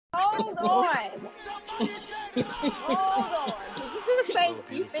Hold on. Hold on. Did you just say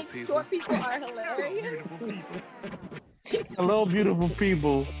you think short people are hilarious? Hello, beautiful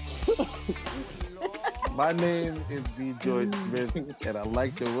people. My name is B. George Smith, and I'd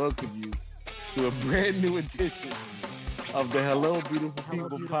like to welcome you to a brand new edition of the Hello, Beautiful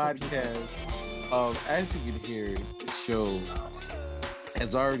People podcast. As you can hear, the show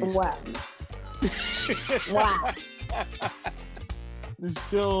has already started. Wow. The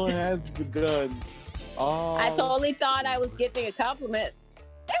show has begun. I totally thought I was getting a compliment.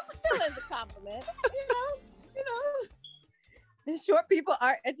 It was still is a compliment. You know. The short people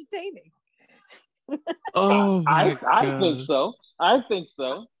are entertaining. Oh, I think so. I think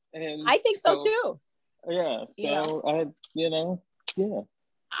so. And I think so too. Yeah. So yeah.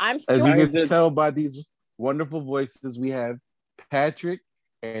 I'm sure. As you can tell by these wonderful voices, we have Patrick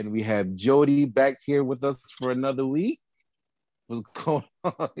and we have Jody back here with us for another week. What's going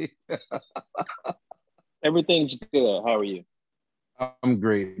on? Everything's good. How are you? I'm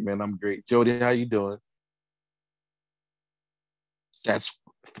great, man. I'm great. Jody, how you doing? That's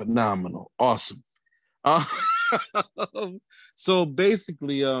phenomenal. Awesome. So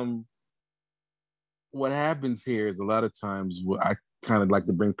basically, what happens here is a lot of times I kind of like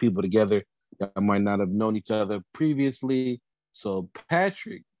to bring people together that might not have known each other previously. So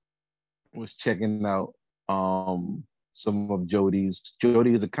Patrick was checking out some of Jody's.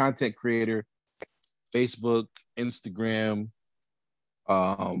 Jody is a content creator, Facebook, Instagram,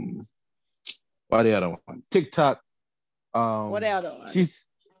 what the other one? TikTok. What else? She's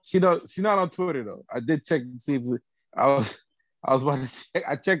not on Twitter though. I did check to see if I was about to check.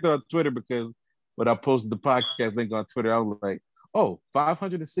 I checked her on Twitter because when I posted the podcast link on Twitter, I was like, oh,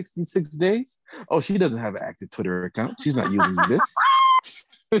 566 days? Oh, she doesn't have an active Twitter account. She's not using this.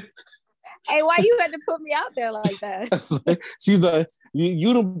 Hey, why you had to put me out there like that? She's like,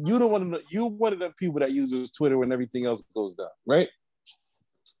 you don't want to. You one of the people that uses Twitter when everything else goes down, right?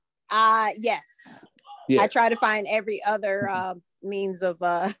 Yes. Yeah. I try to find every other means of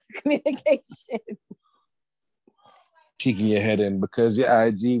communication. Peeking your head in because your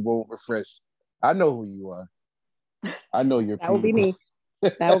IG won't refresh. I know who you are. I know your That would be me.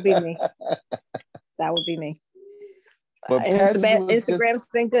 That would be me. That would be me. But Instagram's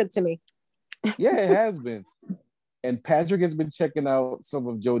been good to me. Yeah, it has been. And Patrick has been checking out some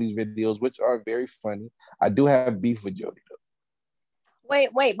of Jody's videos, which are very funny. I do have beef with Jody though.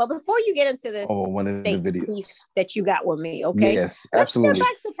 Wait, but before you get into this one of the videos beef that you got with me, okay? Yes, absolutely. Let's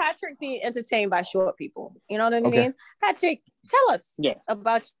get back to Patrick being entertained by short people. You know what I mean? Patrick, tell us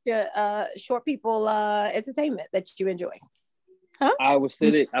about your short people entertainment that you enjoy. Huh? I was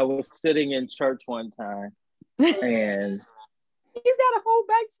sitting in church one time, and you got a whole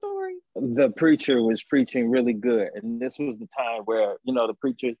backstory. The preacher was preaching really good, and this was the time where the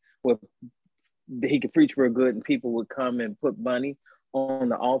preacher he could preach real good, and people would come and put money on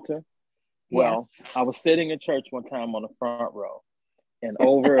the altar. Well, I was sitting in church one time on the front row, and I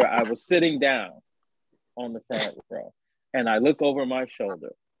was sitting down on the front row, and I look over my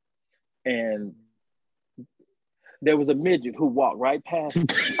shoulder, and there was a midget who walked right past me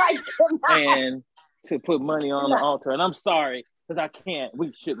and to put money on the altar. And I'm sorry, because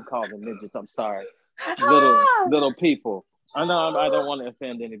we shouldn't call them midgets. I'm sorry. Little people. I know I don't want to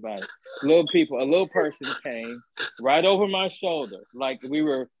offend anybody. Little people, a little person came right over my shoulder. Like we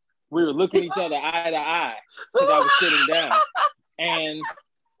were looking each other eye to eye because I was sitting down.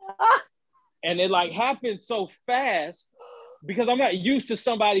 And it like happened so fast because I'm not used to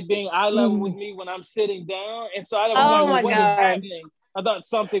somebody being eye level with me when I'm sitting down. And so I don't know what was happening. I thought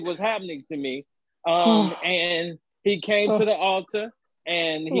something was happening to me. And he came to the altar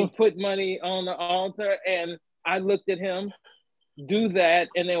and he put money on the altar, and I looked at him do that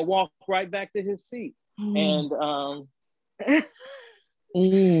and then walk right back to his seat. And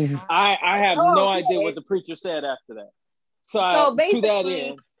I have no idea what the preacher said after that. So to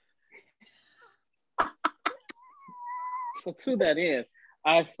that end,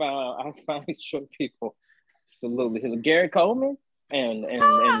 I found short people. Absolutely. Gary Coleman and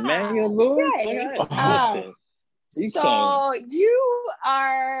Manuel Lewis. So you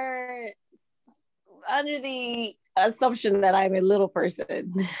are under the assumption that I'm a little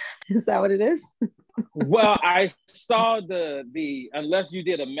person. Is that what it is? Well, I saw the unless you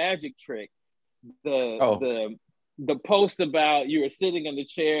did a magic trick, the post about you were sitting in the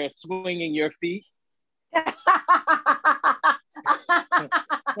chair swinging your feet. I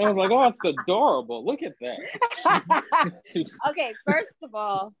was like, oh, it's adorable. Look at that. Okay, first of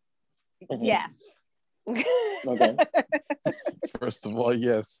all, yes. Okay. First of all,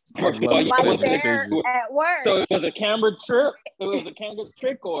 yes. My chair at work. So it was a camera trick. It was a camera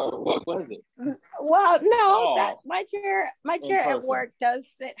trick, or what was it? Well, no, that my chair at work does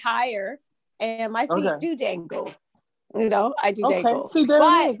sit higher, and my feet do dangle. You know, I do dangle. See, but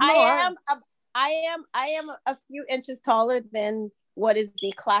I am a few inches taller than what is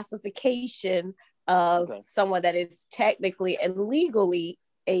the classification of someone that is technically and legally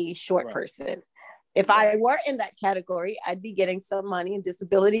a short person. If I were in that category, I'd be getting some money and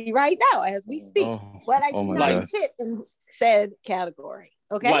disability right now as we speak. But I do not fit in said category.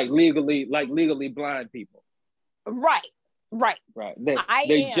 Okay. Like legally blind people. Right.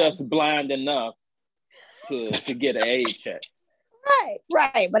 They're just blind enough to get an aid check.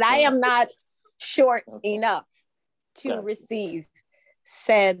 Right. But I am not short enough to receive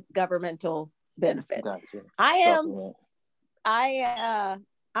said governmental benefit. Gotcha. I'm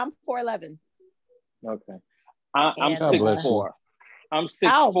 4'11". Okay. I'm 6'4". I'm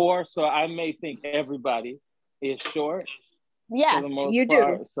 6'4", so I may think everybody is short. Yes, you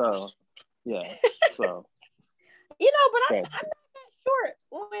do. So, yeah. So, but I'm not that short.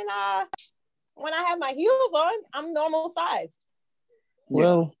 When I have my heels on, I'm normal sized.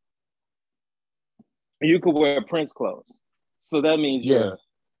 Well, you could wear Prince clothes, so that means you're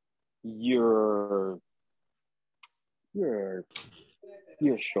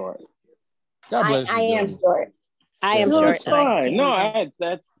short. God bless you. I am short. I am short. That's fine. No,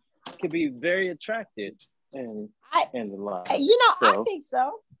 that could be very attractive in the life. I think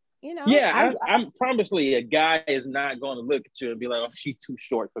so. Yeah, I'm promisely a guy is not going to look at you and be like, "Oh, she's too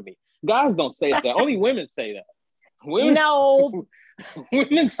short for me." Guys don't say that. Only women say that. Women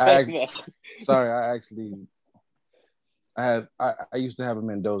say that. Sorry, I used to have a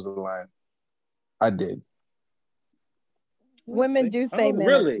Mendoza line. I did. Women do say men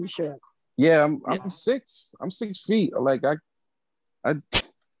are too short. Yeah, I'm 6. I'm 6 feet. Like I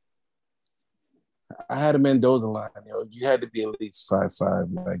had a Mendoza line. You had to be at least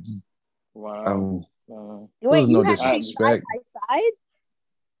 5'5". Like, wow. Wait, you no have disrespect. Side?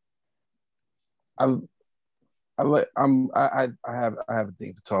 I have a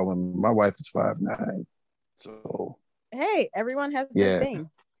thing for tall women. My wife is 5'9". So hey, everyone has their thing.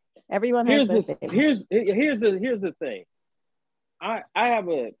 Everyone has their thing. Here's the thing. I have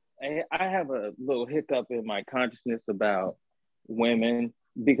a little hiccup in my consciousness about women,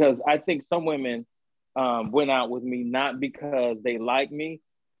 because I think some women went out with me not because they like me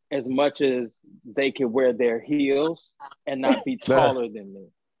as much as they can wear their heels and not be taller than me.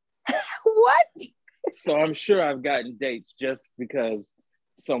 What? So I'm sure I've gotten dates just because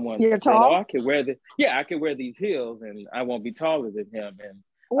someone said, "Oh, I can wear these heels and I won't be taller than him, and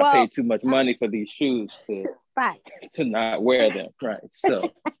I paid too much money for these shoes to not wear them." Right.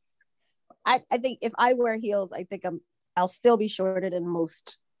 So I think if I wear heels, I think I'll still be shorter than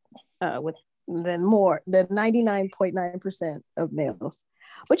most than 99.9% of males.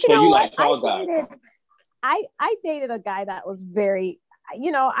 But you know what? I dated a guy that was very, I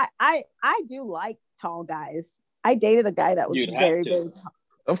do like tall guys. I dated a guy that was very tall.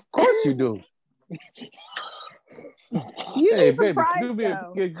 Of course you do. Hey, baby, do me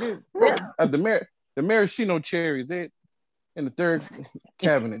the maraschino cherries in the third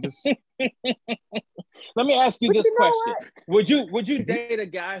cabinet. Just let me ask you this question: Would you date a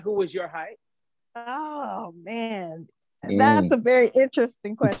guy who was your height? Oh man, that's a very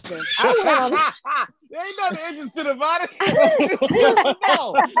interesting question. There ain't nothing interesting about it.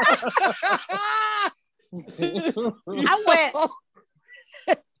 I went.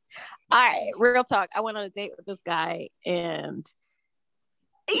 All right, real talk. I went on a date with this guy, and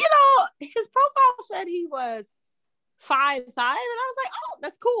his profile said he was 5'5", and I was like, "Oh,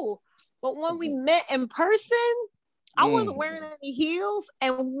 that's cool." But when we met in person, I wasn't wearing any heels,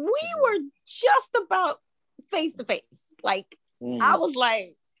 and we were just about face to face. Like I was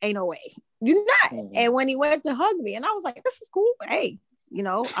like, "Ain't no way, you're not." And when he went to hug me, and I was like, "This is cool. Hey,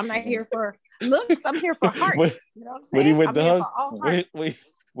 I'm not here for looks. I'm here for heart." You know what I'm saying? When he went to hug,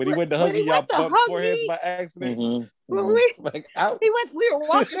 when he went to hug me, y'all bumped foreheads by accident. We were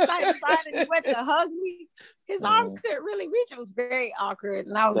walking side to side, and he went to hug me. His arms couldn't really reach. It was very awkward,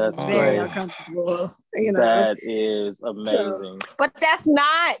 and I was very uncomfortable. That is amazing. But that's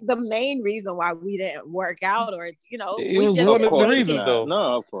not the main reason why we didn't work out, or it was one of the reasons, though.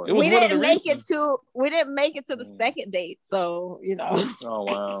 No, of course. We didn't make it to the second date, so Oh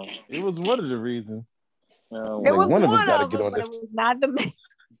wow, it was one of the reasons. It was one of us got to get on this. But it was not the main.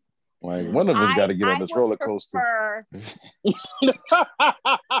 Like one of us got to get on this roller coaster.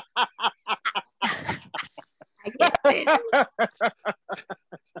 I can't say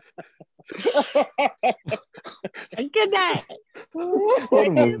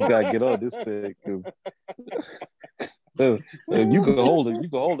One of us got to get on this thing. You can hold it. You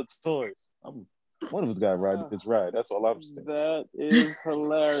can hold the toys. One of us got to ride this ride. That's all I'm saying. That is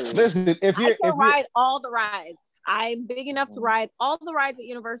hilarious. Listen, I can ride all the rides. I'm big enough to ride all the rides at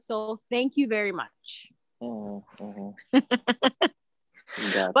Universal. Thank you very much. But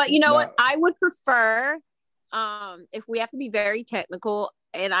you know what? I would prefer, if we have to be very technical,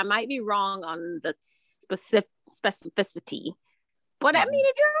 and I might be wrong on the specificity, but I mean,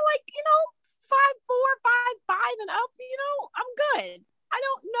 if you're like, 5'4", 5'5" and up, I'm good. I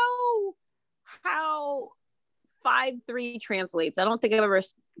don't know how 5'3" translates. I don't think I've ever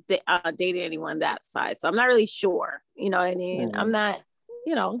dated anyone that size, so I'm not really sure. You know what I mean? I'm not,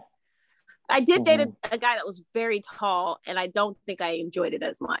 I did date a guy that was very tall, and I don't think I enjoyed it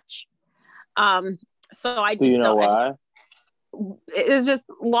as much. So I just don't. Why? It's just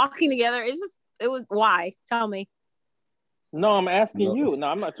walking together. It was why? Tell me. No, I'm asking you. No,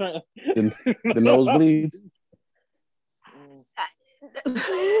 I'm not trying. The nosebleeds.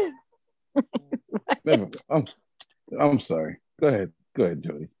 I'm sorry. Go ahead,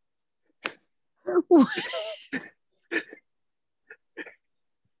 Jody.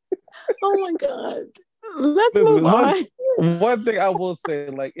 Oh my God. Let's move on. One thing I will say,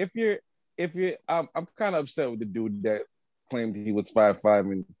 like, if you're, I'm kind of upset with the dude that claimed he was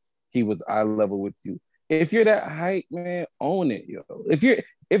 5'5" and he was eye level with you. If you're that height, man, own it, yo. If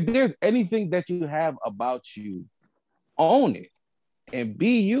there's anything that you have about you, own it and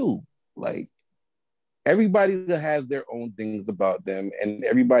be you. Like, everybody that has their own things about them, and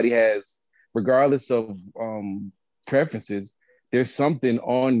everybody has, regardless of preferences, there's something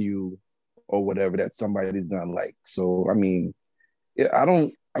on you or whatever that somebody's gonna like. So, I mean,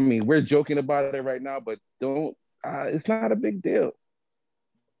 we're joking about it right now, but it's not a big deal.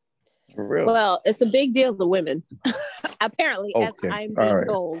 For real. Well, it's a big deal to women, apparently, as I'm being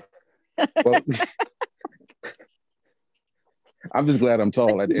told. Well, I'm just glad I'm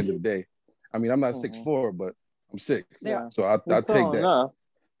tall at the end of the day. I mean, I'm not 6'4", but I'm 6. Yeah. So I'll take that.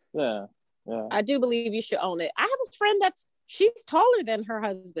 Yeah. I do believe you should own it. I have a friend she's taller than her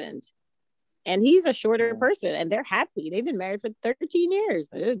husband, and he's a shorter person, and they're happy. They've been married for 13 years.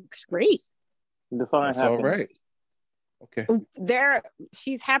 It's great. Define happy. All right. Okay.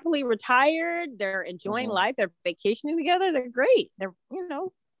 She's happily retired. They're enjoying life. They're vacationing together. They're great. They're,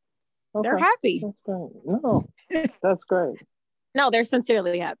 they're happy. That's great. No, that's great. No, they're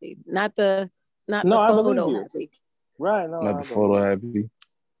sincerely happy. Not the photo happy. Right. No, not the photo happy.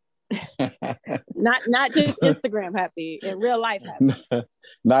 not just Instagram happy, in real life happy.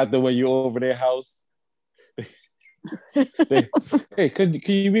 Not the way you're over their house. Hey, can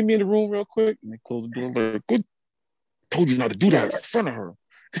you meet me in the room real quick? And they close the door. Like, good. Told you not to do that in front of her.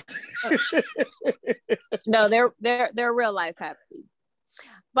 No, they're real life happy.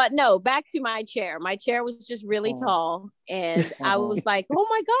 But no, back to my chair. My chair was just really tall, and I was like, "Oh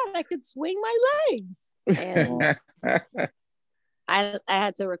my God, I could swing my legs!" And I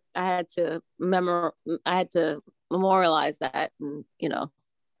had to memorialize that, and you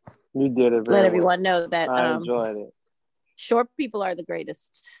did it. Let everyone know that I enjoyed it. Short people are the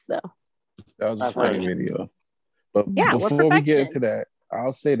greatest. So that was a funny video. But yeah, before we get into that,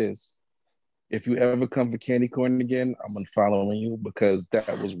 I'll say this. If you ever come for candy corn again, I'm unfollowing you because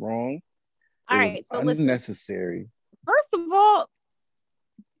that was wrong. All right, so unnecessary. First of all,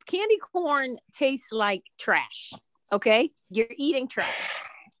 candy corn tastes like trash. Okay? You're eating trash.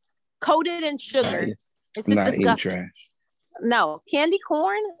 Coated in sugar. It's just disgusting. Trash. No, candy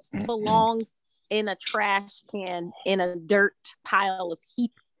corn belongs in a trash can in a dirt pile of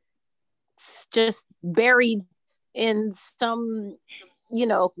heap, just buried in some,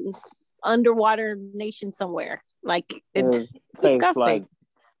 underwater nation somewhere. Like it's disgusting. Like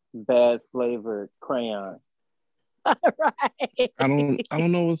bad flavored crayon. Right. I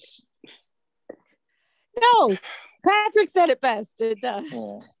don't know what's. No, Patrick said it best. It does.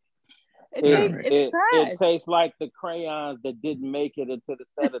 Yeah. It's trash. It tastes like the crayons that didn't make it into the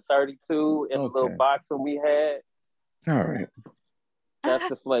set of 32 in the little box that we had. All right. That's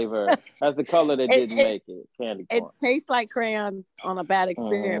the flavor. That's the color that didn't make it. Candy corn. It tastes like crayons on a bad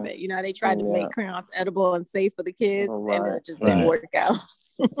experiment. They tried to make crayons edible and safe for the kids, and it just didn't work out.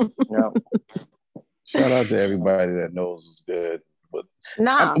 Shout out to everybody that knows what's good. But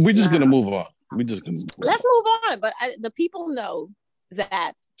we're just gonna move on. Let's move on. But the people know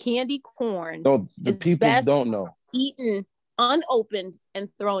that candy corn. No, the people don't know. Eaten unopened and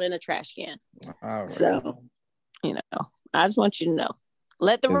thrown in a trash can. All right. So, I just want you to know.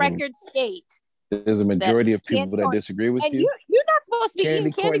 Let the record state. There's a majority of people that disagree with you. You're not supposed to be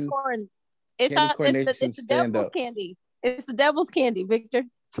eating candy corn. It's the devil's candy. It's the devil's candy, Victor.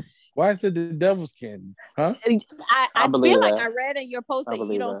 Why is it the devil's candy? Huh? I feel like I read in your post that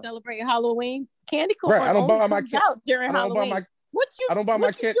you don't celebrate Halloween. Candy corn right, I don't only buy comes out during Halloween. I don't buy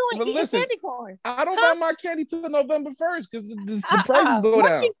my candy. But listen, candy corn? I don't buy my candy till November 1st because the prices go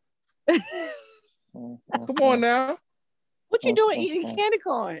down. Come on now. What you doing eating candy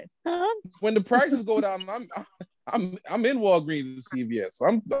corn? Huh? When the prices go down, I'm in Walgreens and CVS.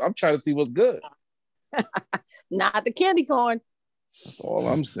 I'm trying to see what's good. Not the candy corn. That's all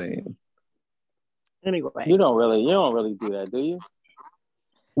I'm saying. Anyway, you don't really do that, do you?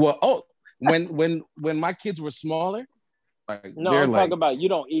 Well, when my kids were smaller, like no, I'm talking about you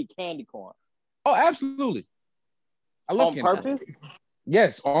don't eat candy corn. Oh, absolutely. I love candy purpose. Corn.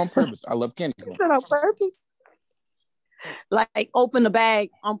 Yes, on purpose. I love candy corn. Is it on purpose? Like open the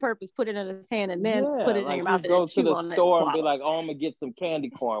bag on purpose, put it in his hand, and then put it in your mouth. Go to the store and be like, "Oh, I'm gonna get some candy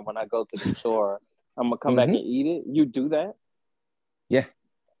corn when I go to the store. I'm gonna come back and eat it." You do that? Yeah.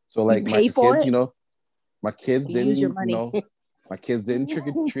 So like my kids, my kids didn't, my kids didn't trick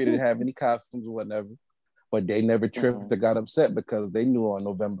or treat or have any costumes or whatever, but they never tripped or got upset because they knew on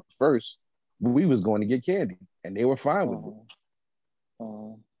November 1st we was going to get candy, and they were fine with it.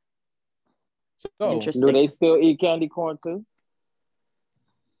 So, do they still eat candy corn too?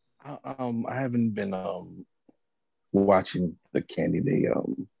 I haven't been watching the candy. They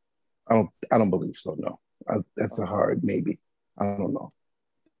I don't believe so. No, that's a hard maybe. I don't know.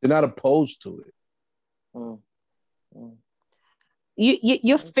 They're not opposed to it.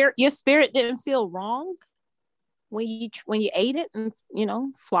 Your spirit didn't feel wrong when you ate it and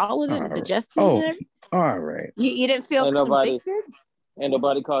swallowed it and digested it. All right. You didn't feel convicted. Ain't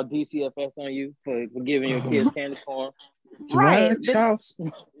nobody called DCFS on you for giving your kids candy corn. Right. Child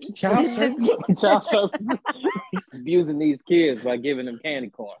service. Abusing these kids by giving them candy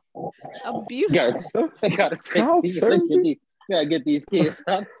corn. Abuse. Gotta get these kids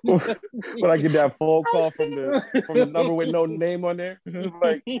out. Will I get that phone call from the number with no name on there?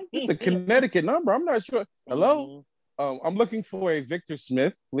 Like, it's a Connecticut number. I'm not sure. Hello? I'm looking for a Victor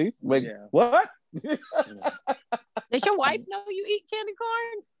Smith, please. Like, what? Does your wife know you eat candy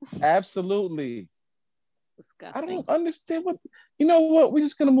corn? Absolutely. Disgusting. I don't understand you know what? We're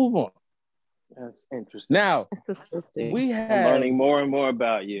just gonna move on. That's interesting. Now I'm learning more and more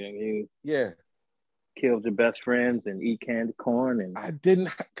about you. You killed your best friends and eat candy corn, and I didn't.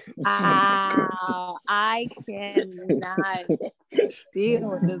 I cannot deal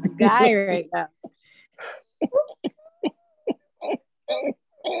with this guy right now.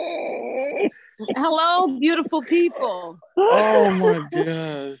 Hello, beautiful people. Oh my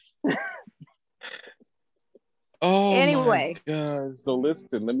gosh. Oh, anyway. My God. So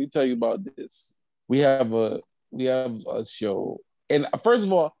listen, let me tell you about this. We have a show, and first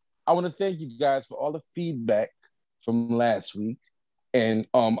of all, I want to thank you guys for all the feedback from last week, and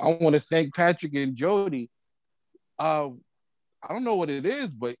I want to thank Patrick and Jody. I don't know what it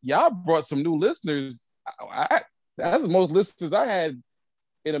is, but y'all brought some new listeners. That's the most listeners I had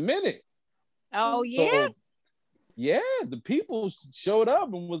in a minute. Oh yeah. So, yeah, the people showed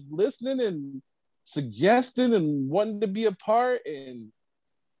up and was listening and suggesting and wanting to be a part. And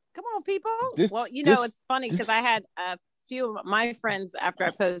come on, people. It's funny because I had a few of my friends after I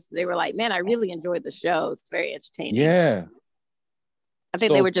posted, they were like, "Man, I really enjoyed the show. It's very entertaining." Yeah. I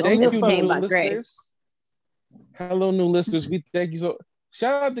think they were just entertained by Greg. Hello, new listeners. We thank you so.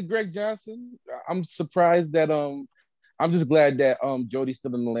 Shout out to Greg Johnson. I'm surprised that I'm just glad that Jody's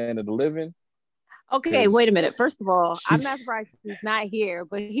still in the land of the living. Okay, wait a minute. First of all, I'm not surprised he's not here,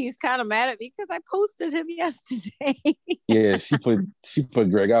 but he's kind of mad at me because I posted him yesterday. Yeah, she put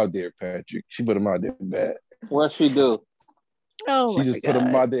Greg out there, Patrick. She put him out there bad. What'd she do? Oh, she just put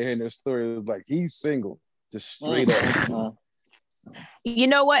him out there in their story. It was like he's single, just straight up. You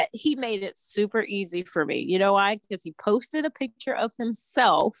know what? He made it super easy for me. You know why? Because he posted a picture of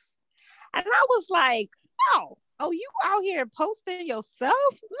himself, and I was like, "Oh, you out here posting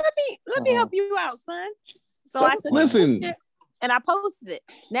yourself? Let me help you out, son." So I took a picture and I posted it.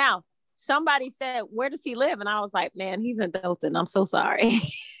 Now, somebody said, "Where does he live?" And I was like, "Man, he's in Dothan. I'm so sorry."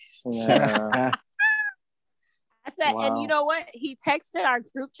 Yeah. I said, and you know what? He texted our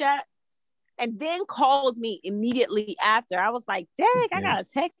group chat and then called me immediately after. I was like, "Dang, I got a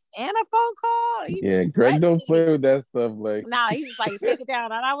text and a phone call." Greg don't play with that stuff. Like, nah, he was like, "Take it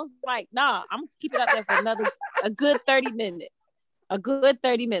down," and I was like, "Nah, I'm gonna keep it up there for a good 30 minutes. A good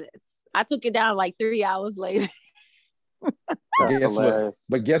 30 minutes." I took it down like 3 hours later.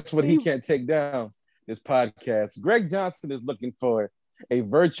 Guess what? He can't take down this podcast. Greg Johnson is looking for a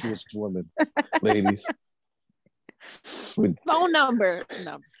virtuous woman, ladies. Phone number.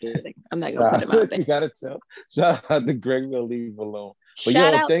 No, I'm just kidding. I'm not gonna put him out there. You gotta tell. Shout out to Greg. We'll leave alone. But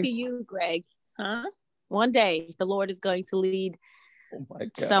shout out to you, Greg. Huh? One day the Lord is going to lead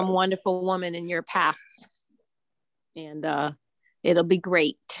some wonderful woman in your path, and it'll be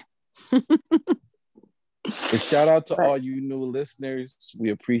great. And shout out to all you new listeners.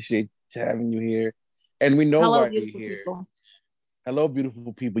 We appreciate having you here, and we know why you're here. People. Hello,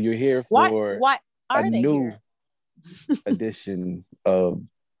 beautiful people. You're here for what are a new edition of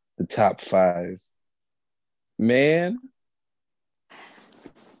the Top 5. Man,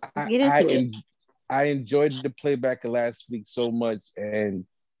 I enjoyed the playback of last week so much, and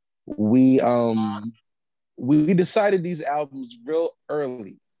we decided these albums real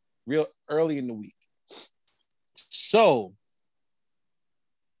early in the week. So,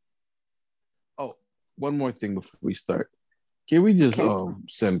 one more thing before we start. Can we just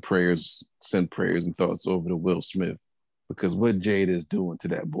send prayers and thoughts over to Will Smith, because what Jada is doing to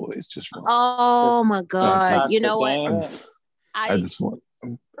that boy is just wrong. Oh my God! You know what? I just want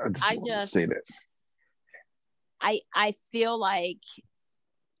to say that. I feel like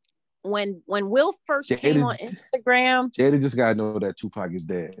when Will first came on Instagram, Jada just gotta know that Tupac is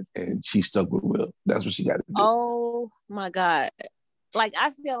dead, and she stuck with Will. That's what she got to do. Oh my God! Like,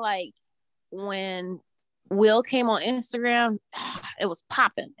 I feel like when Will came on Instagram, it was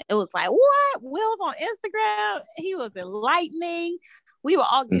popping. It was like, what? Will's on Instagram. He was enlightening. We were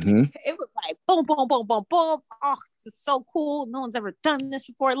all getting, it was like boom, boom, boom, boom, boom. Oh, this is so cool. No one's ever done this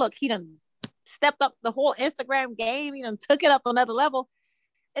before. Look, he done stepped up the whole Instagram game. He done took it up another level.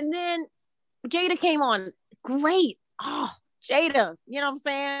 And then Jada came on. Great. Oh, Jada. You know what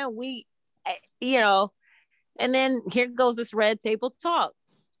I'm saying? And then here goes this Red Table Talk.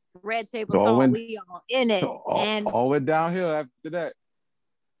 Red Table Talk, we all in it. All went downhill after that.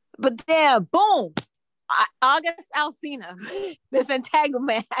 But then, boom, August Alsina, this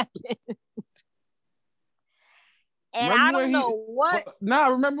entanglement happened. And remember I don't know what.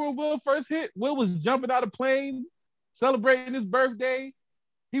 Remember when Will first hit? Will was jumping out of planes, celebrating his birthday.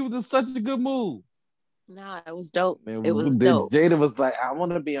 He was in such a good mood. Nah, it was dope. Man, it was dope. Jada was like, I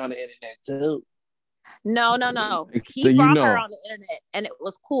want to be on the internet too. No. He brought her on the internet, and it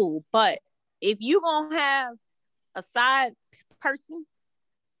was cool. But if you gonna have a side person,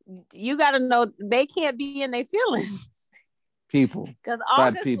 you gotta know they can't be in their feelings. People, because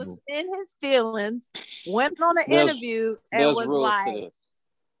August was in his feelings, went on an interview, and was like,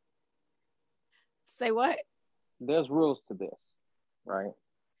 "Say what?" There's rules to this, right?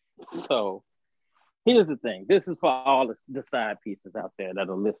 So here's the thing. This is for all the side pieces out there that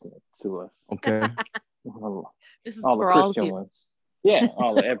are listening to us. Okay. This is all for all of you. Ones. Yeah,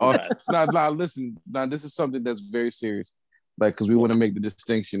 all of everybody. Listen. Now, this is something that's very serious. Like, because we want to make the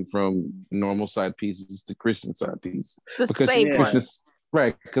distinction from normal side pieces to Christian side pieces.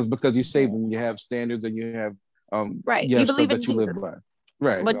 Right, because you save them, you have standards, and you have right. You have believe stuff in that you live by.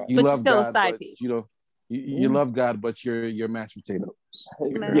 Right, but you're still a side piece. You love God, but you're mashed potatoes.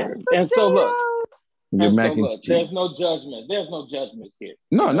 And so look, there's no judgment. There's no judgments here.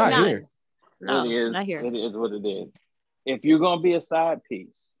 No, not here. No, not here. It is what it is. If you're gonna be a side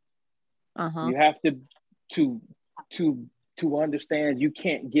piece, you have to understand you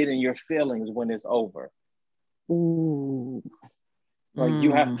can't get in your feelings when it's over. Ooh. Like,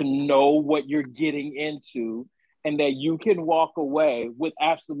 you have to know what you're getting into, and that you can walk away with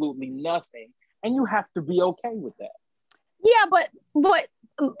absolutely nothing, and you have to be okay with that. Yeah, but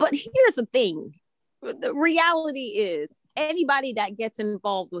here's the thing. The reality is, anybody that gets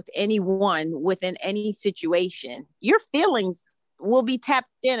involved with anyone within any situation, your feelings will be tapped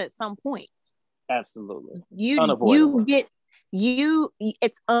in at some point. Absolutely.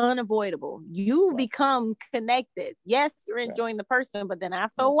 It's unavoidable. You become connected. Yes, you're enjoying the person, but then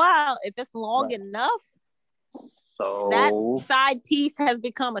after a while, if it's long enough, that side piece has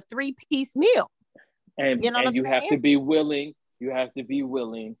become a 3-piece meal. And you have to be willing. You have to be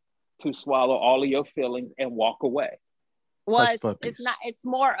willing to swallow all of your feelings and walk away. Well, it's not. It's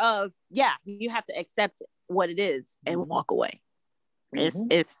more of, you have to accept what it is and walk away.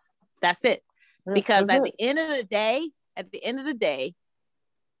 It's that's it. Because at the end of the day,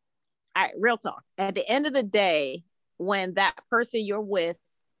 all right, real talk. At the end of the day, when that person you're with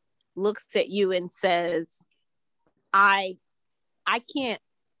looks at you and says, I can't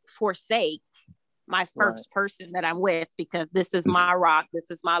forsake my first person that I'm with, because this is my rock,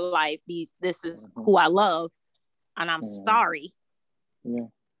 this is my life, this is who I love, and I'm sorry.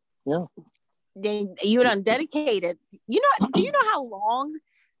 Yeah. Then you done dedicated. Do you know how long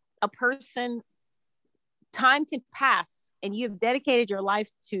time can pass and you've dedicated your life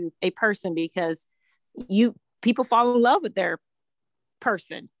to a person because you people fall in love with their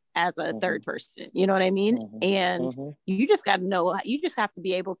person as a third person. You know what I mean? And you just got to know. You just have to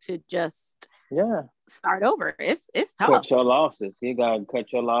be able to just start over. It's tough. Cut your losses. You gotta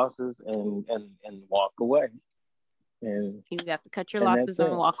cut your losses and walk away. And you have to cut your losses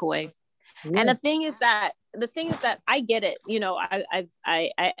and walk away. Yeah. And the thing is that I get it. You know, I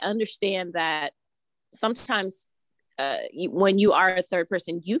understand that sometimes when you are a third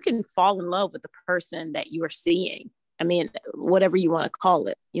person, you can fall in love with the person that you are seeing. I mean, whatever you want to call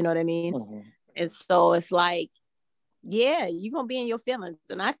it, you know what I mean? And so it's like, yeah, you're gonna be in your feelings.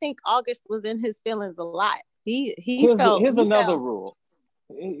 And I think August was in his feelings a lot. Here's another rule.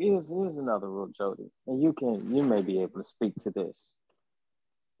 Here's another rule, Jody, and you may be able to speak to this.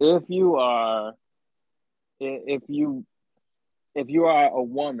 If you are a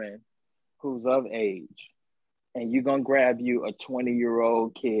woman who's of age and you're gonna grab you a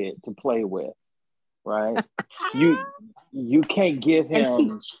 20-year-old kid to play with, right? you can't give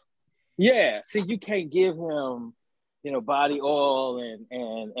him you can't give him, you know, body oil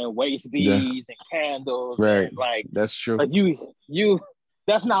and waist beads and candles. Right. And like that's true. Like you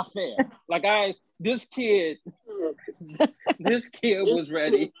that's not fair. Like this kid was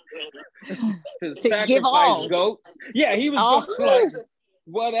ready to sacrifice goats. Yeah, he was like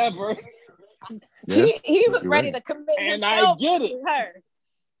whatever. Yeah, he was ready to commit himself to her.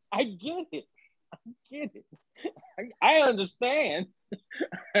 I get it. I understand.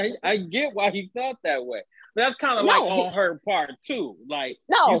 I get why he felt that way. But that's kind of on her part too. Like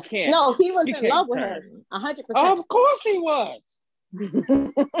you can't. No, he was in love with her. 100%. Of course he was.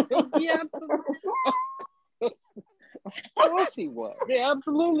 Yeah, of course he was. Yeah,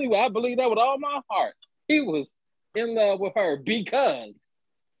 absolutely. I believe that with all my heart. He was in love with her because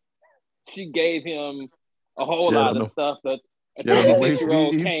she gave him a whole lot of stuff that a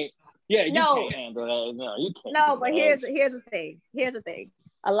 26-year-old can't. Yeah, you can't handle that. No, you can't. No, but here's the thing. Here's the thing.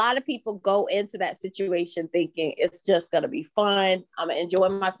 A lot of people go into that situation thinking it's just gonna be fun. I'm gonna enjoy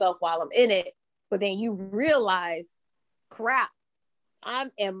myself while I'm in it. But then you realize, crap,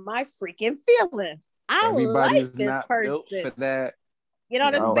 I'm in my freaking feelings. I like this person. Built for that. You know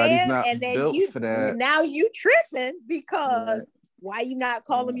what I'm saying? And then now you tripping because why you not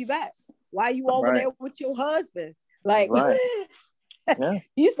calling me back? Why you over there with your husband? Like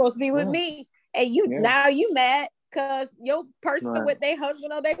you supposed to be with me, and now you mad because your person with their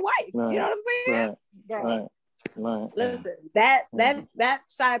husband or their wife. You know what I'm saying? Right. Listen, that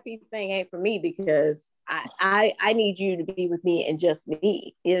side piece thing ain't for me because I need you to be with me and just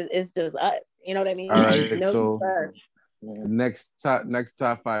me. It's just us. You know what I mean? All right. So next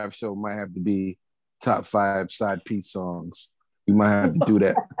top 5 show might have to be top 5 side piece songs. You might have to do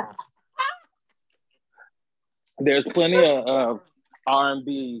that. There's plenty of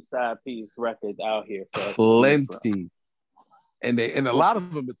R&B side piece records out here. Plenty. And a lot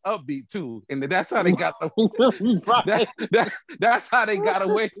of them is upbeat too. And that's how they got that's how they got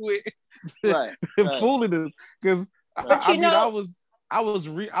away with fooling us. Because I was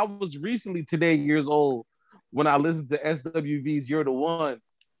recently today years old when I listened to SWV's "You're the One,"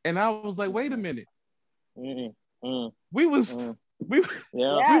 and I was like, wait a minute. We were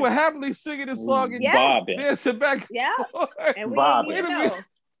happily singing this song and dancing back. Yeah. And we ain't even know.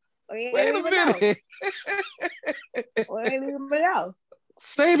 Wait a minute. We ain't even know.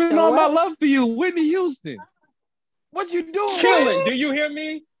 Saving all my love for you, Whitney Houston. What you doing? Chilling. Do you hear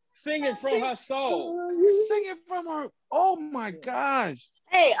me? Singing from her soul. Singing from her. Oh my gosh.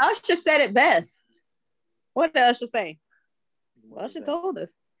 Hey, Usher said it best. What did Usher say? Usher told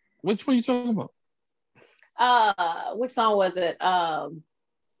us. Which one are you talking about? Which song was it? Hold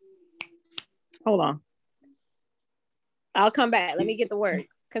on. I'll come back. Let me get the word.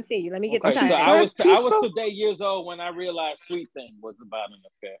 Continue. Let me get the time. So I was today years old when I realized Sweet Thing was about an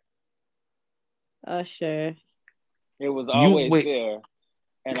affair. Usher. It was always there,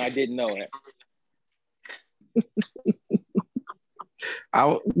 and I didn't know it.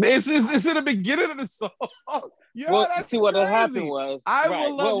 It's in the beginning of the song. That's see what happened was I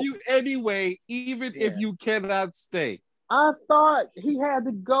will love you anyway, even if you cannot stay. I thought he had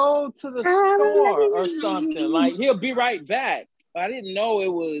to go to the store or something. Like he'll be right back. I didn't know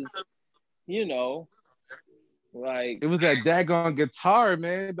it was, like it was that daggone guitar,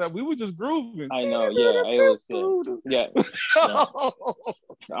 man. That we were just grooving. I know, it was.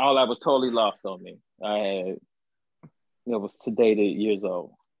 All that was totally lost on me. It was today the years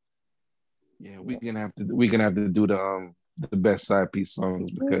old. Yeah, we're gonna have to do the best side piece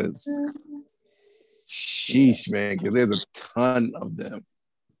songs because sheesh, man, because there's a ton of them.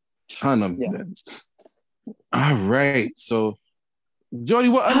 All right, so Jody,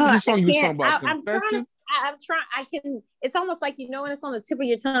 what other song you were talking about? Confession? I'm trying. I can. It's almost like when it's on the tip of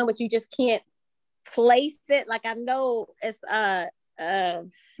your tongue, but you just can't place it. Like I know it's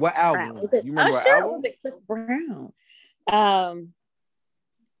what album? You remember Usher? What album? Was it Chris Brown?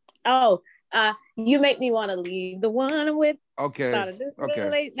 You Make Me Want to Leave the One with. Okay.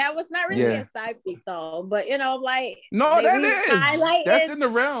 That was not really a side piece song, but like no, that is. That's in the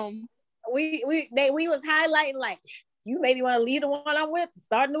realm. We was highlighting like, you maybe want to leave the one I'm with,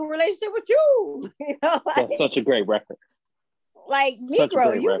 start a new relationship with you. That's such a great record. Like,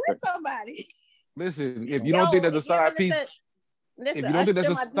 Negro, you with somebody. Listen, if you don't think that's a side piece, if you don't think that's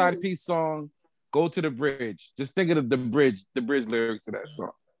a side piece song, go to the bridge. Just think of the bridge lyrics to that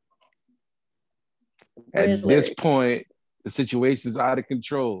song. At this point, the situation's out of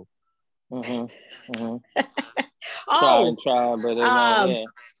control. Try, but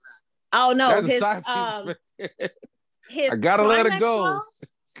oh no, that's a side piece. I gotta let it go.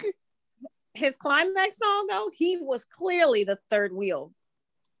 His climax song, though, he was clearly the third wheel.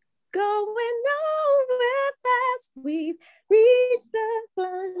 Going nowhere fast, we've reached the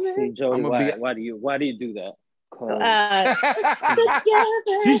climax. See, Jody, why do you do that?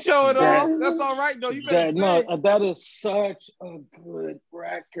 She's showing off. That's all right, though. You better that is such a good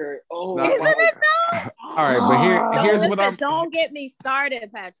record. Oh, isn't it though? All right, but here's what I'm. Don't get me started,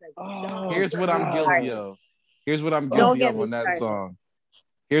 Patrick. Here's what I'm guilty of. Here's what I'm guilty of on that song.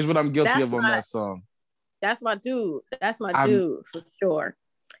 Here's what I'm guilty of on that song. That's my dude. That's my dude for sure.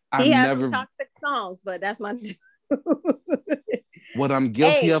 He has some toxic songs, but that's my dude. What I'm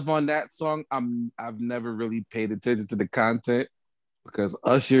guilty of on that song, I've never really paid attention to the content because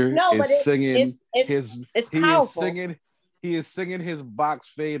Usher is singing he is singing his box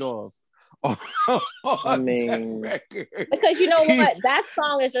fade off. I mean, because you know what? That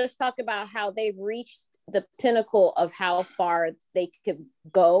song is just talking about how they've reached the pinnacle of how far they could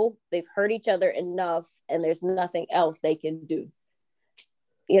go. They've hurt each other enough, and there's nothing else they can do.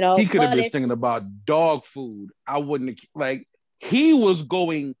 He could have been singing about dog food. I wouldn't like. He was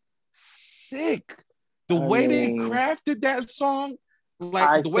going sick. The way they crafted that song,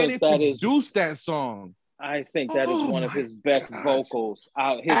 like the way they produced that song. I think that is one of his best vocals.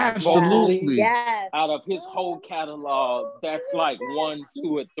 Absolutely. Out of his whole catalog, that's like 1,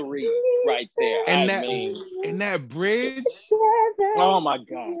 2, or 3 right there. And that bridge. Oh my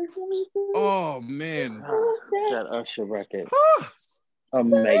God. Oh man. That Usher record.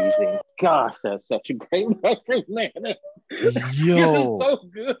 Amazing. Gosh, that's such a great record, man. Yo. It's so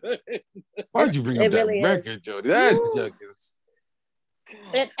good. Why'd you bring up that record, Jody? That junk is.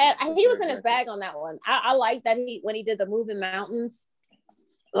 And he was in his bag on that one. I like that when he did the Moving Mountains.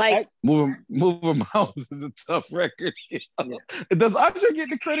 Like Moving Mountains is a tough record. Yeah. Does Usher get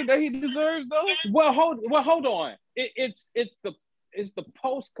the credit that he deserves though? Well, hold on. It's the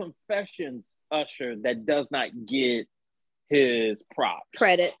post Confessions Usher that does not get his props.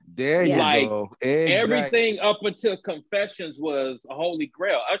 Credit. There you go. Exactly. Everything up until Confessions was a holy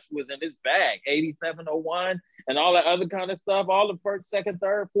grail. Usher was in his bag. 8701 and all that other kind of stuff. All the first, second,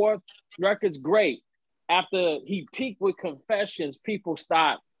 third, fourth records, great. After he peaked with Confessions, people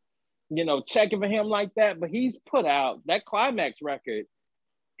stopped, checking for him like that. But he's put out that Climax record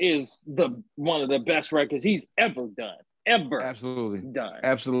is one of the best records he's ever done. Absolutely.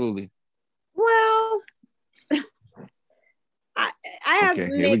 Well, I have okay,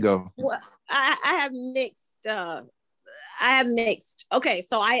 mixed, here we go. I have mixed. Okay,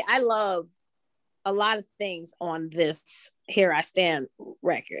 so I love a lot of things on this Here I Stand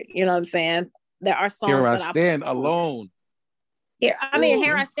record. You know what I'm saying? There are songs. Here I Stand alone. Here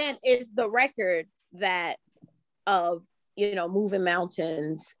I Stand is the record that of Moving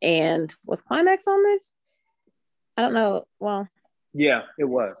Mountains, and was Climax on this? I don't know. Well, yeah, it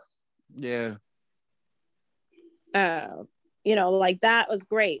was. Yeah. Like that was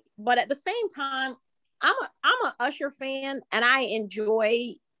great. But at the same time, I'm a Usher fan, and I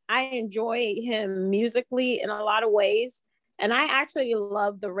enjoy him musically in a lot of ways. And I actually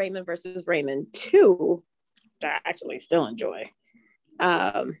love the Raymond versus Raymond 2, which I actually still enjoy.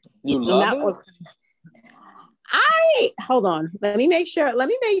 You love it? Hold on. Let me make sure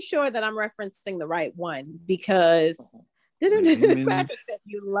that I'm referencing the right one, because Patrick said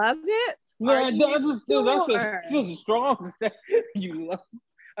you loved it. Yeah, that's a strong step. You love.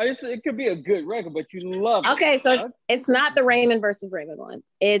 It could be a good record, but you love it. Okay, so it's not the Raymond versus Raymond one.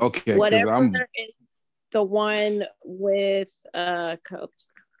 It's whatever is the one with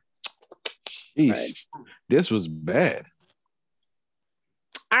Sheesh, this was bad.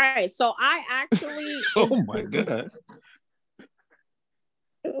 All right, so I actually. Oh my God.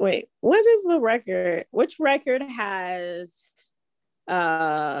 Wait, what is the record? Which record has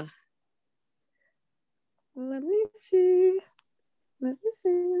see. Let me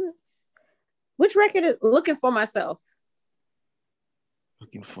see. Which record is Looking for Myself?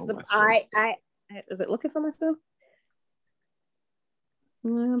 Looking for myself. Is it Looking for Myself?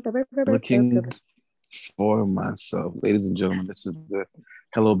 Looking for myself. Ladies and gentlemen, this is the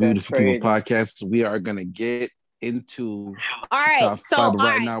Hello Beautiful People podcast. We are going to get into top five.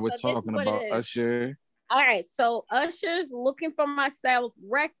 Right now, we're talking about Usher. All right, so Usher's Looking for Myself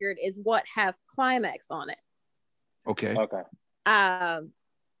record is what has Climax on it. Okay. And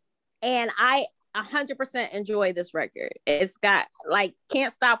I 100% enjoy this record. It's got like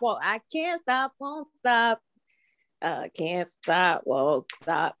Can't Stop, I Can't Stop, Won't Stop. Can't Stop, Won't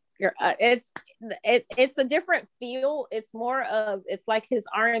Stop. It's a different feel. It's more of, it's like his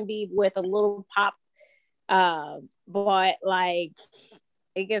R&B with a little pop, but like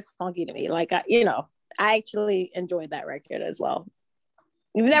it gets funky to me. Like I actually enjoyed that record as well.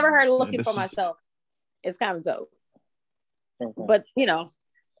 You've never heard of Looking for Myself? It's kind of dope. Okay. But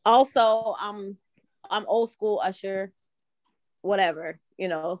also I'm old school Usher. Whatever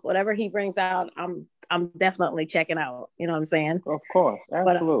he brings out, I'm definitely checking out. You know what I'm saying? Of course,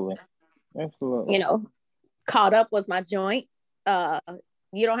 absolutely, absolutely. Caught Up was my joint.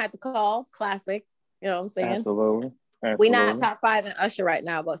 You Don't Have to Call, classic. You know what I'm saying? Absolutely. We're not top 5 in Usher right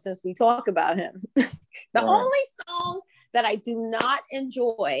now, but since we talk about him, the only song that I do not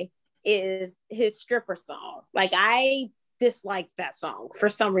enjoy is his stripper song. Like I dislike that song for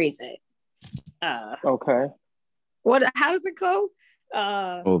some reason. Okay. How does it go?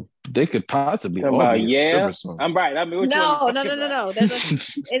 Well, they could possibly all be a stripper song. I'm right. I mean, no.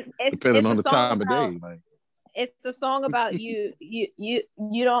 There's depending on the time of day. Like it's a song about you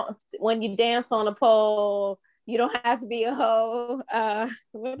don't, when you dance on a pole, you don't have to be a hoe. I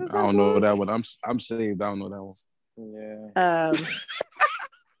don't know that one. I'm saved. I don't know that one. Yeah.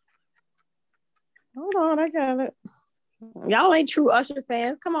 Hold on, I got it. Y'all ain't true Usher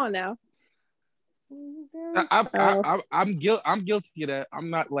fans. Come on now. I'm guilty of that. I'm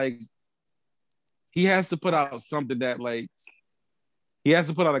not like, he has to put out something that like, he has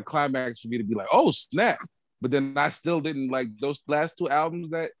to put out a climax for me to be like, oh snap. But then I still didn't like those last 2 albums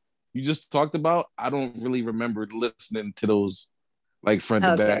that you just talked about. I don't really remember listening to those like front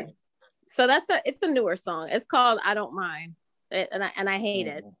to back. So it's a newer song. It's called I Don't Mind. And I hate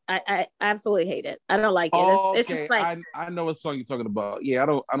it. I absolutely hate it. I don't like it. It's just like, I know what song you're talking about. Yeah, I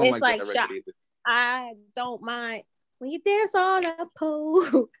don't like that record either. I don't mind when you dance on a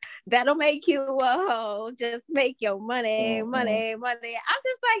pole. That'll make you a hoe. Just make your money. I'm just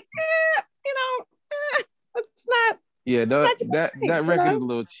like, it's not. Yeah, that record is a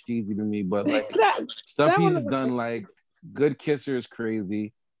little cheesy to me, but like stuff he's done, like Good Kisser is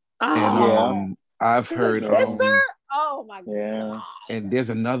crazy. And I've heard oh my god. And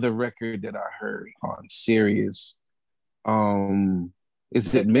there's another record that I heard on Sirius.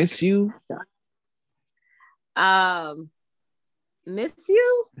 Is it Miss You? Miss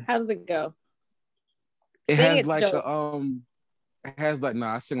You? How does it go? It has like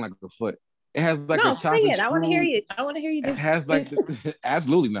I sing like a foot. It has like a chop and screw. I want to hear you. It has like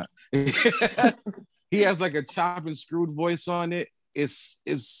absolutely not. He has like a chop and screwed voice on it. It's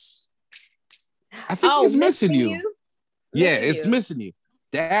I think it's Missing You. It's Missing You.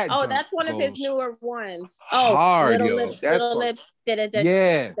 That's one of his newer ones. Hard, Little Lips.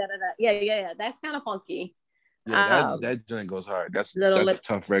 Yeah. That's kind of funky. Yeah, that joint goes hard. That's a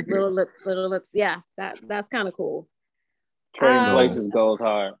tough record. Little Lips. Yeah, that's kind of cool. Trading Places goes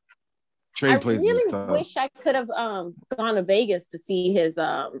hard. I really wish I could have gone to Vegas to see his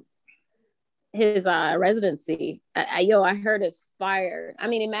residency. I heard it's fire. I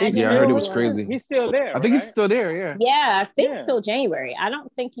mean, imagine. Yeah, I heard it was crazy. He's still there. I think he's still there. Yeah. Yeah, I think till January. I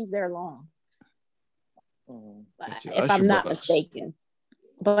don't think he's there long. If I'm not mistaken.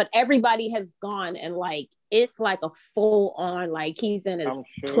 But everybody has gone, and like it's like a full on, like he's in his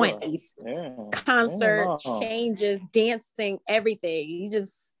 20s. Concert, changes, dancing, everything. He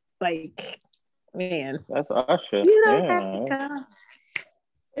just like, man. That's Usher. You don't have to come.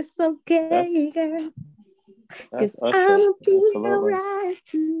 It's okay, girl. Because I'm gonna be alright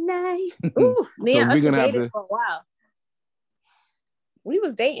tonight. Ooh, me and Usher dated for a while. We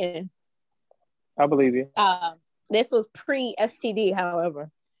was dating. I believe you. This was pre-STD,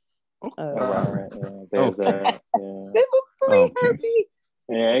 however. Right. There's that. Yeah. This was pre-herpes.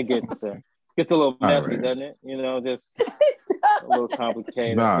 Yeah, it gets a little messy, doesn't it? Just a little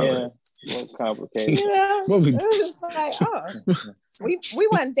complicated. A little complicated. It was just like, we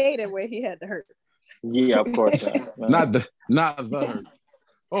weren't dating where he had the hurt. Yeah, of course not. Not the hurt.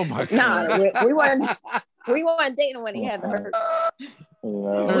 Oh my god. Nah, we weren't dating when he had the hurt. We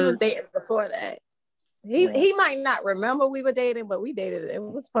was dating before that. He might not remember we were dating, but we dated. It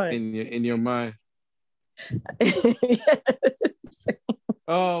was fun. In your mind.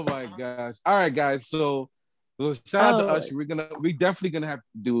 Oh my gosh. All right, guys. So shout out to Usher. We definitely gonna have to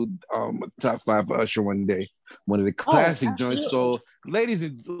do a top 5 for Usher one day. One of the classic joints. So ladies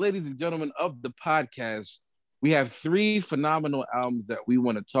and gentlemen of the podcast, we have 3 phenomenal albums that we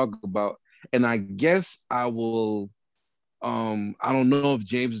want to talk about. And I guess I will I don't know if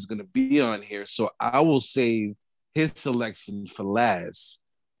James is gonna be on here, so I will save his selection for last.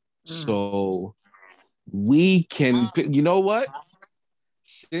 So we can pick, you know what?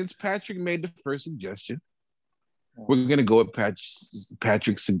 Since Patrick made the first suggestion, we're gonna go with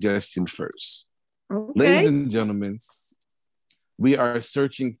Patrick's suggestion first. Okay. Ladies and gentlemen, we are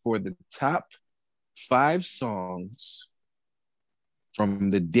searching for the top 5 songs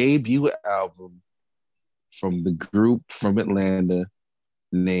from the debut album from the group from Atlanta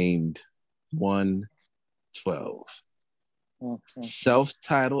named 112.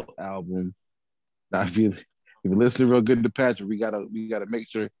 Self-titled album. Now, if you listen real good to Patrick, we gotta make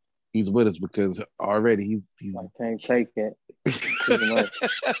sure he's with us, because already he's I can't take it.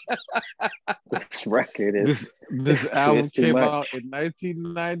 This record is this album came out in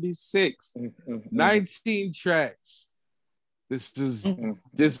 1996. 19 tracks. This is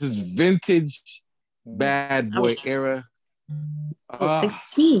vintage bad boy era.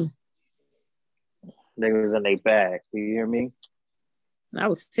 16. Niggas in their bag. Do you hear me? I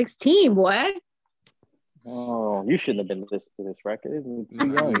was 16, boy. Oh, you shouldn't have been listening to this record.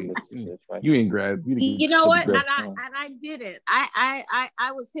 You ain't grad. You know what? And I didn't.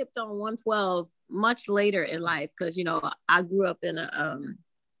 I was hipped on 112 much later in life, because I grew up in a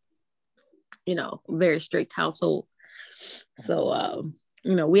very strict household. So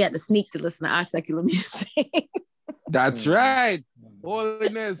we had to sneak to listen to our secular music. That's right.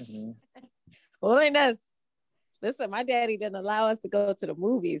 Holiness. Holiness. Listen, my daddy didn't allow us to go to the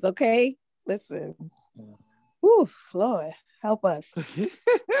movies, okay? Listen. Whew, Lord, help us.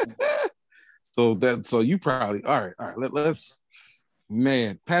 So you probably all right. Let's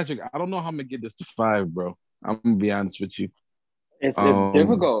man, Patrick, I don't know how I'm gonna get this to 5, bro. I'm gonna be honest with you. It's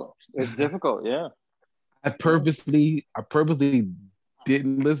difficult. It's difficult, yeah. I purposely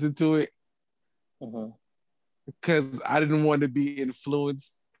didn't listen to it because I didn't want to be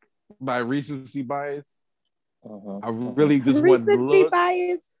influenced by recency bias. I really just wanted to look.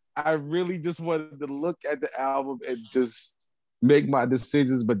 Bias. I really just wanted to look at the album and just make my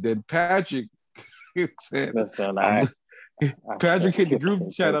decisions. But then Patrick said, Patrick hit the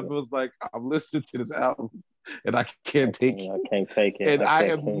group chat up and was like, I'm listening to this album and I can't take it. I can't take it. And I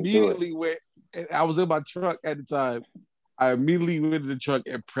immediately went, and I was in my truck at the time. I immediately went to the truck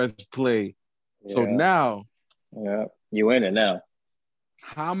and pressed play. Yeah. So now. Yeah, you in it now.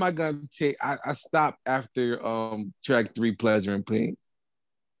 How am I going to take, I stopped after track 3, Pleasure and Pain.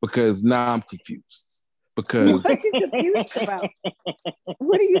 Because now I'm confused. Because what are you confused about?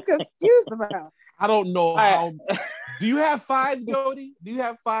 What are you confused about? I don't know how. Do you have 5, Jody? Do you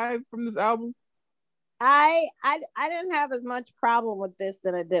have 5 from this album? I didn't have as much problem with this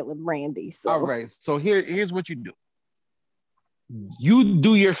than I did with Brandy. So. All right. So here's what you do. You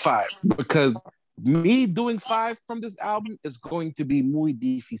do your 5, because me doing 5 from this album is going to be muy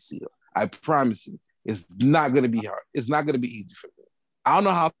difícil. I promise you. It's not going to be hard. It's not going to be easy for me. I don't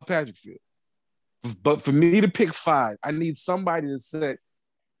know how Patrick feels, but for me to pick 5, I need somebody to set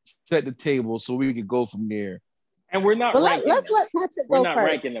the table so we can go from there. And we're not. Let's let Patrick go first.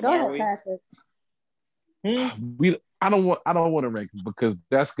 Ranking them, go ahead, Patrick. I don't want to rank them, because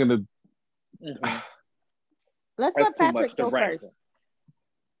that's gonna. Let's let Patrick go first.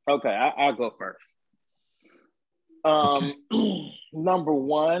 Okay, I'll go first. Number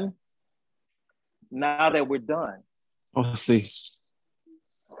 1. Now that we're done. Oh, let's see.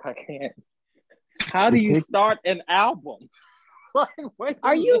 I can't. How do you start an album?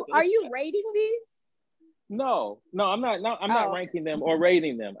 Are you rating these? No, I'm not. No, I'm not ranking them or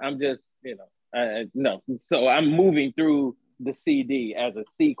rating them. I'm just, no. So I'm moving through the CD as a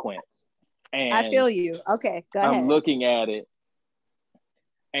sequence. And I feel you. Okay, go ahead. I'm looking at it,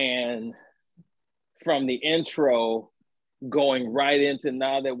 and from the intro going right into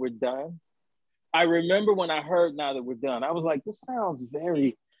Now That We're Done. I remember when I heard Now That We're Done, I was like, this sounds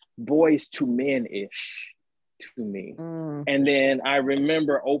very Boys to Men-ish to me. And then I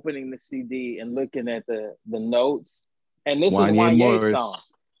remember opening the CD and looking at the notes, and this is Wanye's song.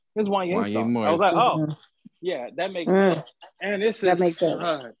 This is Wanye's song. Morris. I was like, oh, yeah, that makes sense. And this makes sense.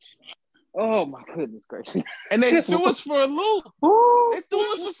 Oh my goodness gracious! And they threw us for a loop. They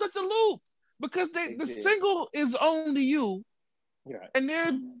threw us for such a loop, because the single is Only You, and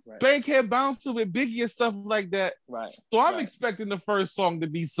they're Bankhead bouncing with Biggie and stuff like that. Right. So I'm expecting the first song to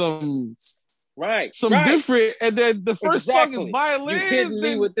be some different, and then the first song is violins. You hitting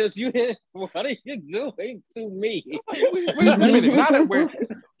me with this? What are you doing to me? Wait a minute. Now that we're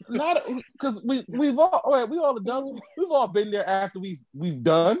because we've all adults. We've all been there after we've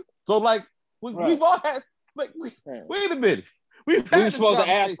done. So like we've all had like wait a minute. We were supposed to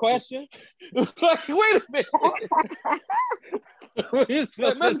ask questions. Like, wait a minute.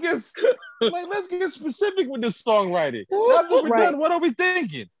 Let's get specific with this songwriting. Now that we're done, what are we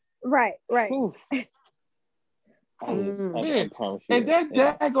thinking? Right. Man, and that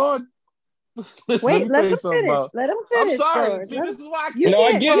daggone. Wait, let him finish. Let him finish. I'm sorry. George. See, this is why I can't.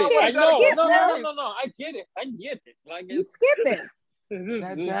 I get it. I know. No. I get it. Like you skipping.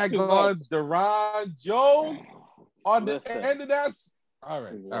 That daggone Deron Jones on the end of that. All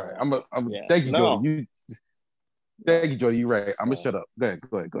right. I'm thank you, Jody. Thank you, Jody. You're right. I'm gonna shut up. Go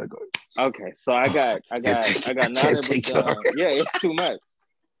ahead. Okay, so I got now that we're done. Yeah,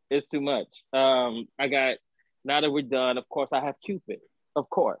 it's too much. I got now that we're done. Of course, I have Cupid. Of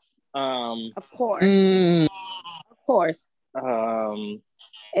course.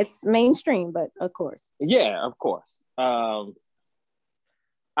 It's mainstream, but of course. Yeah, of course.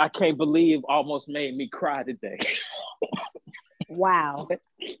 I can't believe almost made me cry today. Wow.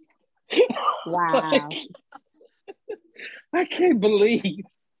 I can't believe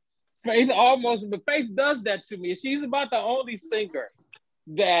Faith Faith does that to me. She's about the only singer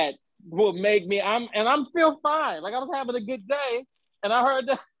that will make me, I'm feel fine. Like I was having a good day and I heard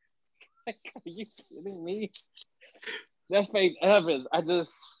that. Like, are you kidding me? That Faith Evans,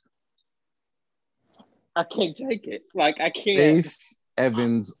 I can't take it. Like I can't. Faith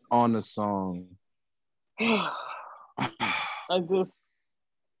Evans on a song.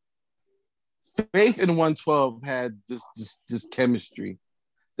 Faith in 112 had this chemistry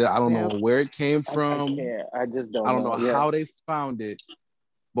that I don't know where it came from. I just don't. I don't know how they found it,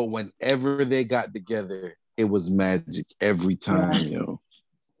 but whenever they got together, it was magic every time, yo.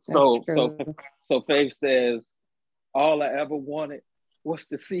 So Faith says, all I ever wanted was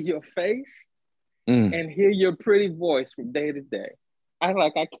to see your face and hear your pretty voice from day to day. I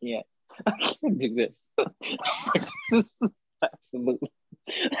can't do this. Absolutely.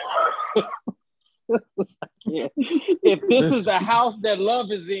 If this is the house that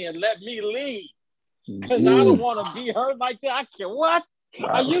love is in, let me leave. Because I don't want to be hurt like that. I can't. What?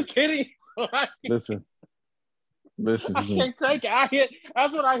 Are you kidding? Listen. I can't take it.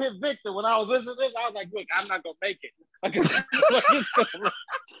 That's when I hit Victor. When I was listening to this, I was like, look, I'm not going to make it.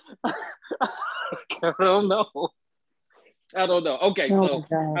 I don't know. Okay, so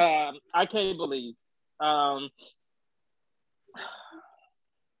I can't believe. Are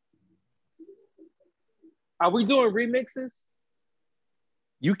we doing remixes?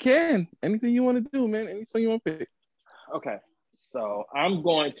 You can. Anything you want to do, man. Anything you want to pick. Okay. So I'm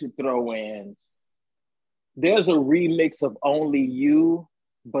going to throw in, there's a remix of Only You,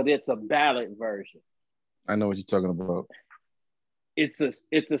 but it's a ballad version. I know what you're talking about. It's a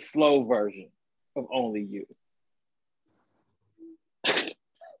slow version of Only You.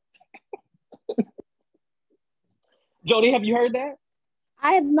 Jody, have you heard that?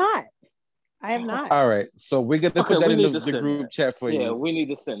 I have not. All right, so we're gonna put that in the group chat for you. Yeah, we need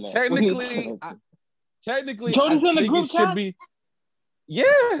to send that. Technically, Jody's in the group chat. Should be.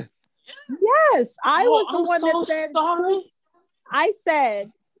 Yeah. Yes, I was the one that said. Sorry.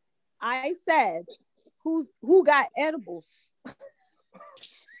 I said, who got edibles?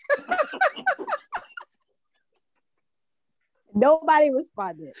 Nobody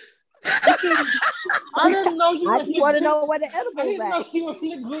responded. I didn't know you. I just want to know what the edibles I didn't at. know you were in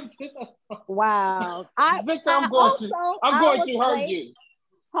the group. Wow. Victor, I'm going to hurt you.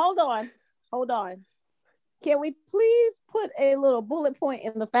 Hold on. Can we please put a little bullet point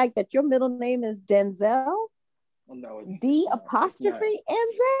in the fact that your middle name is Denzel? Oh, no, D apostrophe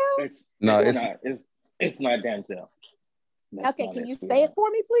Enzel? It's not Denzel. Okay, can you say it for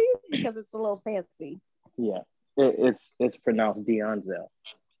me, please? Because it's a little fancy. Yeah, it's pronounced Deonzel.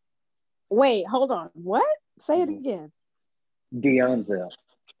 Wait, hold on. What? Say it again. Deonzel.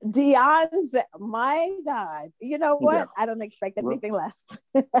 My God. You know what? Yeah. I don't expect anything less.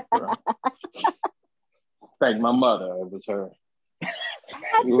 Thank my mother. It was her.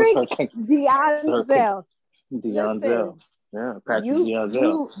 Patrick Deonzel. Deonzel. Yeah, Patrick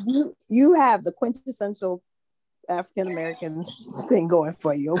Deonzel. You have the quintessential African American thing going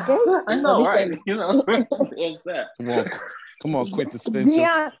for you, okay? I know, right? You know, it's that. Come on,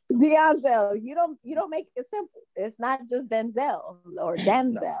 quintessential. Deonzel. You don't make it simple. It's not just Denzel or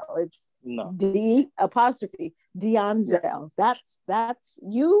Denzel. No. It's D apostrophe Deonzel. That's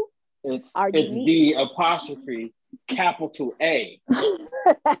you. It's D apostrophe capital A.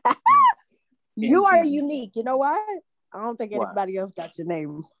 You are unique. You know why? I don't think anybody else got your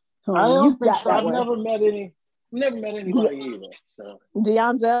name. I don't think so. I've never met anybody either. So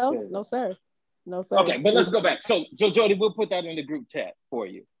Deonzel? No, sir. No, sir. Okay, but let's go back. So Jody, we'll put that in the group chat for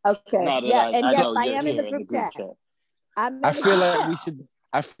you. Okay. I am in the group chat.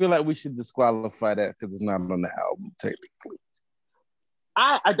 I feel like we should disqualify that because it's not on the album technically.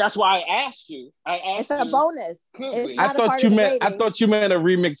 That's why I asked you. It's a bonus. I thought you meant a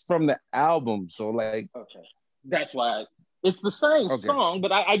remix from the album. So like, okay, that's why it's the same song,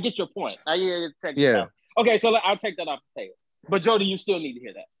 but I get your point. I hear it. Yeah. Okay, so I'll take that off the table. But Jody, you still need to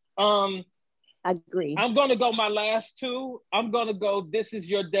hear that. I agree. I'm gonna go my last two. I'm gonna go "This Is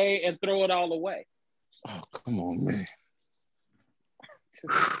Your Day" and "Throw It All Away." Oh, come on, man.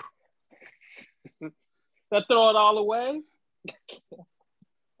 That "Throw It All Away."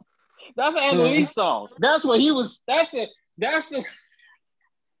 That's an Annalise song. That's what he was. That's a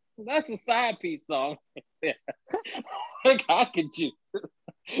side piece song. Like, how could you?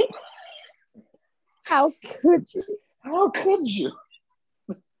 How could you? How could you?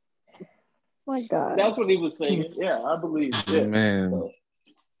 My God. That's what he was saying. Yeah, I believe it. Man. So,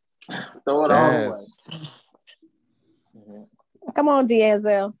 throw it all away. Come on,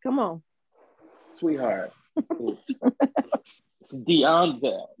 Denzel. Come on. Sweetheart. It's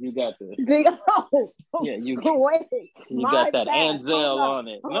Deonzel. You got the yeah, you got that Anzel on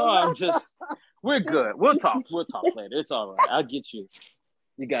it. We're good. We'll talk later. It's all right. I'll get you.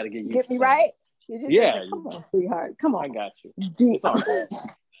 You got to get me right? Yeah. Come on, sweetheart. Come on. I got you. It's all right.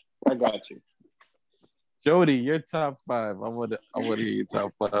 I got you. Jody, your top five. I want to hear your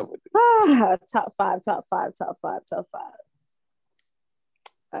top five. Top five.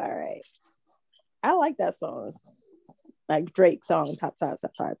 All right. I like that song. Like Drake song, top five.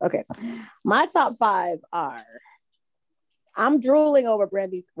 Okay. My top five are, I'm drooling over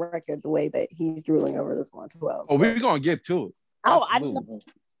Brandy's record the way that he's drooling over this one 12. Oh, we're going to get to it. Oh, I know.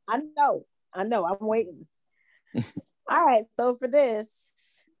 I'm waiting. All right. So for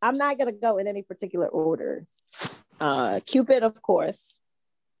this, I'm not going to go in any particular order. Cupid, of course.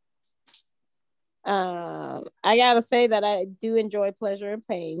 I got to say that I do enjoy Pleasure and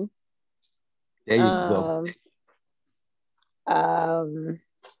Pain. There you go. I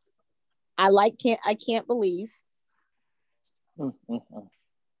like I Can't Believe.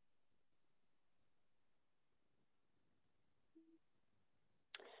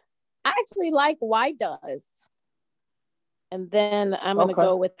 I actually like Why Does. And then I'm going to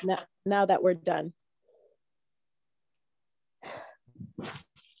go with Now That We're Done.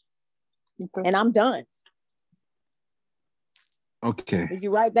 And I'm done. Okay. Did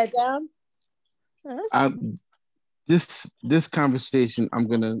you write that down? This conversation, I'm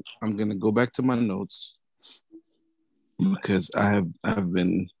gonna go back to my notes because I've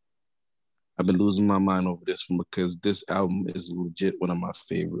been losing my mind over this one because this album is legit one of my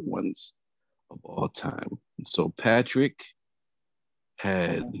favorite ones of all time. So Patrick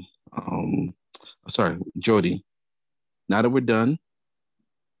had Jody. Now That We're Done.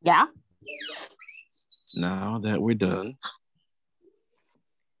 Yeah. Now That We're Done.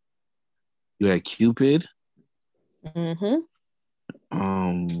 You had Cupid. Mm-hmm.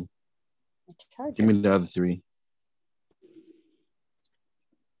 Give me the other three.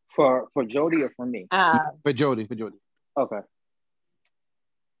 For Jody or for me? For Jody. Okay.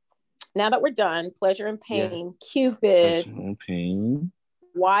 Now That We're Done, Pleasure and Pain, yeah. Cupid, Pleasure and Pain.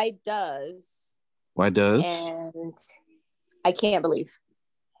 Why Does, and I Can't Believe.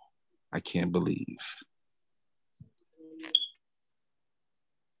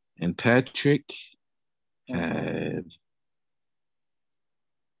 And Patrick had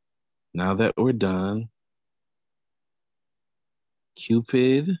Now That We're Done,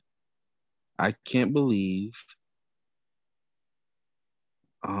 Cupid, I Can't Believe.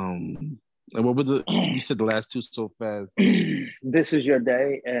 What were you said the last two so fast? This Is Your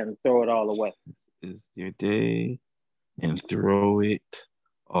Day and Throw It All Away. This is your day and throw it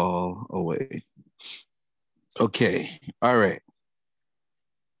all away. Okay. All right.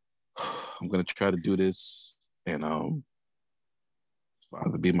 I'm gonna try to do this and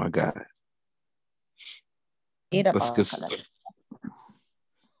Father be my guide. Let's get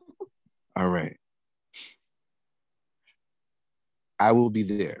all right. I Will Be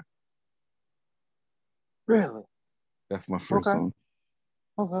There. Really? That's my first song.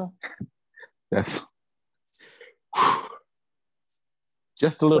 Okay. That's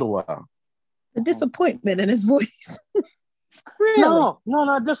Just a little while. The disappointment in his voice. Really?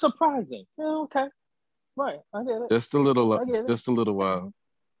 No, just surprising. Yeah, okay. Right, I get it. Just a little while.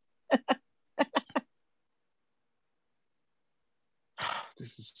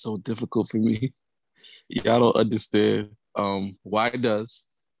 This is so difficult for me. Y'all don't understand. Why does?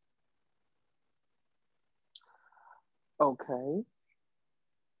 Okay.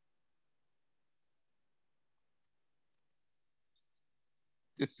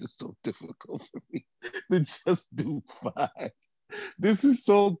 This is so difficult for me to just do 5. This is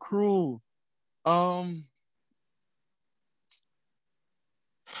so cruel. I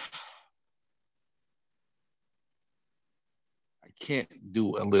can't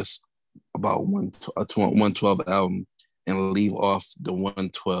do a list about 112 album and leave off the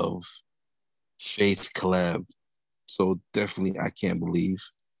 112 Faith collab. So definitely I Can't Believe.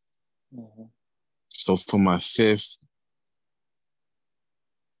 Mm-hmm. So for my 5th,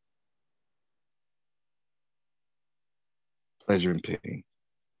 Pleasure and Pain.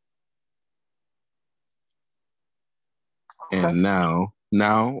 Okay. And now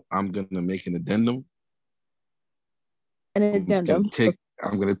I'm gonna make an addendum. An addendum.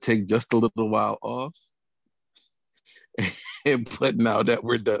 I'm gonna take just a little while off and put Now That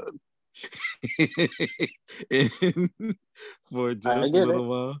We're Done. For just a little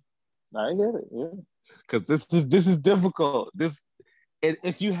while. I get it, yeah. Because this is difficult.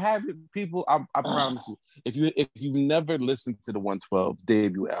 If you haven't, people, I promise you, if you've never listened to the 112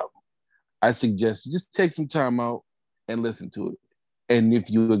 debut album, I suggest you just take some time out and listen to it. And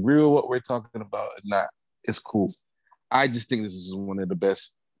if you agree with what we're talking about or not, it's cool. I just think this is one of the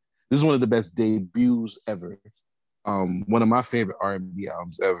best. This is one of the best debuts ever. One of my favorite R&B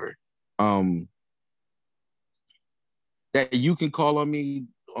albums ever. That you can call on me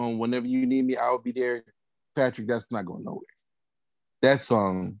whenever you need me. I'll be there. Patrick, that's not going nowhere. That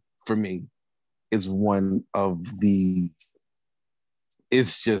song for me is one of the.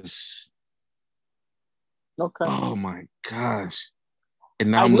 It's just. Okay. Oh my gosh! And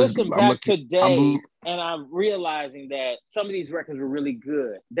now I'm listening back today, and I'm realizing that some of these records were really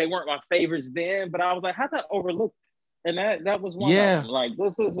good. They weren't my favorites then, but I was like, "How'd I overlook this?" And that was one of them. Like,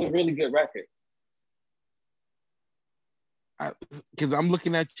 this is a really good record. Because I'm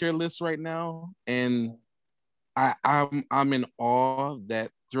looking at your list right now, and I'm in awe that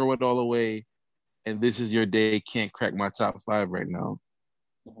Throw It All Away and This Is Your Day can't crack my top 5 right now.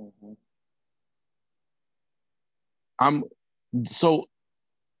 Mm-hmm. So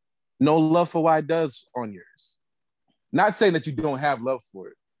no love for Why Does on yours. Not saying that you don't have love for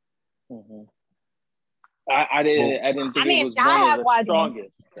it. Mm-hmm. I didn't think it was one of the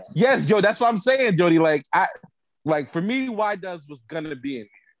strongest. Yes, Joe, that's what I'm saying, Jody. Like for me, Why Does was gonna be in here.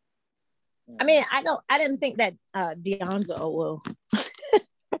 I mean, I didn't think that Deonza will.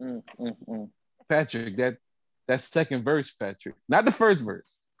 Patrick, that second verse, Patrick. Not the first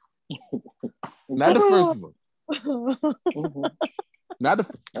verse. Not the first one. Not the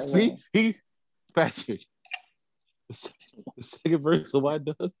see Patrick. The second verse of Why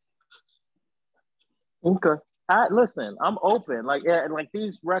Does. Okay. Listen, I'm open. Like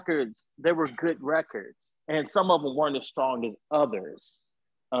these records, they were good records, and some of them weren't as strong as others.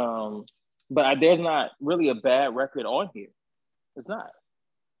 But there's not really a bad record on here. It's not.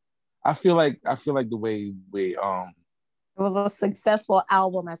 I feel like the way it was a successful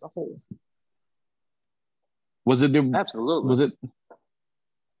album as a whole. Was it absolutely? Was it?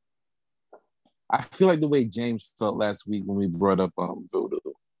 I feel like the way James felt last week when we brought up Voodoo.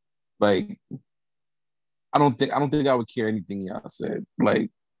 Like, I don't think I would care anything y'all said. Like,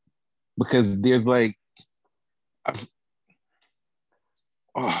 because there's like,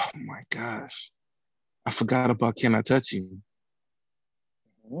 oh my gosh, I forgot about Can I Touch You?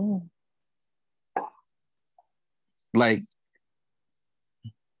 Like,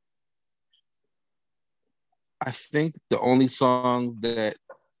 I think the only songs that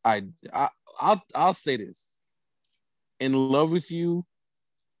I'll say this: In Love With You,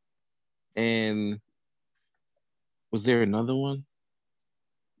 and was there another one?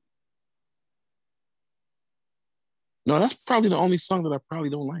 No, that's probably the only song that I probably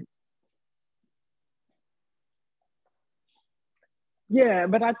don't like. Yeah,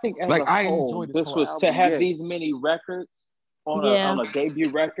 but I think as a whole, this was album, to have these many records on a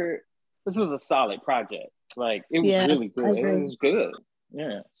debut record. This was a solid project. Like, it was really good. It was good.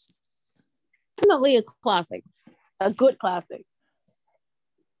 Yeah. Definitely a classic. A good classic.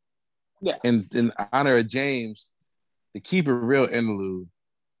 Yeah. And in honor of James, the Keep It Real interlude.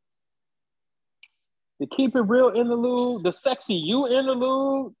 The Keep It Real interlude, the Sexy You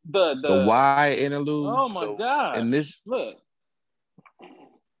interlude, the Why interlude. Oh my God. And this look.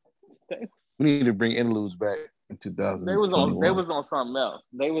 We need to bring interludes back in 2021. They was on something else.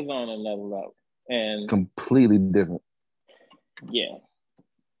 They was on another level and completely different. Yeah.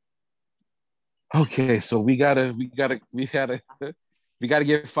 Okay, so we gotta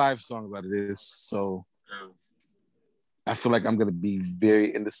get 5 songs out of this. So I feel like I'm gonna be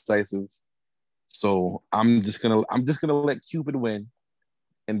very indecisive. So I'm just gonna let Cupid win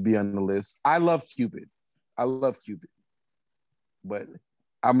and be on the list. I love Cupid. But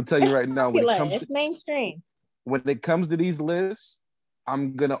I'm gonna tell you right now, it's mainstream. When it comes to these lists,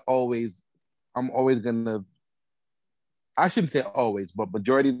 I'm always gonna, I shouldn't say always, but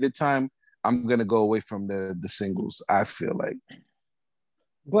majority of the time, I'm gonna go away from the singles. I feel like.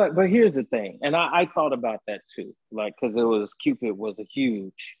 But here's the thing, and I thought about that too, like because Cupid was a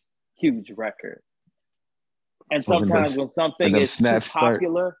huge record, and sometimes when something is too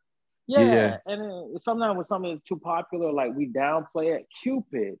popular, and sometimes when something is too popular, like we downplay it.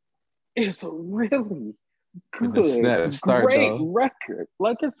 Cupid is a really good, great record.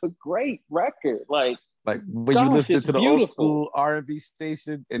 Like it's a great record. Like when you listen to the old school R&B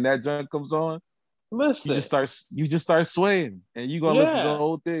station and that junk comes on, listen, you just start swaying, and you gonna listen to the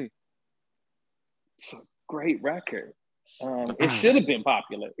whole thing. It's a great record. It should have been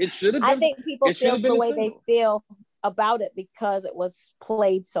popular. It should have been. I think people feel the way they feel about it because it was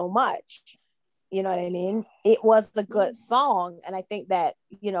played so much. You know what I mean? It was a good song, and I think that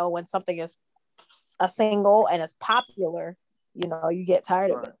when something is a single and it's popular, you get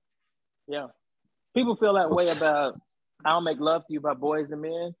tired of it. Yeah, people feel that way about "I'll Make Love to You" by Boys and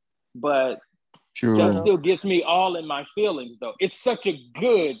Men, but that still gets me all in my feelings. Though it's such a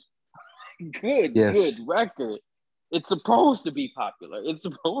good record. It's supposed to be popular. It's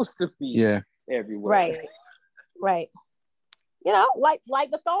supposed to be everywhere. Right. Like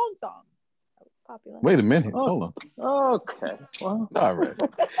the thong song. That was popular. Wait a minute. Hold on. Okay. Well.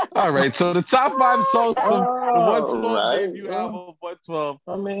 All right. So the top 5 songs from the 112 debut album, 112.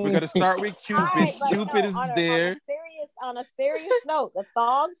 We're gonna start with Cupid. Right, Cupid is there. On a serious note, the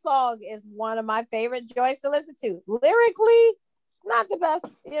thong song is one of my favorite joints to listen to. Lyrically, not the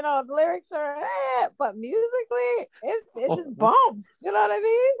best, the lyrics are, but musically, it just bumps. You know what I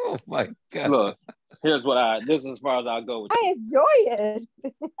mean? Oh my God! Look, this is as far as I'll go with. I enjoy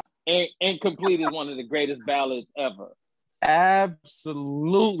it. Incomplete is one of the greatest ballads ever.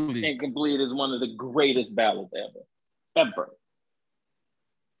 Absolutely, Incomplete is one of the greatest ballads ever.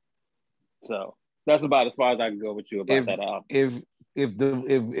 So that's about as far as I can go with you about that album. If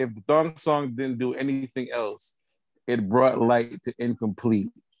the thong song didn't do anything else, it brought light to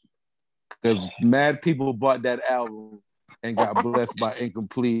Incomplete, because mad people bought that album and got blessed by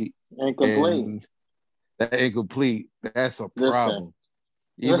Incomplete. That Incomplete, that's a problem.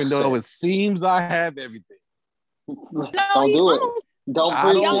 Even though it seems I have everything. Don't do it.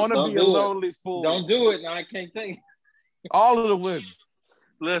 I don't want to be a lonely fool. Don't do it. Now I can't take it. All of the women.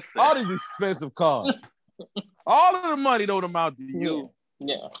 Listen. All these expensive cars. All of the money don't amount to you.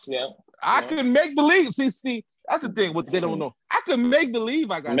 Yeah. I can make believe. See, that's the thing. What they don't know. I could make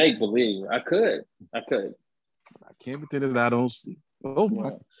believe I got make believe. I could. I can't pretend that I don't see. Oh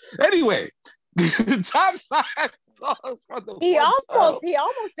my. Anyway, the top 5 songs from the He almost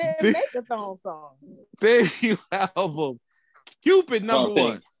didn't make the thong song. Debut album. Cupid number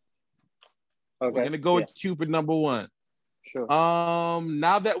 1. Okay. We're gonna go with Cupid number 1. Sure.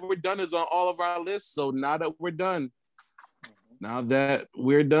 Now That We're Done is on all of our lists. So Now That We're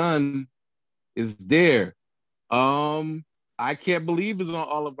Done is there. I Can't Believe is on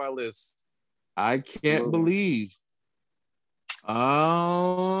all of our lists. I Can't Believe.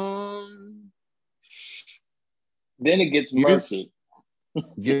 Then it gets murky.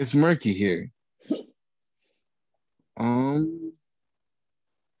 Gets murky here.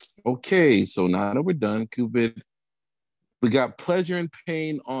 Okay, so Now That We're Done, Cupid. We got Pleasure and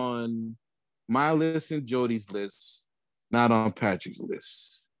Pain on my list and Jody's list, not on Patrick's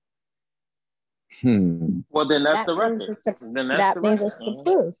list. Well, then that's the record. That means it's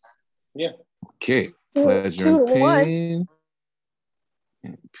approved. Yeah. Okay. Pleasure and Pain.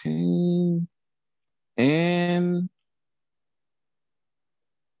 And Pain. And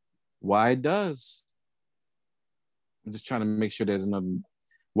Why Does. I'm just trying to make sure there's another.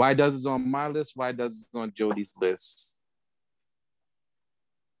 Why Does is on my list. Why Does is on Jody's list.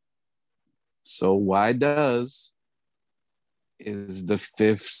 So Why Does is the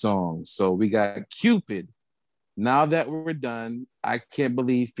 5th song. So we got Cupid, Now That We're Done, I Can't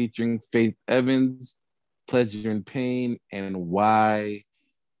Believe featuring Faith Evans, Pleasure and Pain, and Why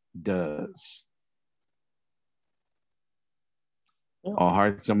Does. All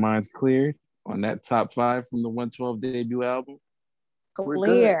hearts and minds cleared on that top 5 from the 112 debut album?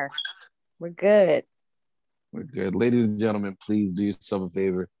 Clear. We're good. We're good. Ladies and gentlemen, please do yourself a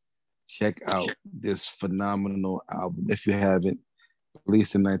favor. Check out this phenomenal album. If you haven't,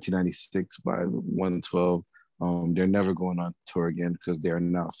 released in 1996 by 112. They're never going on tour again because they are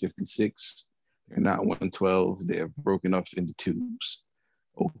now 56. They're not 112. They have broken up into twos.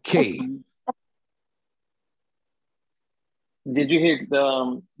 Okay. Did you hear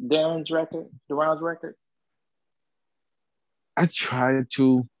Duran's record? I tried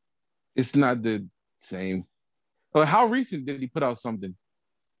to. It's not the same. But how recent did he put out something?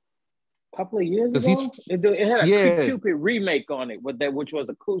 A couple of years ago. It had a Cupid remake on it, which was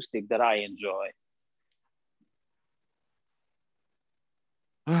acoustic that I enjoyed.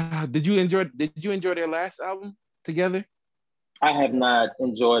 Did you enjoy their last album together? I have not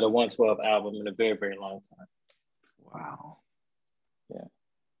enjoyed a 112 album in a very, very long time. Wow. Yeah.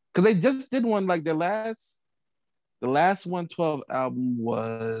 Because they just did one, like the last 112 album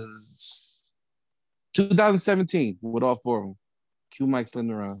was 2017 with all four of them. Q Mike slid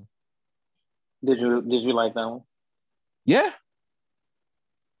around. Did you like that one? Yeah.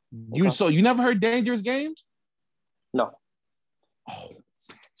 Okay. So you never heard Dangerous Games? No. Oh.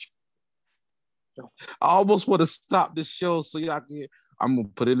 I almost want to stop this show so y'all can. I'm gonna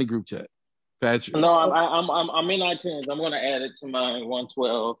put it in the group chat. Patrick. No, I'm in iTunes. I'm gonna add it to my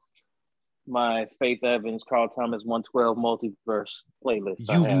 112, my Faith Evans, Carl Thomas 112 multiverse playlist.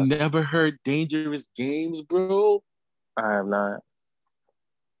 You've never heard Dangerous Games, bro? I have not.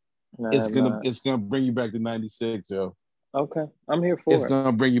 No, it's gonna bring you back to 96, yo. Okay, I'm here for it. It's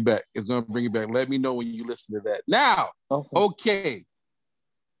gonna bring you back. Let me know when you listen to that. Now, okay.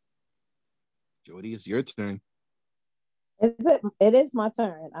 Jody, it's your turn. Is it? It is my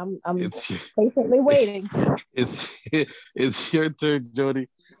turn. I'm patiently waiting. It's your turn, Jody.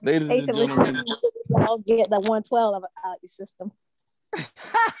 Ladies and gentlemen, I'll get the 112 out your system.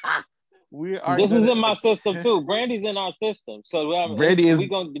 This is in my system too. Brandy's in our system, so Brandy is.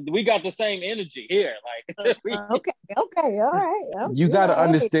 We got the same energy here. Like, okay, all right. You got to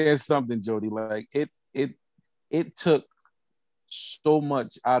understand something, Jody. Like it took so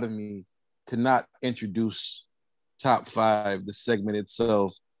much out of me to not introduce Top 5, the segment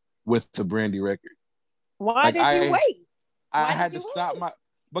itself, with the Brandy record. Why did you wait? I had to stop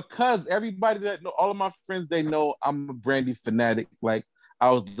because everybody that know, all of my friends, they know I'm a Brandy fanatic. Like,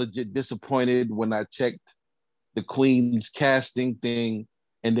 I was legit disappointed when I checked the Queen's casting thing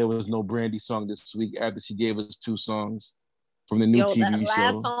and there was no Brandy song this week after she gave us 2 songs from the new TV show. That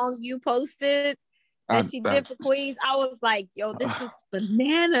last song you posted that she did for Queens, I was like, yo, this is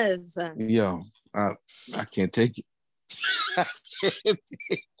bananas. Yo, I can't take it. I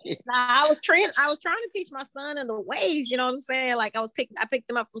was trying to teach my son in the ways, you know what I'm saying? Like I picked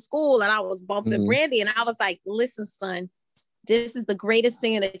him up from school and I was bumping Brandy and I was like, listen, son, this is the greatest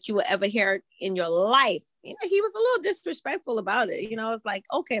singer that you will ever hear in your life. You know, he was a little disrespectful about it. You know, I was like,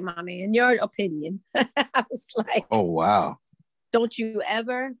 okay, mommy, in your opinion. I was like, oh wow. Don't you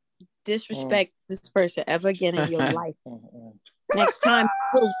ever disrespect this person ever again in your life. Next time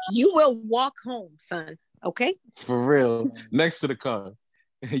you will walk home, son. Okay? For real. Next to the car.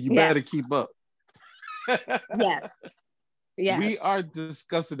 You better keep up. Yes. We are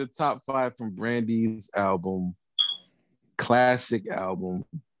discussing the top 5 from Brandy's album, classic album,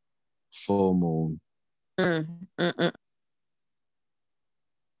 Full Moon. Brandy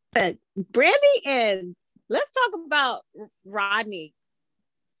and let's talk about Rodney.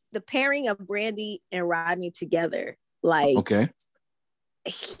 The pairing of Brandy and Rodney together. Like, okay.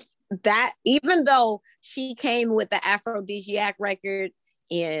 That even though she came with the Aphrodisiac record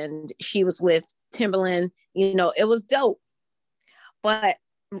and she was with Timbaland, you know, it was dope. But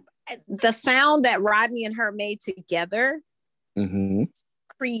the sound that Rodney and her made together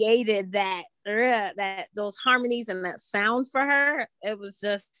created that those harmonies and that sound for her. It was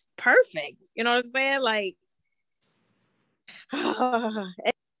just perfect. You know what I'm saying? Like,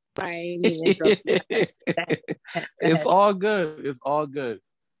 it's all good. It's all good.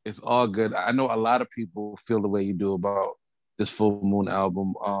 It's all good. I know a lot of people feel the way you do about this Full Moon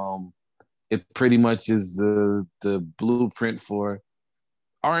album. It pretty much is the blueprint for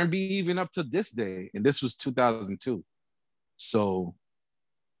R&B even up to this day, and this was 2002. So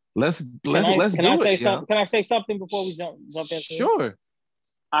let's do it. Can I say something before we jump into it? Sure.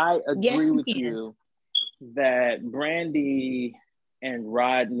 I agree with you that Brandy and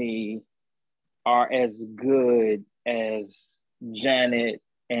Rodney are as good as Janet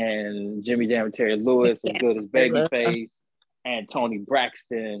and Jimmy Jam and Terry Lewis, as good as Babyface and Toni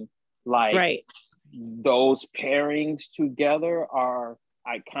Braxton. Like, those pairings together are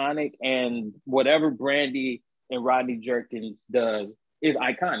iconic, and whatever Brandy and Rodney Jerkins does is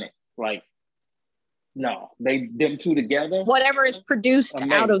iconic. Like, No, them two together. Whatever is produced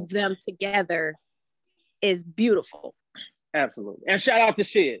out of them together is beautiful. Absolutely, and shout out to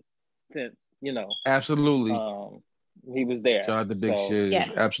Shiz, since absolutely he was there. Shout out to Big Shiz.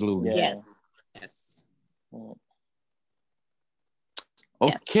 Yes. Absolutely. Yes.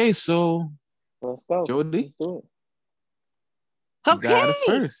 Okay, so let's go, Jody. Okay,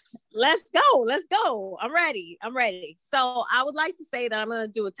 first. Let's go. I'm ready. So I would like to say that I'm going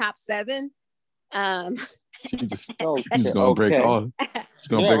to do a top 7. She's just gonna break all. She's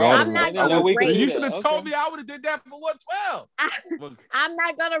gonna break all. I'm not gonna rate. You should have told me. I would have did that for 112. I'm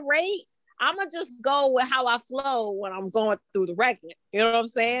not gonna rate. I'm gonna just go with how I flow when I'm going through the record. You know what I'm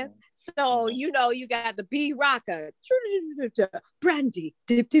saying? So you got the B rocker, Brandy,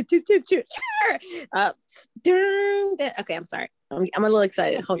 dip. Okay, I'm sorry. I'm a little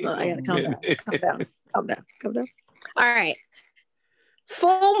excited. Hold on, I gotta calm down. All right,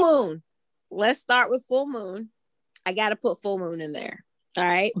 Full Moon. Let's start with Full Moon. I got to put Full Moon in there. All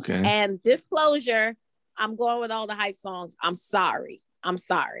right. Okay. And Disclosure, I'm going with all the hype songs. I'm sorry. I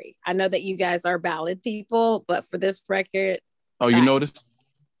know that you guys are ballad people, but for this record. Oh, you noticed?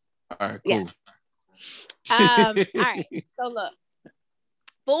 All right, cool. Yes. All right. So look,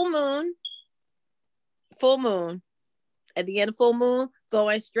 Full Moon. At the end of Full Moon,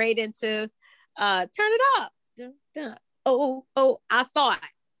 going straight into Turn It Up. Oh, I thought.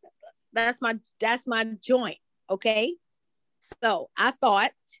 That's my joint. Okay. So I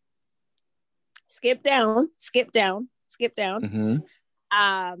thought skip down. Mm-hmm.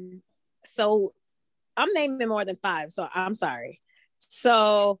 So I'm naming more than 5, so I'm sorry.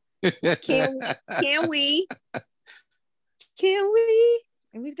 So can we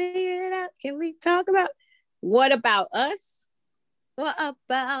figure it out? Can we talk about What About Us? What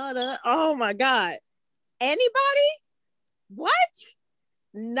about us? Oh my God. Anybody? What?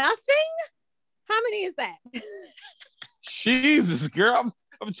 Nothing? How many is that? Jesus, girl.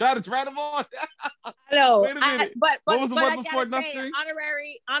 I'm trying to write them on. No, wait a minute. But what was the one before Nothing? Say,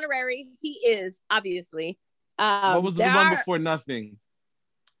 honorary. He is obviously. What was the one before Nothing?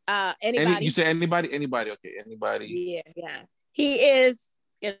 Anybody? You said anybody? Okay, anybody. Yeah. He is,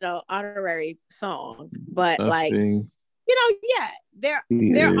 honorary song, but Nothing. there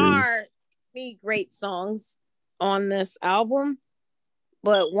are many great songs on this album.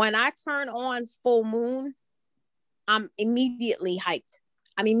 But when I turn on Full Moon, I'm immediately hyped.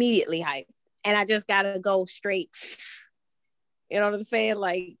 And I just gotta go straight. You know what I'm saying?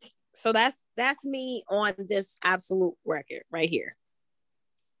 Like, so that's me on this absolute record right here.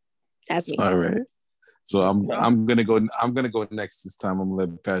 That's me. All right. So I'm gonna go next this time. I'm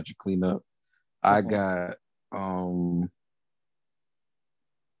gonna let Patrick clean up. I got I'm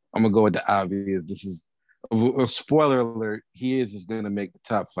gonna go with the obvious. This is a spoiler alert. He is gonna make the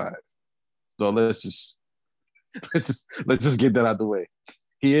top 5. So let's just get that out the way.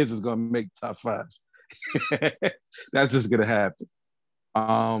 He is gonna make the top 5. That's just gonna happen.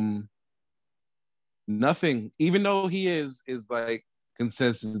 Nothing, even though he is like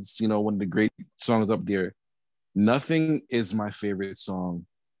consensus, one of the great songs up there. Nothing is my favorite song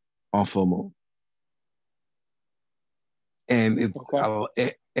on Full Moon. And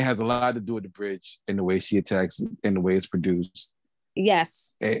it has a lot to do with the bridge and the way she attacks it and the way it's produced.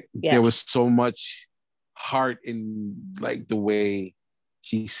 Yes. There was so much heart in like the way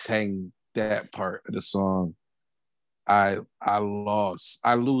she sang that part of the song. I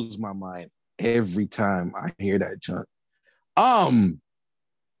lose my mind every time I hear that chunk.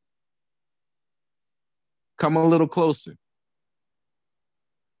 Come a little closer.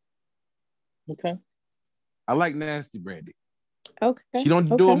 Okay. I like Nasty Brandy. Okay. She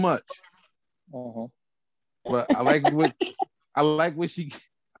don't do it much. Uh-huh. But I like when she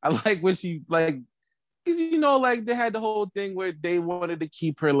like, because like they had the whole thing where they wanted to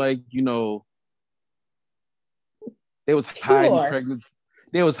keep her like, they was hiding pregnancy.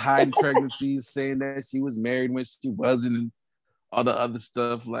 They was hiding pregnancies, saying that she was married when she wasn't, and all the other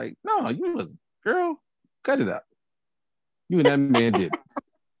stuff. Like, no, you wasn't. Girl, cut it out. You and that man did.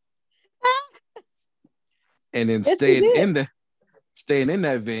 And then staying in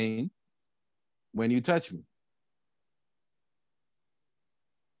that vein, When You Touch Me.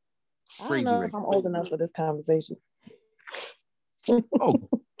 Crazy. I don't know if I'm old enough for this conversation. Oh,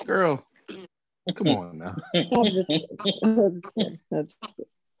 girl. Come on now. I'm just kidding.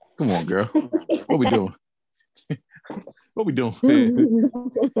 Come on, girl. What we doing? What we doing?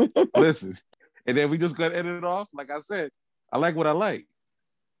 Listen. And then we just got to edit it off. Like I said, I like what I like.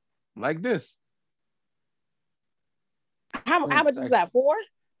 Like this. How much is that? 4?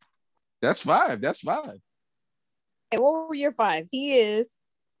 That's 5. And what were your 5? He is.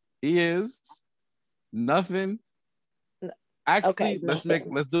 Nothing. Actually, okay, let's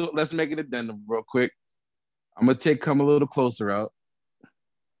make it addendum real quick. I'm gonna take Come a Little Closer out.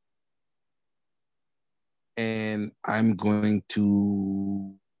 And I'm going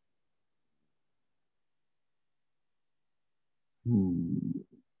to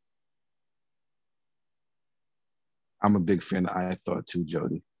I'm a big fan of I Thought too,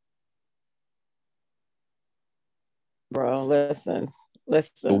 Jody. Bro, listen.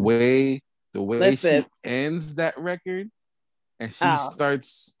 The way she ends that record and she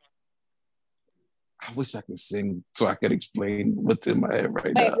starts. I wish I could sing so I could explain what's in my head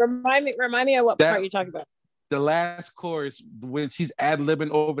right now. Remind me of what part you're talking about. The last chorus, when she's ad-libbing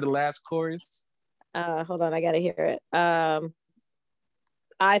over the last chorus. Hold on, I gotta hear it.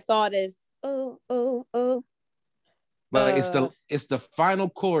 I thought is oh. Like it's the final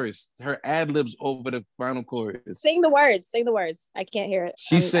chorus. Her ad-libs over the final chorus. Sing the words. I can't hear it.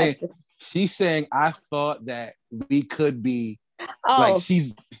 She's saying, I thought that we could be like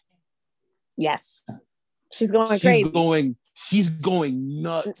Yes. She's going crazy. She's going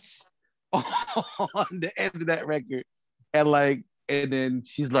nuts on the end of that record. And then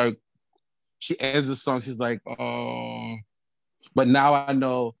she's like, she ends the song, she's like, oh, but now I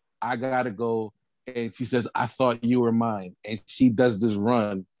know I gotta go. And she says, I thought you were mine. And she does this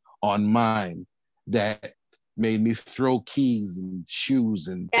run on mine that made me throw keys and shoes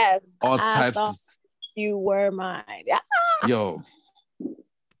and all types of. You were mine. Yo.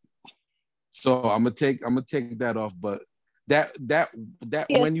 So I'm gonna take that off. But that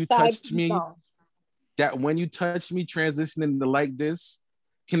when you touch me, that when you touch me transitioning to Like This.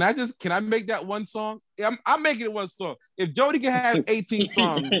 Can I make that one song? I'm making it one song. If Jody can have 18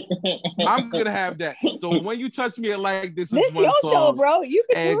 songs, I'm gonna have that. So when you touch me like this is one song, show, bro. You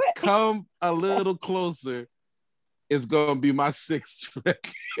can do it. Come a Little Closer is gonna be my 6th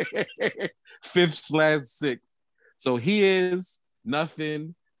record. 5th/6th. So he is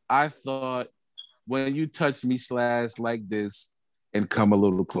Nothing, I Thought, When You Touch Me / Like This, and Come a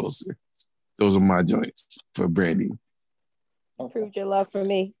Little Closer. Those are my joints for Brandy. Proved your love for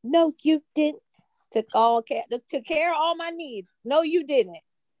me. No, you didn't. Took care of all my needs. No, you didn't.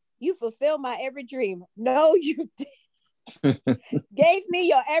 You fulfilled my every dream. No, you didn't. Gave me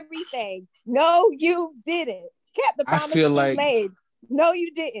your everything. No, you didn't. Kept the promises you made. No,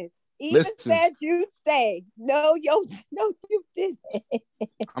 you didn't. Even said you'd stay. No, you didn't.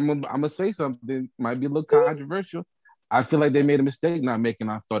 I'm gonna say something. Might be a little controversial. I feel like they made a mistake not making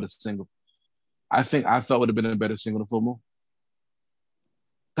I Thought a single. I think I Thought would have been a better single than Full Moon.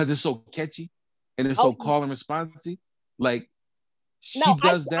 Because it's so catchy and it's so call and responsive. Like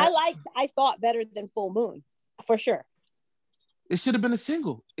does that. I Thought better than Full Moon, for sure. It should have been a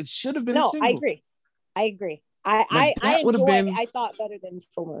single. It should have been a single. No, I agree. I enjoy I Thought better than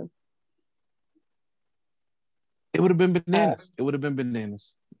Full Moon. It would have been bananas. It would have been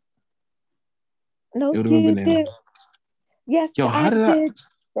bananas. No, you did. Yes, yo, how did I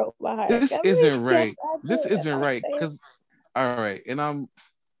broke my heart. This isn't right. This isn't right. Because all right, and I'm.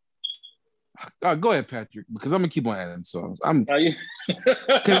 Go ahead, Patrick, because I'm gonna keep on adding songs.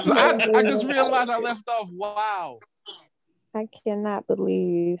 Because I just realized I left off. Wow. I cannot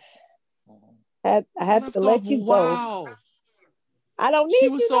believe I had to let you go. I don't need. She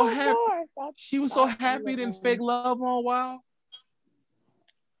was so happy. She was so happy than Fake Love on Wow.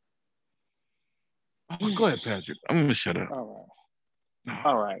 Oh, go ahead, Patrick. I'm gonna shut up.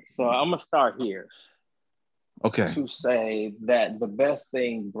 All right. So I'm gonna start here. Okay. To say that the best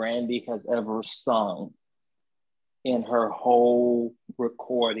thing Brandy has ever sung in her whole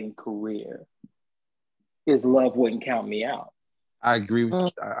recording career is Love Wouldn't Count Me Out. I agree with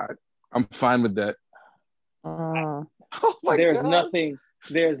you. I'm fine with that. Oh there's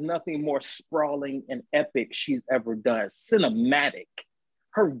nothing more sprawling and epic she's ever done. Cinematic.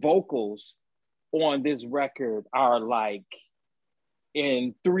 Her vocals on this record are like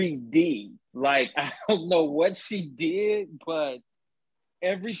in 3D. Like, I don't know what she did, but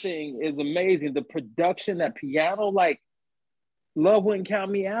everything is amazing. The production, that piano, like Love Wouldn't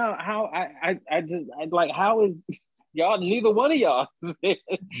Count Me Out. How how is y'all, neither one of y'all?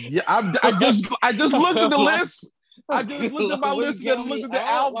 Yeah, I just looked at the list. I just looked at my list and looked at the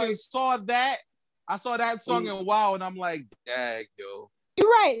album and saw that. I saw that song and wow, and I'm like, dang, yo. You're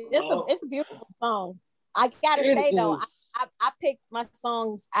right. It's a beautiful song. I gotta say though, I picked my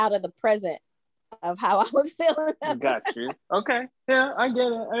songs out of the present of how I was feeling. Got you. Okay. Yeah, I get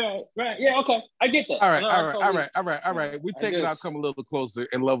it. All right. Right. Yeah. Okay. I get that. All right. We taking out Come a Little Closer,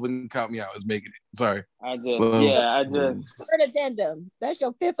 and Love Wouldn't Count Me Out is making it. Sorry. For an addendum. That's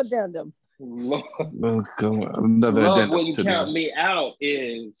your 5th addendum. Another Love When You Count Me Out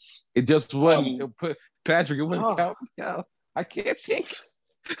is. It just wouldn't put Patrick. It wouldn't count me out. I can't think.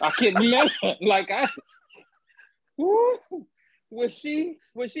 I can't remember. Like when she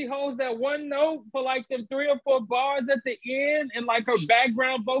holds that one note for like them 3 or 4 bars at the end, and like her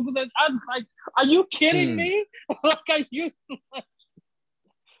background vocals, I was like, "Are you kidding me? Like, are you?"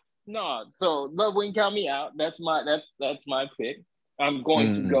 No. So Love When You Count Me Out. That's my pick. I'm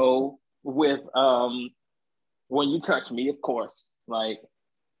going to go with When You Touch Me, of course. Like,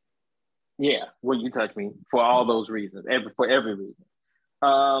 yeah, When You Touch Me, for all those reasons, for every reason.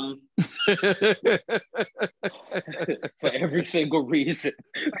 For every single reason.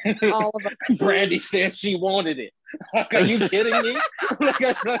 All of Brandy said she wanted it. Like, are you kidding me?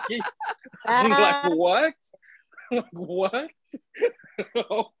 Like what? What?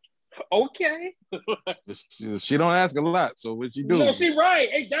 Okay. She don't ask a lot, so what she do? No, she right.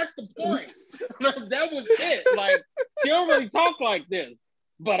 Hey, that's the point. That was it. Like, she don't really talk like this,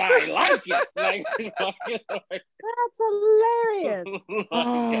 but I like it. That's hilarious.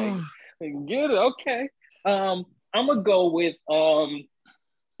 Okay. Get it. Okay. I'm gonna go with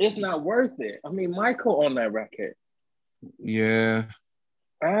It's Not Worth It. I mean, Michael on that record. Yeah.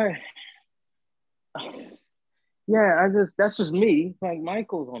 That's just me. Like,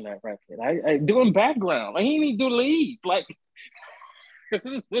 Michael's on that record. I doing background. Like, he didn't do lead. Like,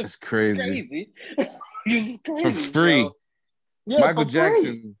 that's crazy. He's crazy. For free. So, yeah, Michael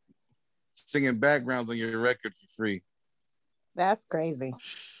Jackson singing backgrounds on your record for free. That's crazy.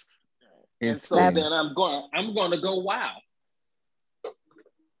 And so then I'm going to go Wow.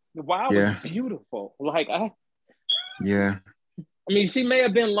 Wow was beautiful. Like, I mean, she may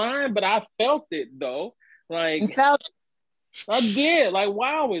have been lying, but I felt it though. Like, I did. Like,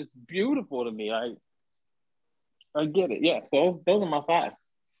 Wow is beautiful to me. I get it. Yeah. So those are my 5.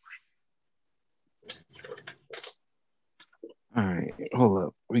 All right, hold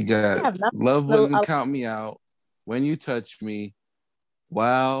up. We got Love Wouldn't Count Me Out, When You Touch Me,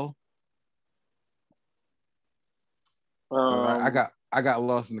 Wow. I got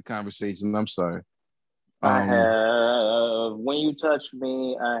lost in the conversation. I'm sorry. I have When You Touch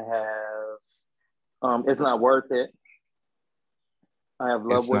Me. I have It's Not Worth It. I have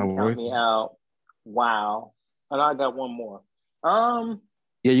Love Wouldn't Count Me Out. Wow. And I got one more.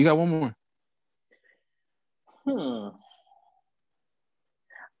 Yeah, you got one more.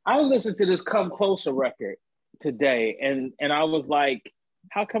 I listened to this Come Closer record today, and I was like,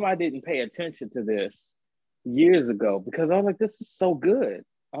 how come I didn't pay attention to this years ago? Because I was like, this is so good.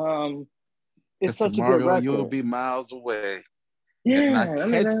 It's such a good record. You'll be miles away. Yeah,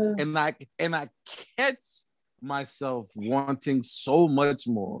 and I catch myself wanting so much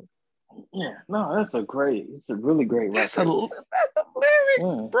more. Yeah, no, it's a really great record. That's a lyric,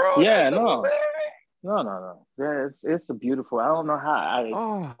 bro. Yeah, no. No. Yeah, it's a beautiful. I don't know how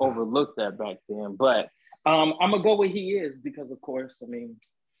I overlooked that back then, but I'm gonna go with He Is, because of course, I mean,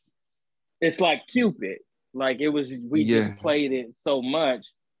 it's like Cupid. Like, it was, we just played it so much,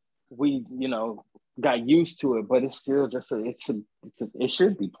 we got used to it, but it's still just it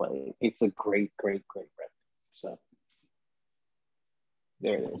should be played. It's a great record. So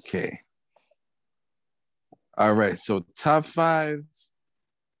there it is. Okay. All right. So top 5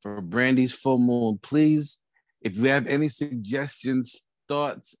 for Brandy's Full Moon. Please, if you have any suggestions,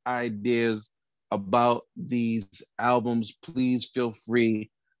 thoughts, ideas about these albums, please feel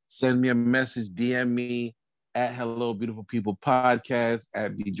free. Send me a message, DM me at Hello Beautiful People Podcast,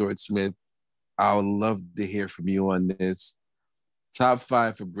 at B. George Smith. I would love to hear from you on this. Top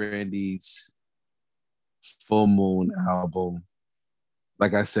 5 for Brandy's Full Moon album.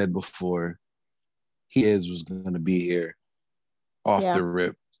 Like I said before, He Is was going to be here off the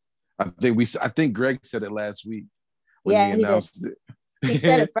rip. I think Greg said it last week when he announced it. He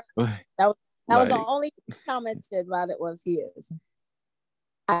said it first. That was the only comment about it was He Is.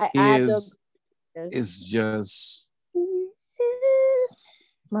 It's just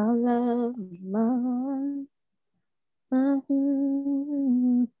my love,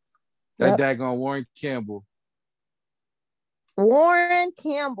 that daggone Warren Campbell. Daggone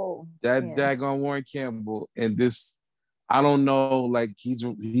Warren Campbell, and this, I don't know, like he's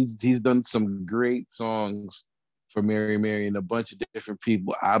done some great songs for Mary Mary and a bunch of different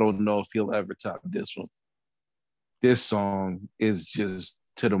people. I don't know if he'll ever top this one. This song is just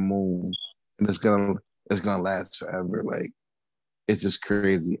to the moon, and it's gonna last forever. Like, it's just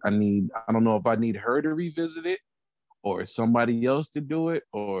crazy. I don't know if I need her to revisit it or somebody else to do it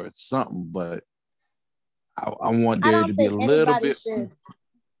or something, but I want there to be a little bit.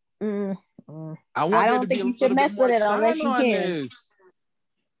 I don't think you should mess with it unless you can.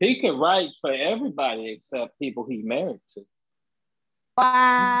 He could write for everybody except people he married to.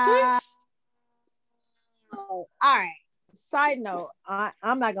 Wow. All right. Side note,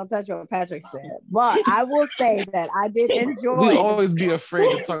 I'm not gonna touch what Patrick said, but I will say that I did enjoy. We always be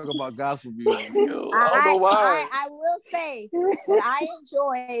afraid to talk about gospel music. Yo. I don't know why. I will say that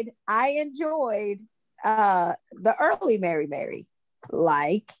I enjoyed the early Mary Mary,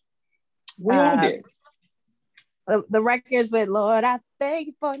 like we all did. The records with Lord, I thank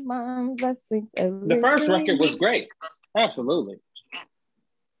you for my blessings. The first record was great. Absolutely.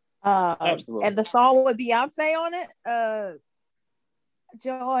 Absolutely. And the song with Beyonce on it,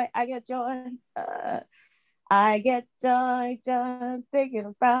 joy, I get joy. I get joy thinking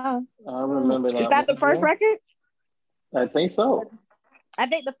about. I remember that. Is that the first record? I think so. I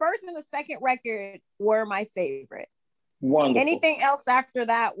think the first and the second record were my favorite. Wonderful. Anything else after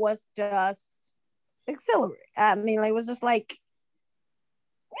that was just auxiliary. I mean, it was just like,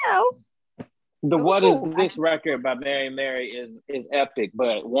 you know. The What Is This record by Mary Mary is epic,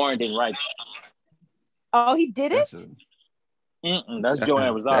 but Warren didn't write that. Oh, he did it? That's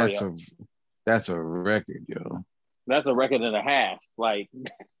Joanne Rosario. That's a record, yo. That's a record and a half. Like,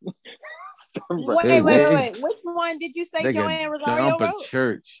 wait. Which one did you say Joanne Rosario wrote?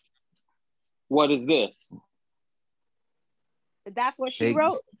 Church. What Is This? That's what she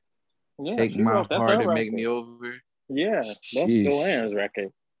wrote? Yeah, take my heart and make me over. Yeah, that's Joanne's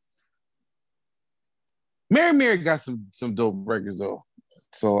record. Mary Mary got some dope records though.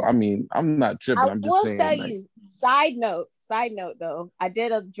 So I mean, I'm not tripping. I'm just saying. I will tell you, side note though, I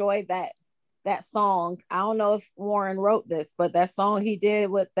did enjoy that song. I don't know if Warren wrote this, but that song he did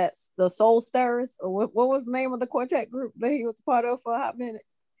with the Soul Stirrers, or what was the name of the quartet group that he was part of for a hot minute?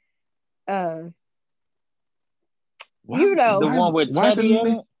 You know, the one with Teddy in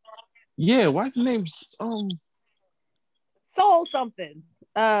it? Yeah, why's the name Soul something?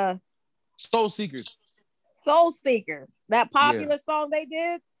 Soul Seekers. Soul Seekers. That popular song they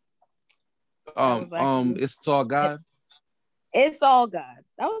did. It's All God. It's All God.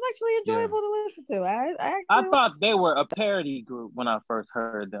 That was actually enjoyable to listen to. I thought they were a parody group when I first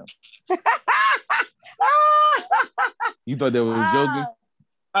heard them. You thought they was joking?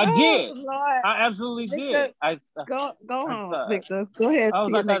 I did. Lord. I absolutely did. Go home, Victor. Go ahead. I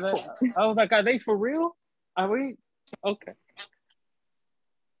was like, are they for real? Are we? Okay.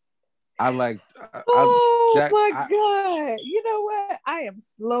 My God. You know what? I am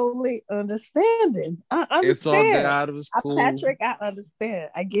slowly understanding. I understand. It's All God. It was cool. Patrick, I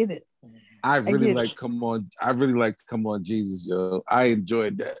understand. I get it. I really like Come On Jesus, yo. I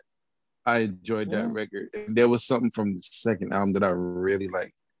enjoyed that. That record. And there was something from the second album that I really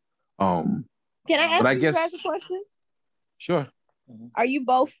liked. Can I ask you guys a question? Sure. Are you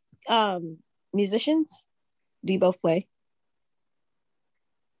both musicians? Do you both play?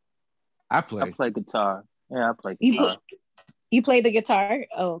 I play guitar. Yeah, I play guitar. You play the guitar?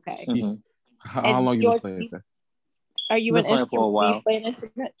 Oh, okay. Mm-hmm. How long you been playing that? Are you an instrument? For a while. Do you play an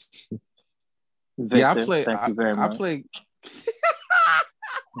instrument? Victor, yeah, I play. Thank you very much. I play.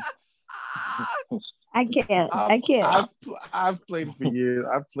 I can't. I've played for years.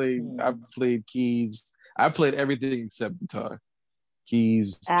 I've played keys. I played everything except guitar.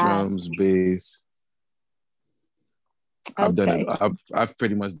 Keys, drums, bass. I've done it. I've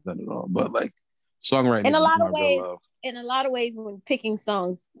pretty much done it all. But like songwriting, in a lot of ways, when picking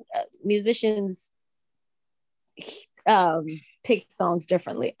songs, musicians pick songs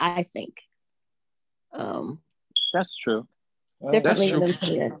differently. I think. That's true. Differently than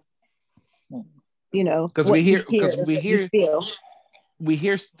singers. You know, because we hear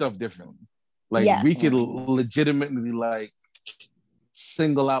stuff differently. Like we could legitimately like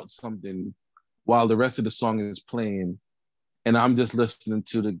single out something while the rest of the song is playing, and I'm just listening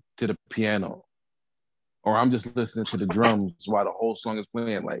to the piano, or I'm just listening to the drums while the whole song is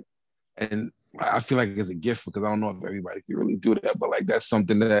playing. Like, and I feel like it's a gift because I don't know if everybody can really do that, but like that's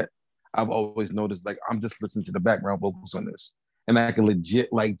something that I've always noticed. Like I'm just listening to the background vocals on this, and I can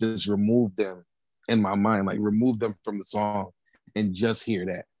legit like just remove them in my mind, like remove them from the song and just hear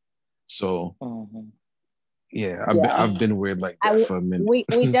that. So I've been weird like that for a minute. We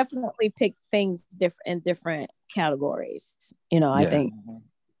definitely pick things in different categories. You know, I think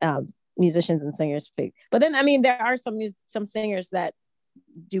musicians and singers pick. But then I mean there are some singers that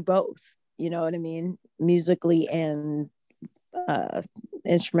do both, you know what I mean? Musically and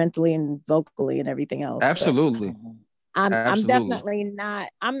instrumentally and vocally and everything else. Absolutely. But I'm definitely not.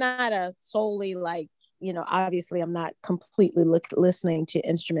 I'm not a solely like, you know, obviously I'm not completely listening to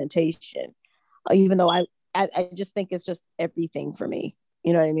instrumentation, even though I just think it's just everything for me.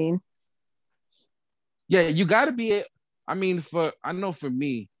 You know what I mean? Yeah, you got to be. I know for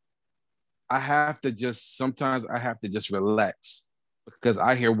me, sometimes I have to just relax because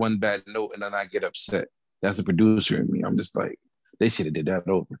I hear one bad note and then I get upset. That's a producer in me. I'm just like, they should have did that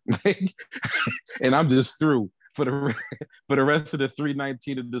over. And I'm just through for the rest of the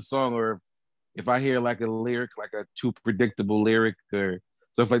 319 of the song. Or if I hear like a lyric, like a too predictable lyric or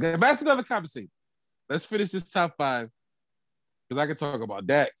stuff like that. But that's another conversation. Let's finish this top 5 because I can talk about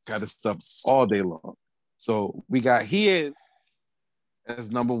that kind of stuff all day long. So we got He Is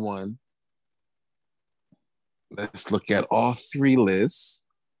as number 1. Let's look at all 3 lists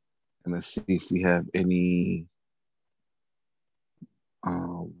and let's see if we have any.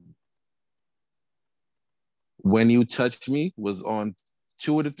 When You Touch Me was on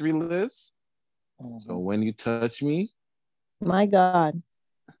 2 of the 3 lists. Mm-hmm. So When You Touch Me. My God.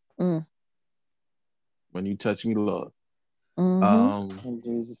 When You Touch Me, Lord. Mm-hmm. In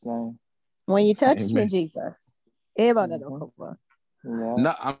Jesus' name. When You Touch Me, Jesus. Mm-hmm.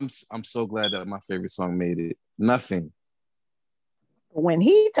 No, I'm so glad that my favorite song made it. Nothing. When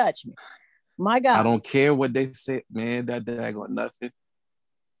He Touched Me. My God. I don't care what they say, man. That daggone nothing.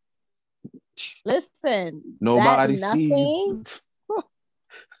 Listen. Nobody sees.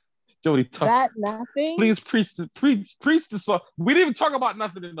 Jody, talk. That nothing. Please preach the song. We didn't even talk about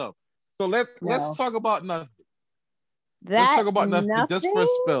nothing enough. So let's talk about nothing. Let's talk about nothing just for a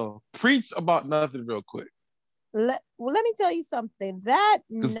spell. Preach about nothing real quick. Let me tell you something. That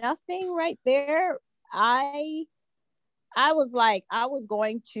nothing right there, I was like, I was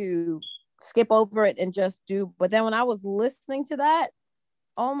going to skip over it and just do, but then when I was listening to that,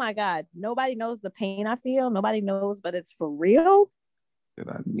 oh my God, nobody knows the pain I feel. Nobody knows, but it's for real. And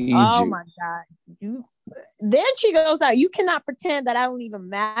I need oh you. My God. Then she goes out, you cannot pretend that I don't even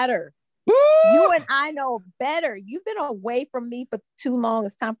matter. Woo! You and I know better. You've been away from me for too long.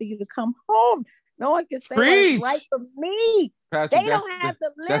 It's time for you to come home. No one can say what's right for me. Patrick, they don't have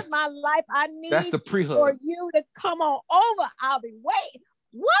to live my life. I need for you to come on over. I'll be waiting.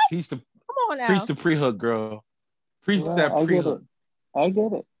 What? Come on now. Preach the pre-hug, girl. Preach that pre-hug. I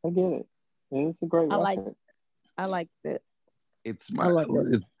get it. It's a great record. I like it. It's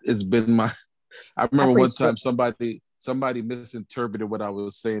been my. I remember one time somebody misinterpreted what I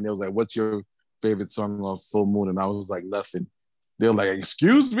was saying. They was like, "What's your favorite song on Full Moon?" And I was like, "Nothing." They were like,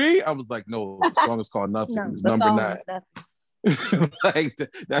 "Excuse me." I was like, "No, the song is called Nothing. No, it's number 9." Like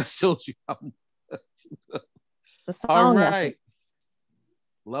that shows you how much. All right.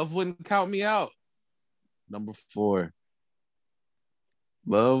 Love Wouldn't Count Me Out. Number 4.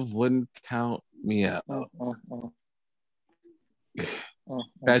 Love Wouldn't Count Me Out.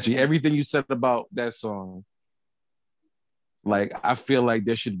 Patrick, everything you said about that song, like I feel like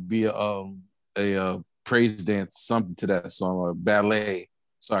there should be a praise dance, something to that song, or ballet.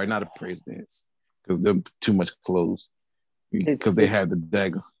 Sorry, not a praise dance, because they're too much clothes. Because they had the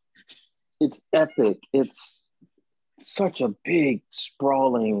dagger. It's epic. It's such a big,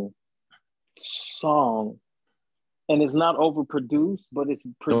 sprawling song. And it's not overproduced, but it's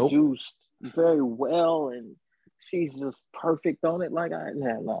produced very well. And she's just perfect on it. Like,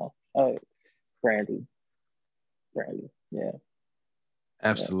 Brandy. Yeah.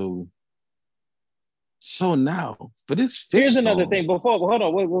 Absolutely. Yeah. So now, for this 5th Here's song, another thing. Hold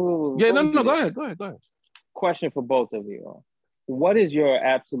on. Wait. Yeah, no. Go ahead. Question for both of you. What is your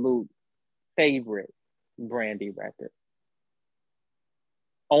absolute favorite Brandy record?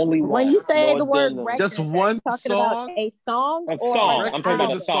 Only one. When you say the word record, just one song? About a song? I'm talking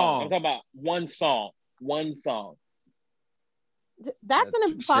about a song. I'm talking about one song. One song. That's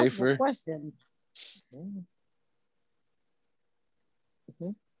an impossible question. Mm-hmm.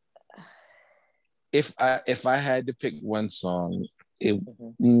 If I had to pick one song,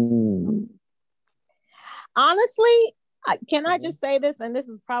 honestly, can I just say this, and this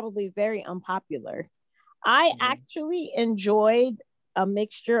is probably very unpopular. I actually enjoyed a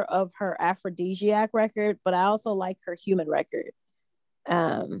mixture of her Aphrodisiac record, but I also like her Human record.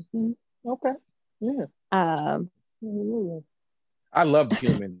 Okay. Yeah. I loved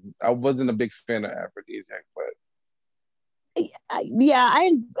Human. I wasn't a big fan of Aphrodisiac, but I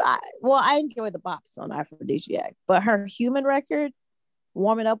enjoy the bops on Aphrodisiac, but her Human record,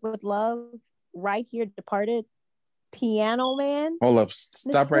 Warming Up with Love, Right Here Departed, Piano Man. Hold up.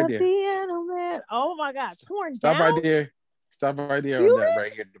 Stop Mr. right there. Piano Man. Oh my God. Torn Stop down. right there. Stop right there on that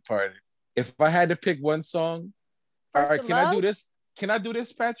Right Here Departed. If I had to pick one song, all right, can I do this? Can I do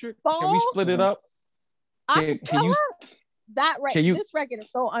this, Patrick? Can we split it up? Can you? This record is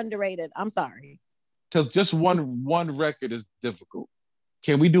so underrated. I'm sorry. Because just one record is difficult.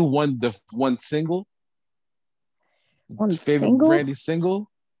 Can we do one single? One favorite single? Brandy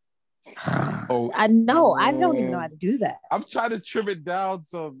single? I know. I don't even know how to do that. I'm trying to trim it down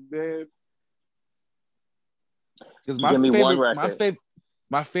some, man. Because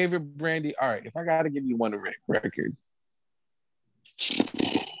my favorite Brandy. All right, if I gotta give you one record,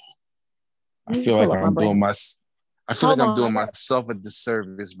 I feel like I'm doing myself a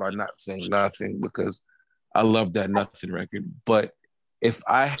disservice by not saying nothing because I love that Nothing record. But if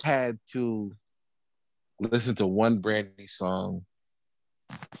I had to listen to one Brandy song,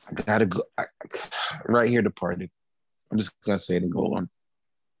 I gotta go Right Here Departed. I'm just gonna say it and go on.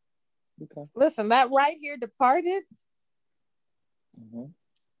 Okay. Listen, that Right Here Departed. Mm-hmm.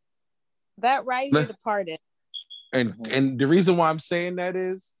 That Right Here Departed. And the reason why I'm saying that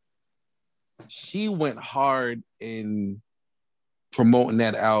is she went hard in promoting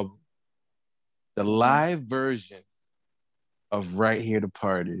that album. The live version of Right Here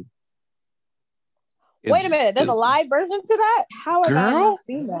Departed. Wait a minute, there's a live version to that? How have I not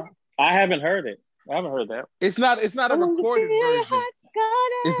seen that? I haven't heard it. I haven't heard that. It's not a recorded version.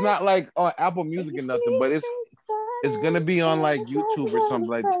 It's not like on Apple Music or nothing, but it's gonna be on like YouTube or something.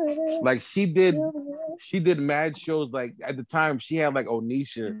 Like she did mad shows. Like at the time, she had like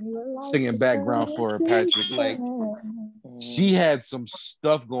Onisha singing background for her, Patrick. Like she had some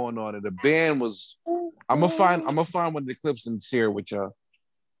stuff going on, and the band was. I'm gonna find one of the clips and share it with y'all.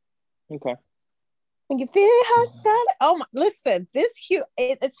 Okay. When you feel how it's got it. Oh my! Listen,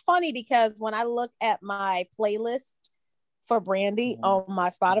 it's funny because when I look at my playlist for Brandy on my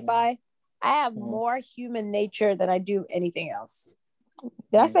Spotify, I have more Human Nature than I do anything else.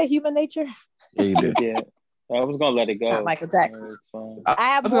 Did I say Human Nature? Yeah, you did. Yeah, I was gonna let it go. Not Michael Jackson.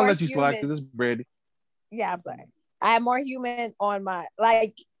 I was gonna let you slide because it's Brandy. Yeah, I'm sorry. I have more Human on my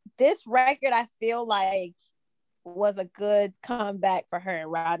this record. I feel like was a good comeback for her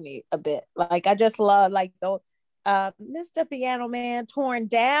and Rodney a bit. Like I just love Mr. Piano Man, Torn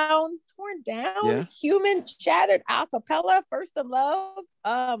Down, yeah. Human, Shattered, Acapella, First in Love.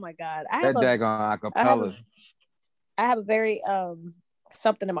 Oh my God. I have daggone acapella. I have a very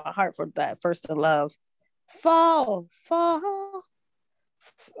something in my heart for that First in Love. Fall. Oh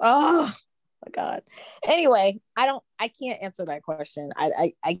my God. Anyway, I can't answer that question.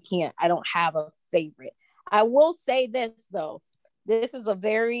 I can't. I don't have a favorite. I will say this though. This is a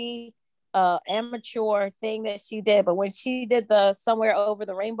very amateur thing that she did, but when she did the Somewhere Over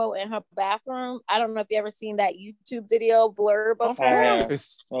the Rainbow in her bathroom, I don't know if you ever seen that YouTube video blurb of her.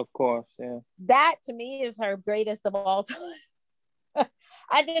 Of course, yeah. That to me is her greatest of all time.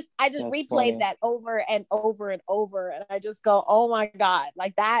 I just That's replayed funny. That over and over and over, and I just go, oh my God,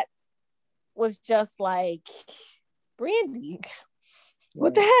 like that was just like Brandy.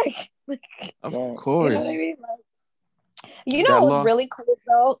 What the heck? Of course. You know what I mean? It was really cool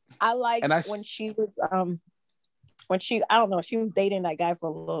though. I like when she was I don't know, she was dating that guy for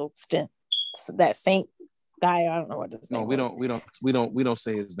a little stint. That Saint guy, I don't know what his name was. We don't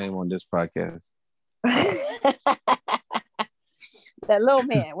say his name on this podcast. That little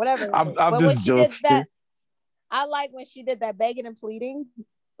man, whatever. I'm just joking. I like when she did that begging and pleading.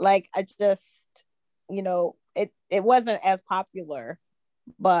 Like I just, it wasn't as popular.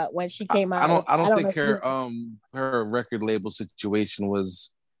 But when she came out, I don't think her record label situation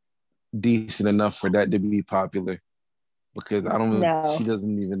was decent enough for that to be popular, because she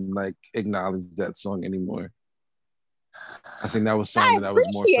doesn't even acknowledge that song anymore. I think that was something that was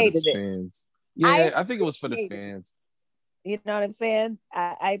more for the fans. Yeah, I think it was for the fans. You know what I'm saying?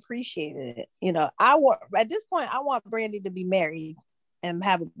 I appreciated it. At this point, I want Brandy to be married and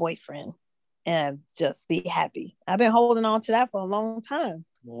have a boyfriend and just be happy. I've been holding on to that for a long time.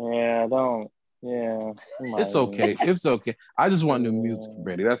 Yeah, It's okay. It's okay. I just want new music,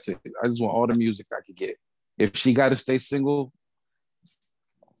 Brandy. That's it. I just want all the music I could get. If she got to stay single,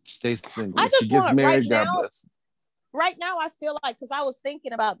 stay single. If she gets married, God bless. Right now, I feel like, because I was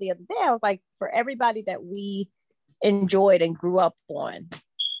thinking about the other day, I was like, for everybody that we enjoyed and grew up on,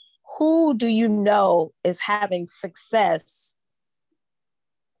 who do you know is having success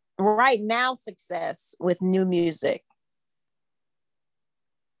right now, success with new music?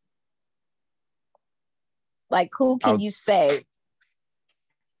 Like, who can you say?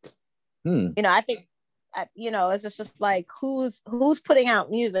 I think, it's just like, who's putting out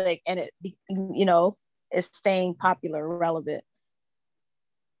music and it, is staying popular, relevant?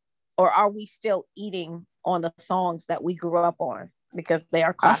 Or are we still eating on the songs that we grew up on because they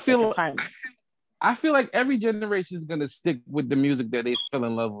are classic at times? I feel like every generation is gonna stick with the music that they fell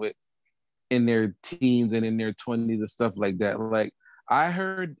in love with in their teens and in their 20s and stuff like that. Like I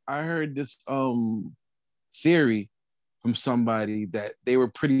heard this theory from somebody that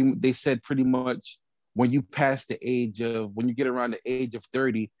they said pretty much when you get around the age of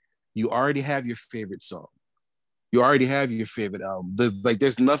 30, you already have your favorite song. You already have your favorite album.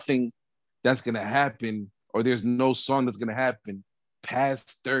 There's nothing that's gonna happen or there's no song that's gonna happen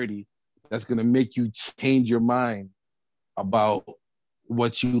past 30 that's gonna make you change your mind about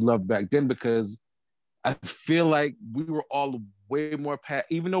what you loved back then, because I feel like we were all way more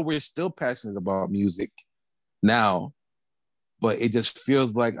even though we're still passionate about music now, but it just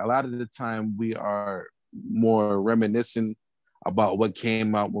feels like a lot of the time we are more reminiscent about what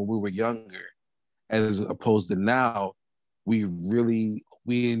came out when we were younger, as opposed to now. We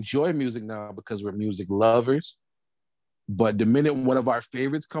enjoy music now because we're music lovers, but the minute one of our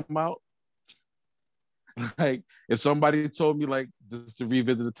favorites come out, like if somebody told me, like, just to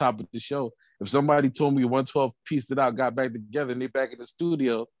revisit the top of the show, if somebody told me 112 pieced it out, got back together, and they back in the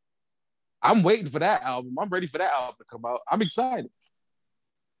studio, I'm waiting for that album. I'm ready for that album to come out. I'm excited.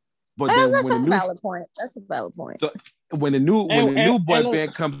 But that's a valid point. That's a valid point. So when the new boy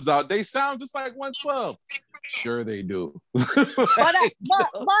band comes out, they sound just like 112. Sure they do. but I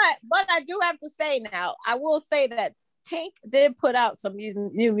do have to say now, I will say that Tank did put out some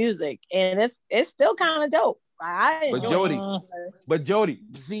new music, and it's still kind of dope. But Jody,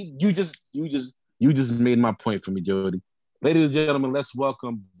 see, you just made my point for me, Jody. Ladies and gentlemen, let's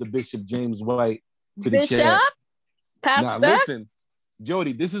welcome the Bishop James White to the chat. Pastor. Now listen,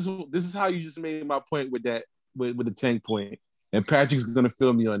 Jody, this is how you just made my point with that with the Tank point, and Patrick's gonna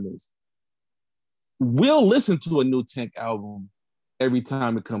fill me on this. We'll listen to a new Tank album every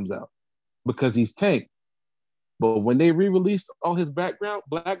time it comes out because he's Tank. But when they re-released all his background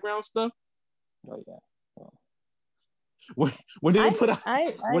stuff, oh yeah. When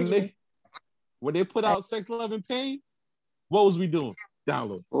they put out Sex, Love, and Pain, what was we doing?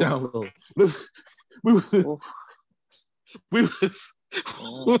 Download. Listen, we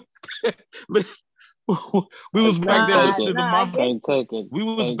was back there listening to my heart. We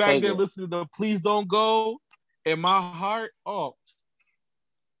was back there listening to Please Don't Go and My Heart. Oh,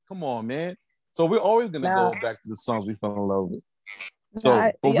 come on, man. So we're always gonna go back to the songs we fell in love with. So,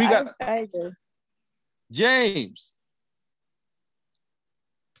 I agree. James.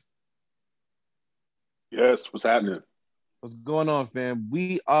 Yes, what's happening? What's going on, fam?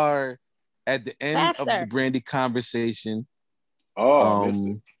 We are at the end of the Brandy conversation.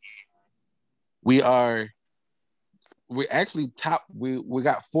 We actually top. We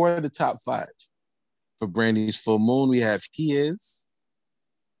got 4 of the top 5 for Brandy's Full Moon. We have He Is,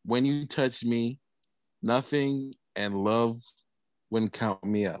 When You Touch Me, Nothing, and Love Wouldn't Count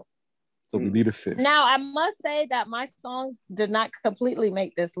Me Out. So we need a 5th. Now, I must say that my songs did not completely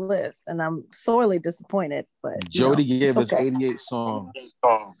make this list, and I'm sorely disappointed. But Jody gave us 88 songs.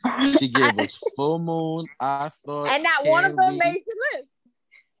 She gave us Full Moon, I Thought, and not one of them made the list.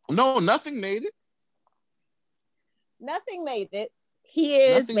 No, Nothing made it. Nothing made it. He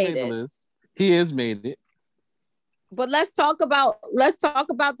Is made it. List. He Is made it. But let's talk about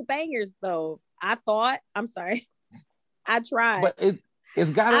the bangers, though. I tried. But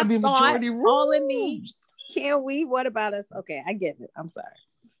it's gotta be majority rules. All in Me. Can we? What about us? Okay, I get it. I'm sorry.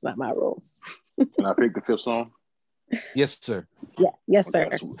 It's not my rules. Can I pick the 5th song? Yes, sir. Yeah, yes, sir.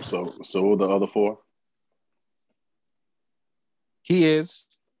 So the other 4? He Is,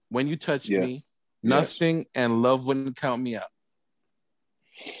 When You Touch Me, Nothing, and Love Wouldn't Count Me Out.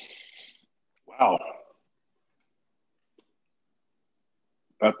 Wow.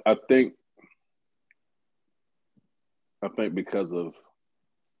 I think because of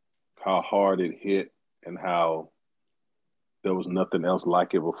how hard it hit and how there was nothing else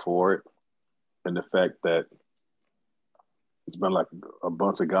like it before it, and the fact that it's been like a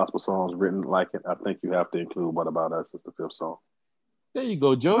bunch of gospel songs written like it, I think you have to include What About Us as the 5th song. There you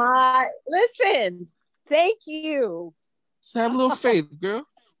go, Joe. Listen, thank you. Just have a little faith, girl.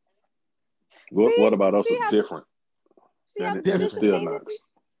 What About Us is different. See how the Bishop came in?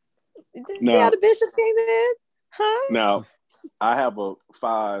 See how the Bishop came in? Huh? Now, I have a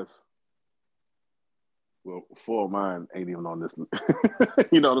 5. Well, 4 of mine ain't even on this.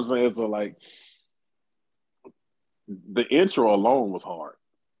 You know what I'm saying? So, like, the intro alone was hard.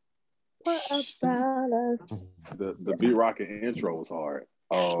 What about us? The B-Rockin' intro was hard.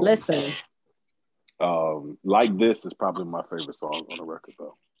 Listen. Like This is probably my favorite song on the record,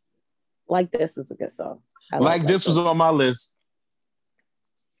 though. Like This is a good song. Like This was on my list.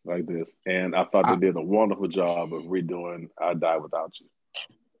 Like This. And I thought they did a wonderful job of redoing I Die Without You.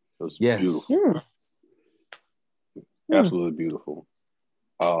 It was beautiful. Absolutely beautiful.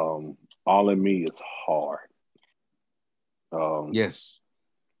 All in Me is hard. Yes.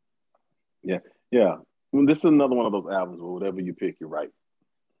 Yeah. Well, this is another one of those albums where whatever you pick, you're right.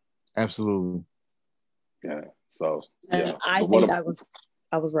 Absolutely. Yeah. So I think I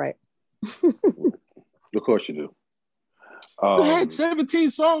was right. Of course you do. You had 17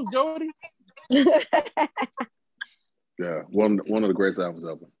 songs, Jody. Yeah, one of the greatest albums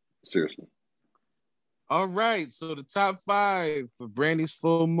ever. Seriously. All right, so the top 5 for Brandy's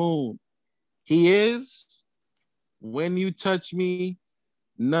Full Moon. He is When You Touch Me,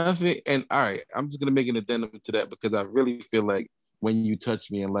 Nothing. And all right, I'm just gonna make an addendum to that because I really feel like When You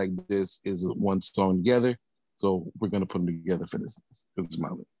Touch Me and Like This is one song together. So we're gonna put them together for this. This is my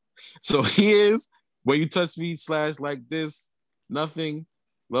list. So he is When You Touch Me / Like This, Nothing,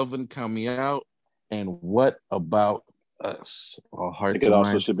 Loving Count Me Out, and What About Us? Our hearts and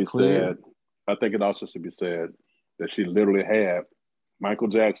minds clear. I think it also should be said that she literally had Michael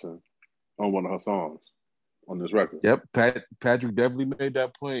Jackson on one of her songs on this record. Yep, Patrick definitely made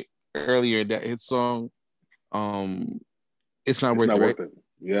that point earlier that his song, It's Not Worth It.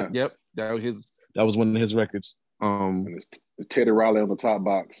 Yeah. Yep, that was one of his records. And it's Teddy Riley on the top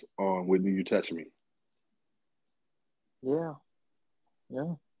box on When You Touch Me. Yeah.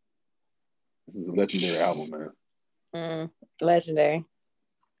 This is a legendary album, man. Legendary.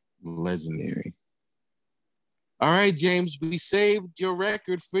 All right, James, we saved your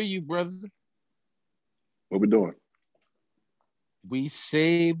record for you, brother. What we doing? We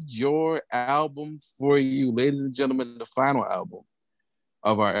saved your album for you. Ladies and gentlemen, the final album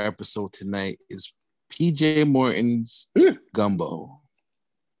of our episode tonight is PJ Morton's Gumbo.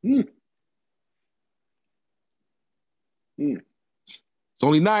 It's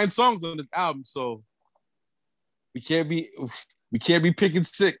only 9 songs on this album, so we can't be picking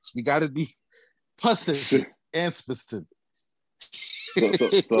 6. We gotta be specific and specific.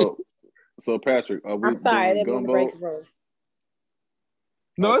 So Patrick, are we I'm sorry, I didn't Gumbo? mean to break the rules.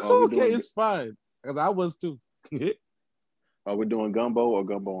 No, it's okay. It's fine. Because I was too. Are we doing Gumbo or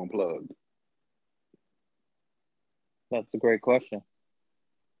Gumbo Unplugged? That's a great question.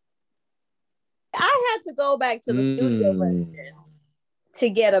 I had to go back to the studio version to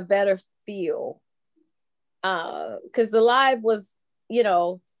get a better feel. Because the live was,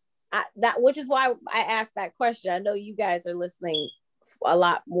 which is why I asked that question. I know you guys are listening a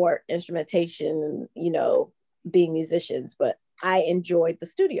lot more instrumentation and, being musicians, but I enjoyed the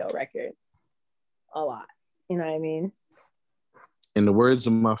studio record a lot. You know what I mean? In the words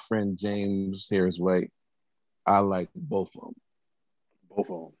of my friend James Harris White, I like both of them.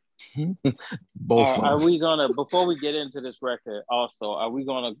 Are we gonna, before we get into this record, also, are we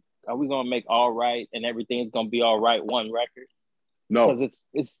gonna make All Right and Everything's Gonna Be All Right one record? No, because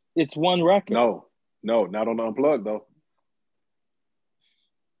it's one record. No, not on the Unplugged though.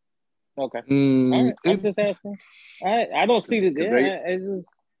 Okay. All right. I'm just asking. I don't see the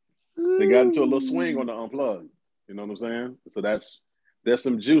they got into a little swing on the Unplugged. You know what I'm saying? So there's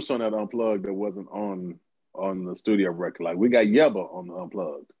some juice on that Unplugged that wasn't on the studio record. Like we got Yebba on the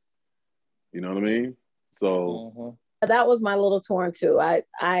Unplugged. You know what I mean? So that was my little torn too. I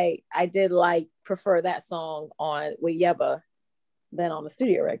did prefer that song on with Yebba than on the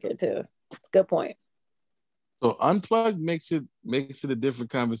studio record too. It's a good point. So Unplugged makes it a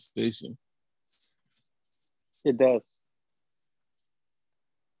different conversation. It does.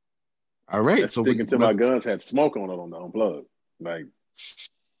 All right. So Sticking to My Guns had smoke on it on the Unplugged. Like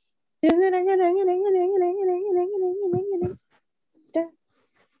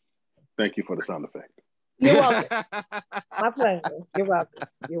thank you for the sound effect. You're welcome. My pleasure. You're welcome.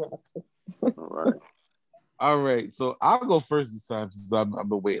 All right. So I'll go first this time since I've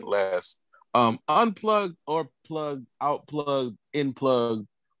been waiting last. Unplugged or plugged, outplugged, in-plugged,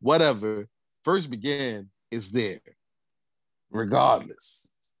 whatever. First Begin is there,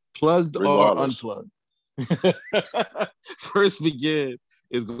 regardless. Plugged or unplugged. First Begin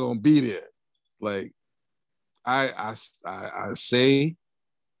is gonna be there. Like I say,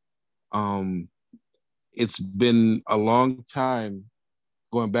 it's been a long time.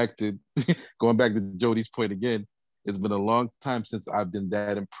 Going back to Jody's point again, it's been a long time since I've been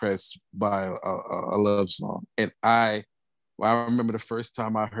that impressed by a love song. And I remember the first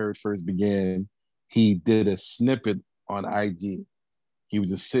time I heard First Begin, he did a snippet on IG. He was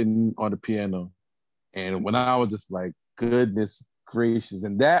just sitting on the piano. And when I was just like, goodness gracious.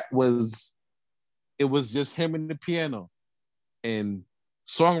 And it was just him and the piano. And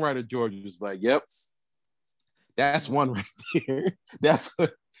songwriter George was like, yep, that's one right there.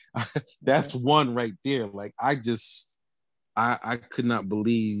 That's one right there. Like I could not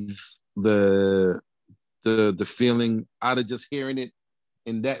believe the feeling out of just hearing it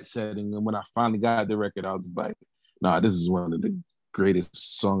in that setting. And when I finally got the record, I was like, nah, this is one of the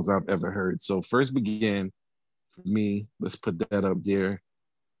greatest songs I've ever heard. So First Begin for me, let's put that up there.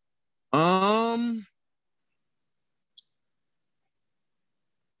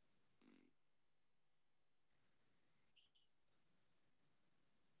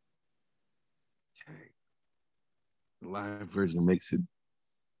 The live version makes it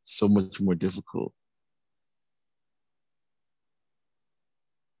so much more difficult.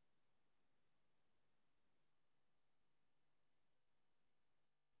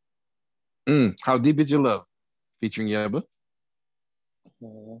 How Deep Is Your Love? Featuring Yebba.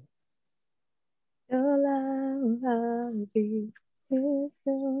 Your love, how deep is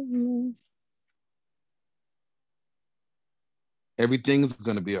your love? Everything's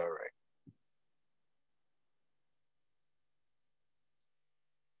gonna be all right.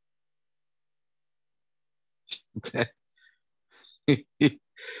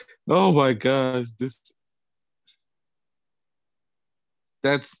 Oh my gosh,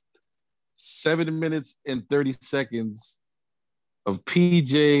 that's 7 minutes and 30 seconds of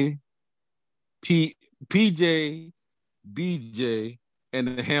PJ, BJ, and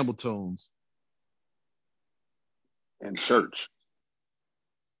the Hamiltons. And Church.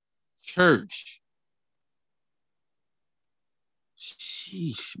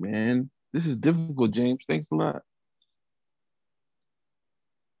 Sheesh, man. This is difficult, James. Thanks a lot.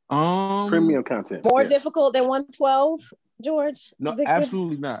 Premium content. More difficult than 112, George? No, Victor?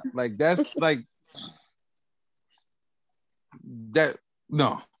 absolutely not. Like that's like that.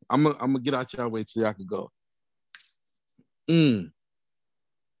 No, I'm gonna get out y'all way so y'all can go.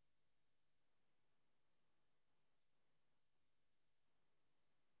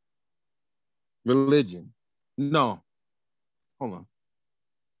 Religion. No. Hold on.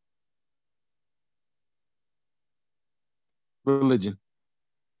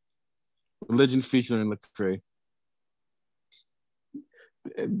 Religion featuring Lecrae.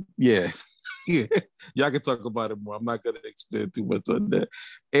 Yeah. Yeah. Y'all can talk about it more. I'm not gonna explain too much on that.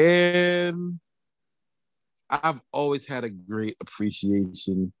 And I've always had a great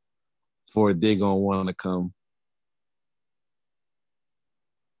appreciation for They Gonna Wanna Come.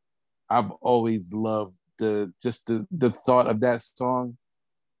 I've always loved the thought of that song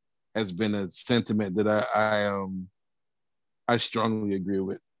has been a sentiment that I strongly agree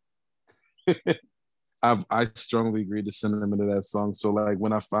with. I strongly agree with the sentiment of that song. So like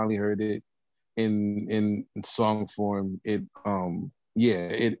when I finally heard it in song form, it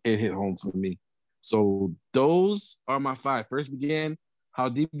hit home for me. So those are my 5. First Began, How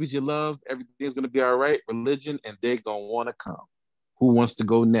Deep Is Your Love, Everything's Gonna Be All Right, Religion, and They Gonna Wanna Come. Who wants to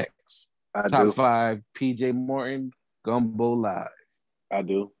go next? Top 5, PJ Morton, Gumbo-Live. I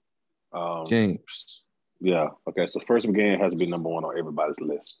do. James. Yeah. Okay. So First Began has to be number 1 on everybody's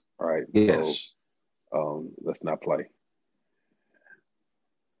list. All right. Yes. So let's not play.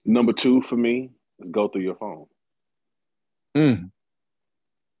 Number 2 for me is Go Through Your Phone.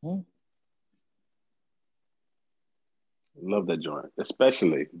 Love that joint,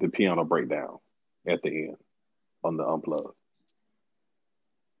 especially the piano breakdown at the end on the unplugged.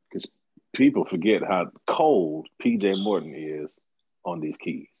 Because people forget how cold PJ Morton is on these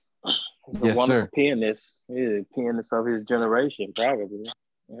keys. He's a wonderful pianist. He's a pianist of his generation, probably.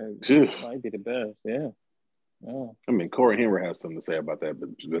 Might be the best, yeah. I mean, Corey Henry has something to say about that,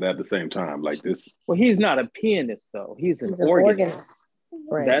 but at the same time, like this. Well, he's not a pianist, though. He's an organist.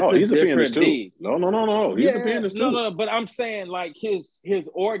 Right. That's he's a pianist too. No. He's a pianist too. No. But I'm saying, like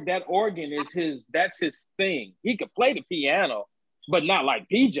that organ is that's his thing. He could play the piano, but not like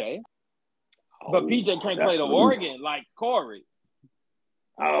PJ. But PJ can't play the organ like Corey.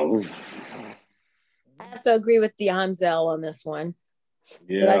 I have to agree with D'Anzel on this one.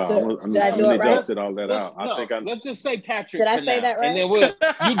 Yeah, did I do it right? Dusted all that out. Let's just say Patrick. Did I say that right? And then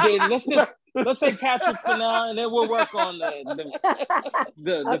you did. Let's say Patrick for now, and then we'll work on the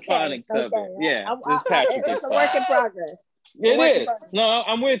phonics of it. Yeah, it's a work in progress. It is. No,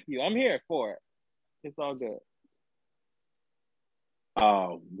 I'm with you. I'm here for it. It's all good.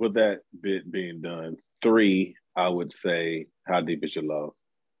 With that bit being done, 3, I would say, How Deep Is Your Love?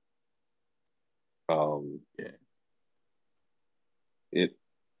 How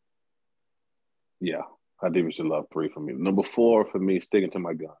Deep Is Your Love? 3 for me. Number 4 for me, Sticking to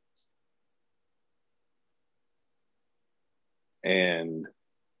My Guns. And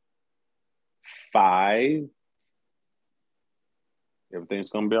 5,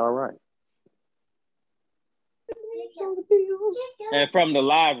 Everything's Gonna Be All Right. And from the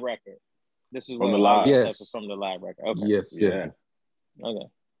live record. This is from the live. Yes. From the live record. Okay. Yes. Yeah. Okay.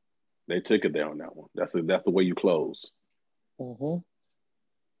 They took it there on that one. That's the way you close. Mm-hmm.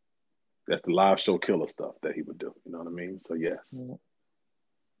 That's the live show killer stuff that he would do. You know what I mean? So yes. Mm-hmm.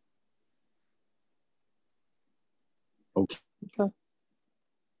 Okay.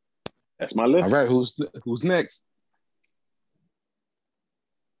 That's my list. All right. Who's next?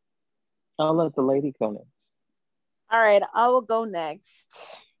 I'll let the lady go next. All right, I will go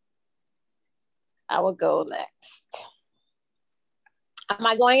next. I will go next. Am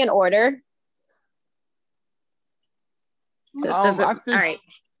I going in order? I think. All right.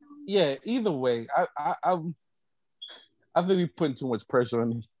 Yeah. Either way, I think we're putting too much pressure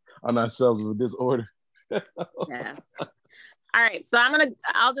on ourselves with this order. Yes. All right. So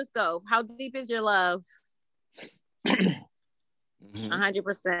I'll just go. How deep is your love?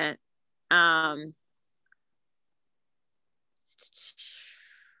 100%.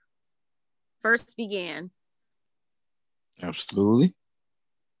 First began. Absolutely.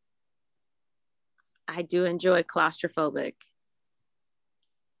 I do enjoy claustrophobic.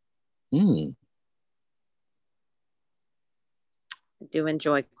 I do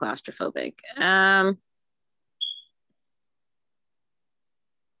enjoy claustrophobic. I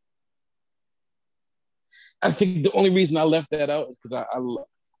think the only reason I left that out is because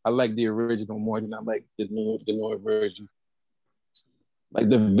I like the original more than I like the newer version. Like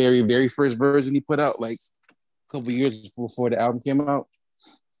the very, very first version he put out, like a couple years before the album came out.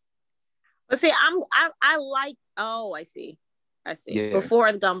 But see, I like. Oh, I see. Yeah. Before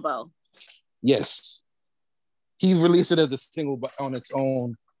the Gumbo. Yes. He released it as a single on its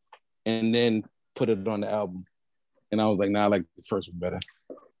own, and then put it on the album. And I was like, nah, I like the first one better.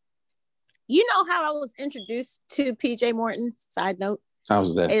 You know how I was introduced to PJ Morton? Side note. How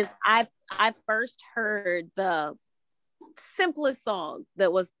was that? Is I first heard the simplest song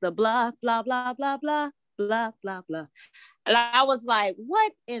that was the blah blah blah blah blah blah blah blah, and I was like,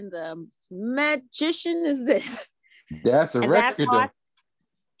 "What in the magician is this?" That's a record, though.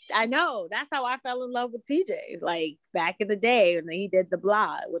 I know. That's how I fell in love with PJ. Like back in the day when he did the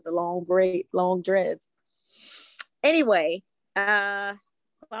blah with the long dreads. Anyway,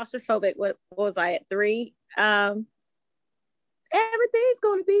 claustrophobic. What was I at 3? Everything's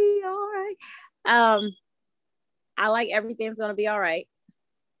gonna be all right. I like Everything's Gonna Be All Right.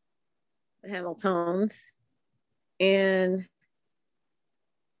 The Hamiltons. And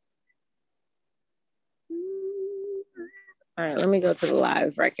all right, let me go to the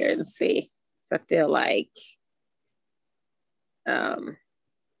live record and see. So I feel like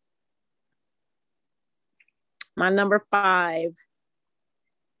my number 5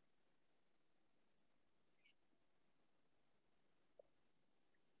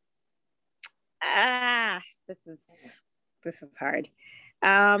 this is hard.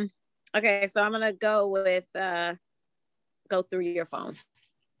 Okay, so I'm gonna go with Go Through Your Phone,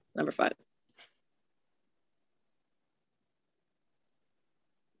 number 5.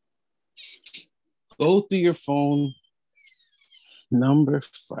 Go Through Your Phone, number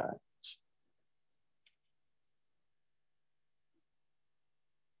 5.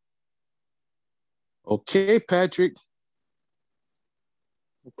 Okay, Patrick.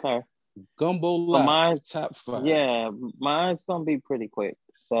 Okay. Gumbo-Live, top 5. Yeah, mine's gonna be pretty quick.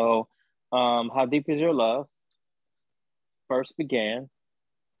 So, How Deep Is Your Love? First Began.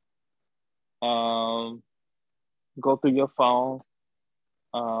 Go Through Your Phone.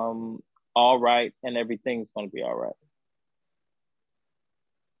 All Right, and Everything's Gonna Be All Right.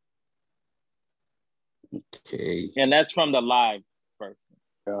 Okay. And that's from the live version.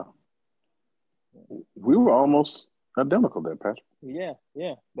 Yeah. We were almost identical there, Patrick. Yeah,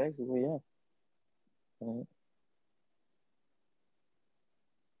 basically, yeah.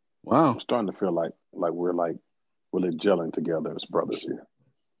 Wow. I'm starting to feel like we're like really gelling together as brothers here.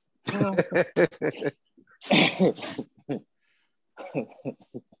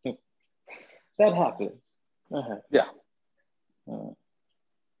 That happens. Yeah.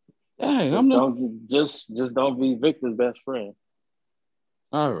 Dang, just don't be Victor's best friend.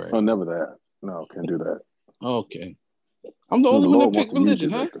 All right. Oh, never that. No, can't do that. Okay. I'm the only one that picked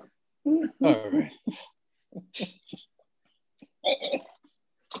religion, huh? All right.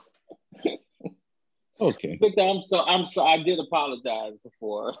 Okay. Victor, I'm so I did apologize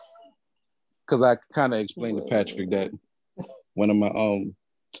before. Because I kind of explained to Patrick that one of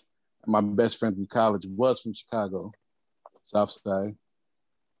my best friend from college was from Chicago, South Side.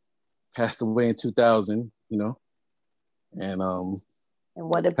 Passed away in 2000, you know. And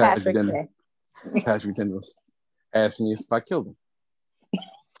what did Patrick say? Patrick then asked me if I killed him.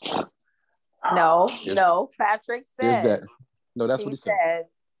 No, Patrick said. That. No, that's what he said.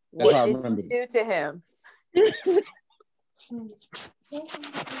 What did you do to him?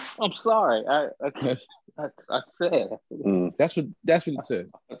 I'm sorry. I said. That's what he said,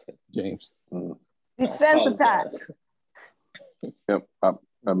 James. Desensitized. Yep. I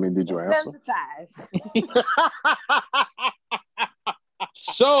mean, did you answer? Desensitized.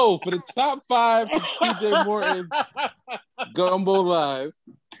 So for the top 5 for PJ Morton's Gumbo-Live,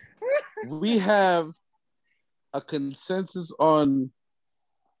 we have a consensus on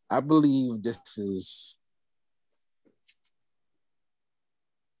I believe this is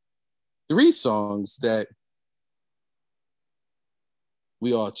 3 songs that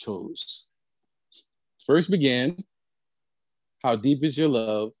we all chose. First began, How Deep Is Your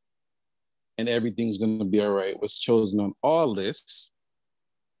Love, and Everything's Gonna Be All Right was chosen on all lists.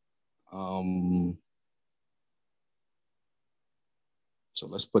 So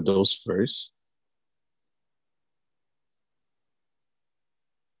let's put those first.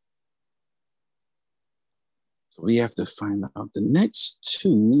 So we have to find out the next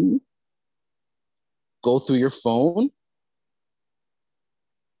 2. Go Through Your Phone.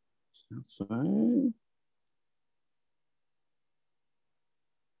 Fine.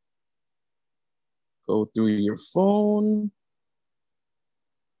 Go Through Your Phone.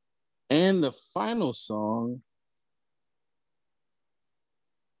 And the final song.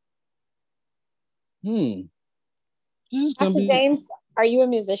 Pastor James, are you a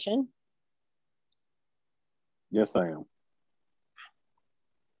musician? Yes, I am.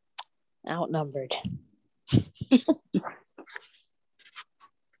 Outnumbered.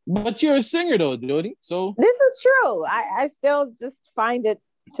 But you're a singer though, Jody. So this is true. I still just find it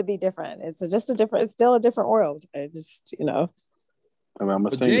to be different. It's still a different world. I just, I mean, I'm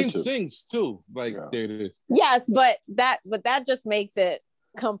a singer James too. Sings too. Like there it is. Yes, but that just makes it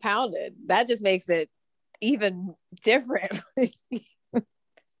compounded. That just makes it even different.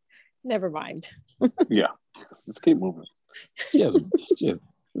 Never mind. Yeah. Let's keep moving. Yes.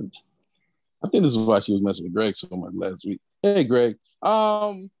 I think this is why she was messing with Greg so much last week. Hey, Greg.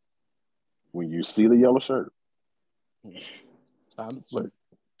 When you see the yellow shirt, time to flirt.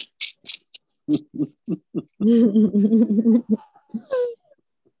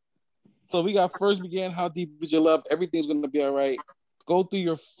 So we got First Began, How Deep Is Your Love, Everything's Gonna Be All Right. Go Through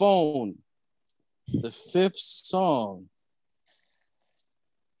Your Phone. The 5th song.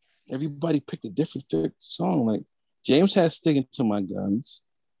 Everybody picked a different 5th song. Like James has Sticking to My Guns.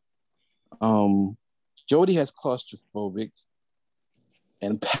 Jody has Claustrophobic.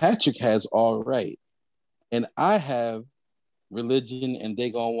 And Patrick has All Right. And I have Religion and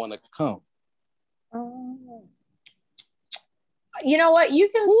They Gonna Wanna Come. You know what? You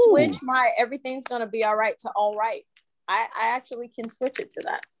can switch my Everything's Gonna Be All Right to All Right. I actually can switch it to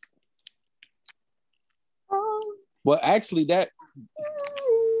that. Well, actually, that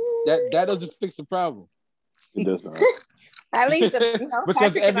doesn't fix the problem. It does not. At least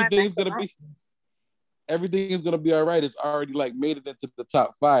because everything's gonna be all right. It's already like made it into the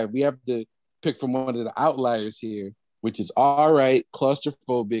top 5. We have to pick from one of the outliers here, which is All Right,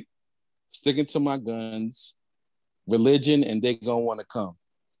 Claustrophobic, Sticking to My Guns, Religion, and They Gonna Wanna Come.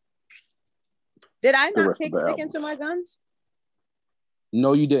 Did I not pick Sticking to My Guns?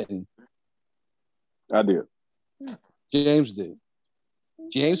 No, you didn't. I did. James did.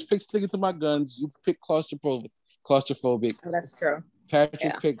 James picked Sticking to My Guns. You picked Claustrophobic. Oh, that's true.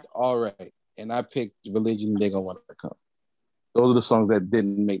 Patrick picked All Right. And I picked Religion, They Gonna Wanna Come. Those are the songs that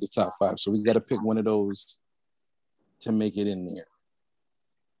didn't make the top 5. So we got to pick one of those to make it in there.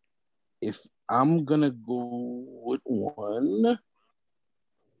 If I'm going to go with one,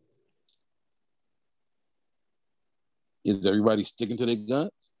 is everybody sticking to their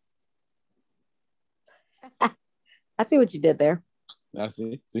guns? I see what you did there. I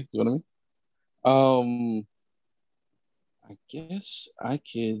see what I mean? I guess I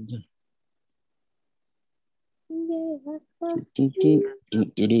could.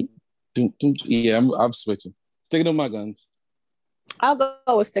 Yeah, I'm switching. Sticking to my guns. I'll go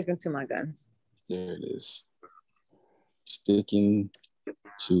with Sticking to My Guns. There it is. Sticking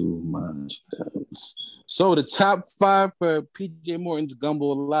to My Guns. So the top 5 for PJ Morton's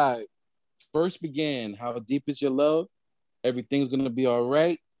Gumbo-Live. First Began, How Deep Is Your Love? Everything's Gonna Be All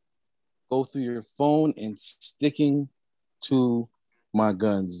Right. Go Through Your Phone, and Sticking to My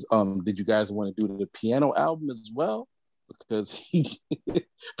Guns. Did you guys want to do the piano album as well? Because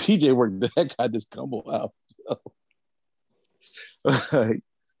PJ worked the heck out of this Gumbo album.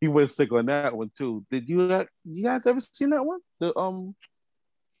 He went sick on that one too. Did you guys ever seen that one?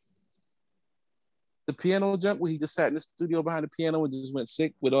 The piano jump where he just sat in the studio behind the piano and just went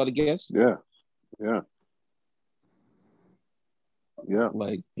sick with all the guests? Yeah.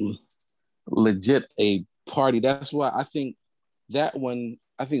 Like legit a party. That's why I think that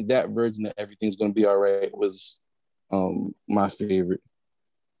version of Everything's Gonna Be All Right was my favorite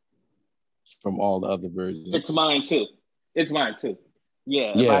from all the other versions. It's mine too.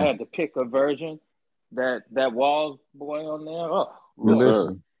 Yeah, if I had to pick a version, that Walls boy on there,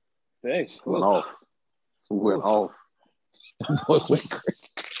 listen. Thanks. Went off. Boy went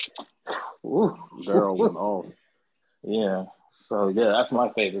crazy. Daryl went off. Yeah. So yeah, that's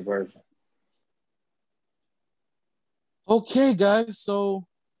my favorite version. Okay, guys. So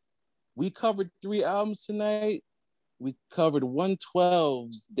we covered 3 albums tonight. We covered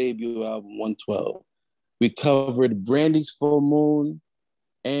 112's debut album, 112. We covered Brandy's Full Moon,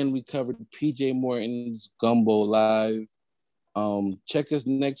 and we covered PJ Morton's Gumbo-Live. Check us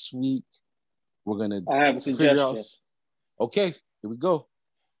next week. We're gonna I have a suggestion. Okay, here we go.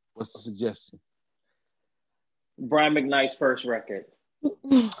 What's the suggestion? Brian McKnight's first record.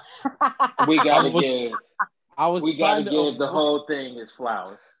 We gotta give the whole thing his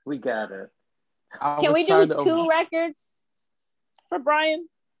flowers. We gotta. Can we do 2 records for Brian?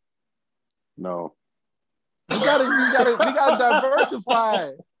 No. We gotta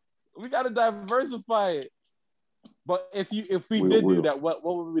diversify. We gotta diversify it. But if we did do that, what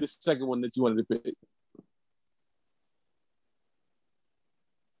would be the second one that you wanted to pick?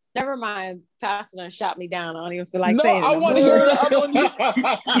 Never mind. Pastor done shot me down. I don't even feel like saying it. I want to hear the other one.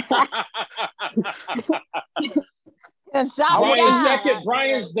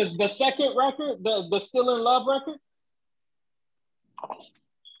 Brian's the second record, the Still in Love record.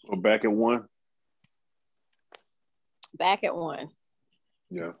 We're back at 1. Back at 1.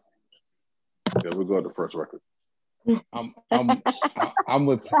 Yeah. Yeah, we'll go to the first record. I'm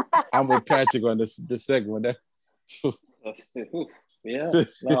with Patrick on the second one. Yeah,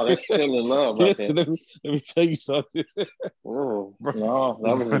 no, that's Still in Love. Right there. Let me tell you something. Oh, no,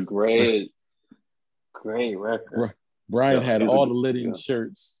 that was a great record. Brian had all the Lydian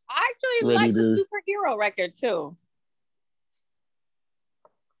shirts. I actually like the superhero record too.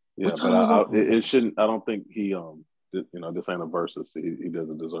 Yeah, but it shouldn't. I don't think he this ain't a versus. He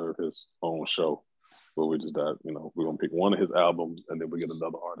doesn't deserve his own show. But we just we're gonna pick one of his albums and then we get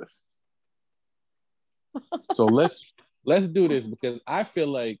another artist. So let's do this because I feel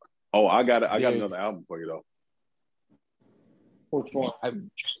like I got another album for you though. Which one?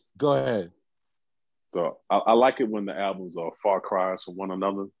 Go ahead. So I like it when the albums are far cries from one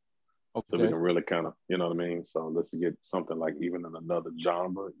another. Okay. So we can really kind of, you know what I mean? So let's get something like even in another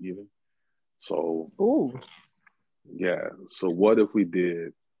genre even. So yeah. So what if we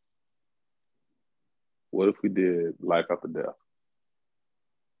did Life After Death?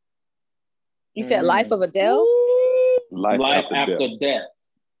 You said Life of Adele? Life after death.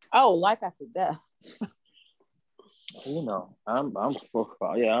 Oh, Life After Death. I'm a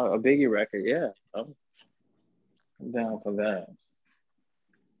Biggie record. Yeah, I'm down for that.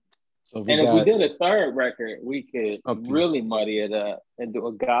 So if we did a third record, we could really muddy it up and do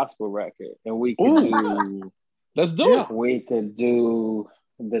a gospel record, and we could do. Let's do it. We could do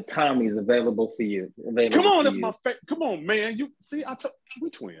the Tommy's Available for You. Come on, that's my favorite. Come on, man. You see, we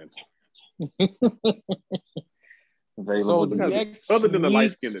twins. So other than the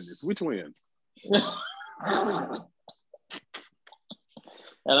light skinnedness, we twins.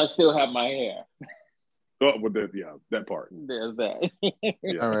 And I still have my hair. Oh, with that part. There's that.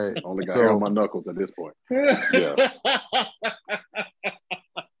 Yeah. All right. Only got hair on my knuckles at this point. Yeah.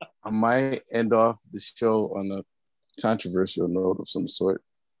 I might end off the show on a controversial note of some sort.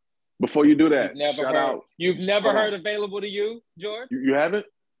 Before you do that, you've never heard Available to You, George? You haven't?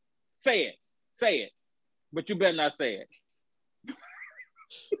 Say it. But you better not say it.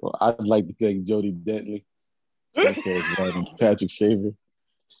 Well, I'd like to thank Jody Dentley, Patrick Shaver,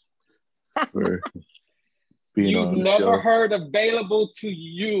 for being on the show. You've never heard Available to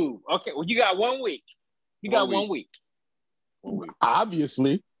You. Okay, well, you got 1 week. One week.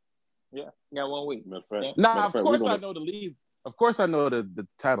 Obviously. Yeah, you got 1 week. Of course I know the lead. Of course I know the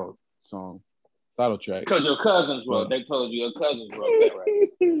title song. Title track. Because your cousins wrote. They told you your cousins wrote that, right?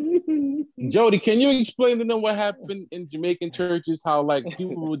 Jody, can you explain to them what happened in Jamaican churches? How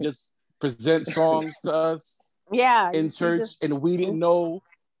people would just present songs to us, in church, and we didn't know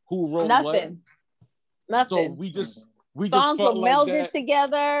who wrote nothing. So we just songs felt were like melded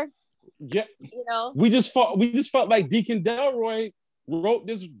together. Yeah, we just felt like Deacon Delroy wrote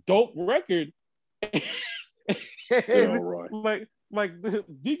this dope record. Like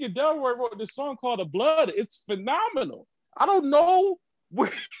Deacon Delroy wrote this song called "The Blood." It's phenomenal. I don't know where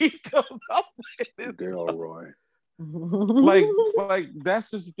he comes up with this. Delroy. like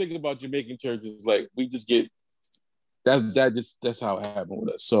that's just the thing about Jamaican churches. Like we just get that's how it happened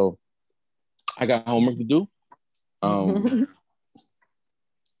with us. So I got homework to do.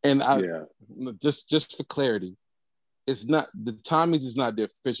 And just for clarity, it's not the Tommy's is not the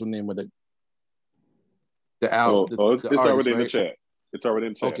official name of the album. It's already in the chat. It's already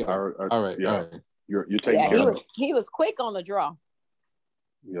in the chat. Okay. All right. You're taking care of it. He was quick on the draw.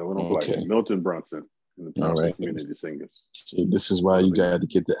 Yeah, we don't play Milton Brunson. and the Thompson Community Singers. So this is why you got to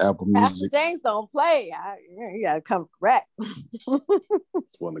get the Apple Music. Pastor James don't play. You got to come correct. It's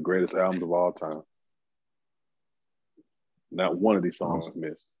one of the greatest albums of all time. Not one of these songs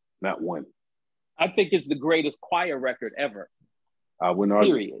missed. Not one. I think it's the greatest choir record ever. I wouldn't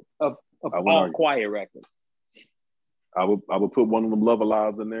argue. Period. Of all choir records. I would put one of them Love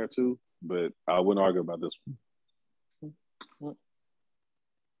Alive in there too, but I wouldn't argue about this one.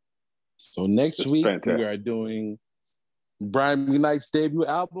 So next week we are doing Brian McKnight's debut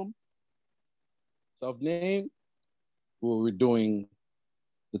album, self-named. Where we're doing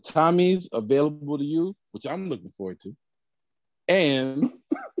the Tommies, Available to You, which I'm looking forward to, and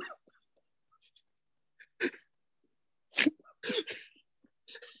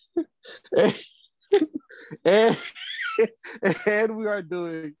and we are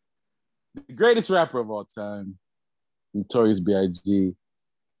doing the greatest rapper of all time, Notorious B.I.G.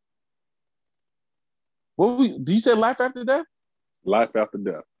 Did you say Life After Death? Life After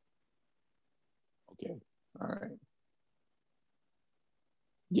Death. Okay. All right.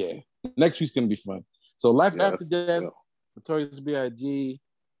 Yeah. Next week's gonna be fun. So Life After Death, Notorious B.I.G.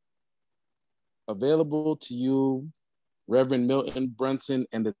 Available to You, Reverend Milton Brunson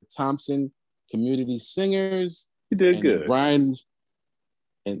and the Thompson Community Singers. You did good. Brian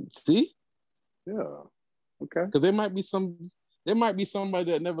and see? Yeah. Okay. Because there might be somebody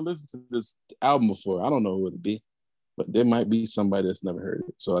that never listened to this album before. I don't know who it'd be, but there might be somebody that's never heard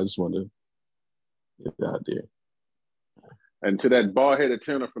it. So I just want to get it out there. And to that bald-headed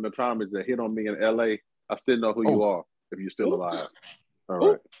tenor from the Tommies that hit on me in LA, I still know who you are if you're still alive. All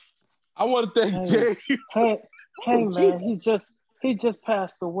right. I want to thank James. Hey man, he just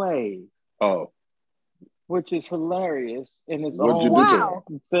passed away. Oh. Which is hilarious in its What'd own you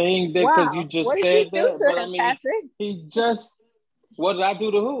do? thing because you just said that. But I mean, Patrick? he just, what did I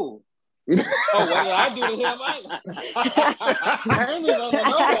do to who? What did I do to him? I ain't did nothing to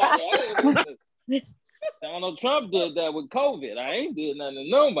nobody. Donald Trump did that with COVID. I ain't did nothing to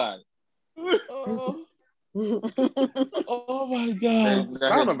nobody. Oh my God.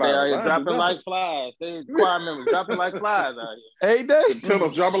 They're dropping like flies. They choir members dropping like flies out here. Ain't they? Tell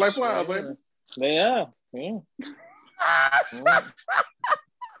them dropping like flies, baby. They are. Yeah.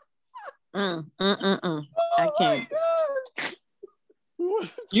 I can't.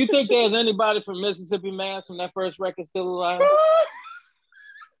 You think there's anybody from Mississippi Mass from that first record still alive?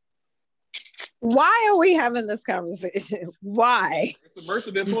 Why are we having this conversation? Why? It's the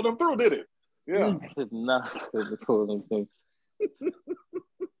mercy didn't pull them through, did it? Yeah. Did not pull them through.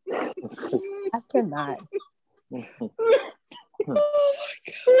 I cannot. Oh my God.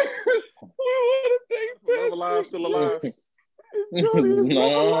 We want to thank Patrick. Alive, still alive. No,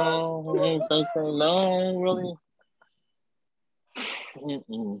 I don't think so. No, really.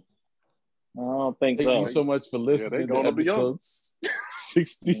 I don't think so. Thank you so much for listening to episode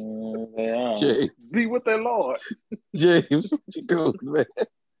 60. They are. James. Be with their Lord. James, what you doing, man?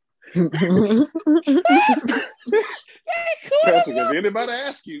 Patrick, if anybody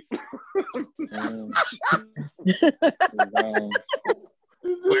ask you. This is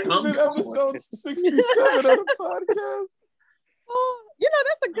episode 67 of the podcast. Oh,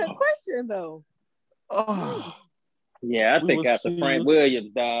 that's a good question, though. Oh. Yeah, I think after Frank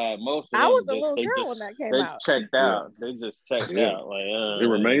Williams died, most of them I was a little girl when that came out. They checked out. They just checked out. Like, it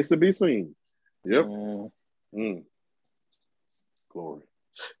remains to be seen. Yep. Glory.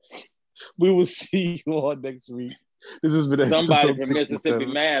 We will see you all next week. This has been somebody from Mississippi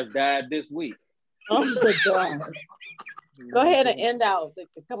Mass died this week. Oh my God. Go ahead and end out.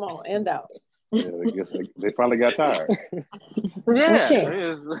 Come on, end out. Yeah, they finally got tired. Yeah.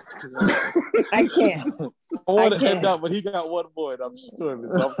 I can't. I want to end out, but he got one more, and I'm sure of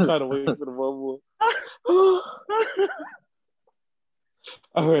it. So I'm trying to wait for the one more.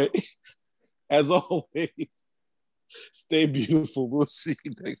 All right. As always, stay beautiful. We'll see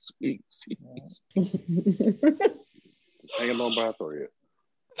you next week. Hanging on by a thread.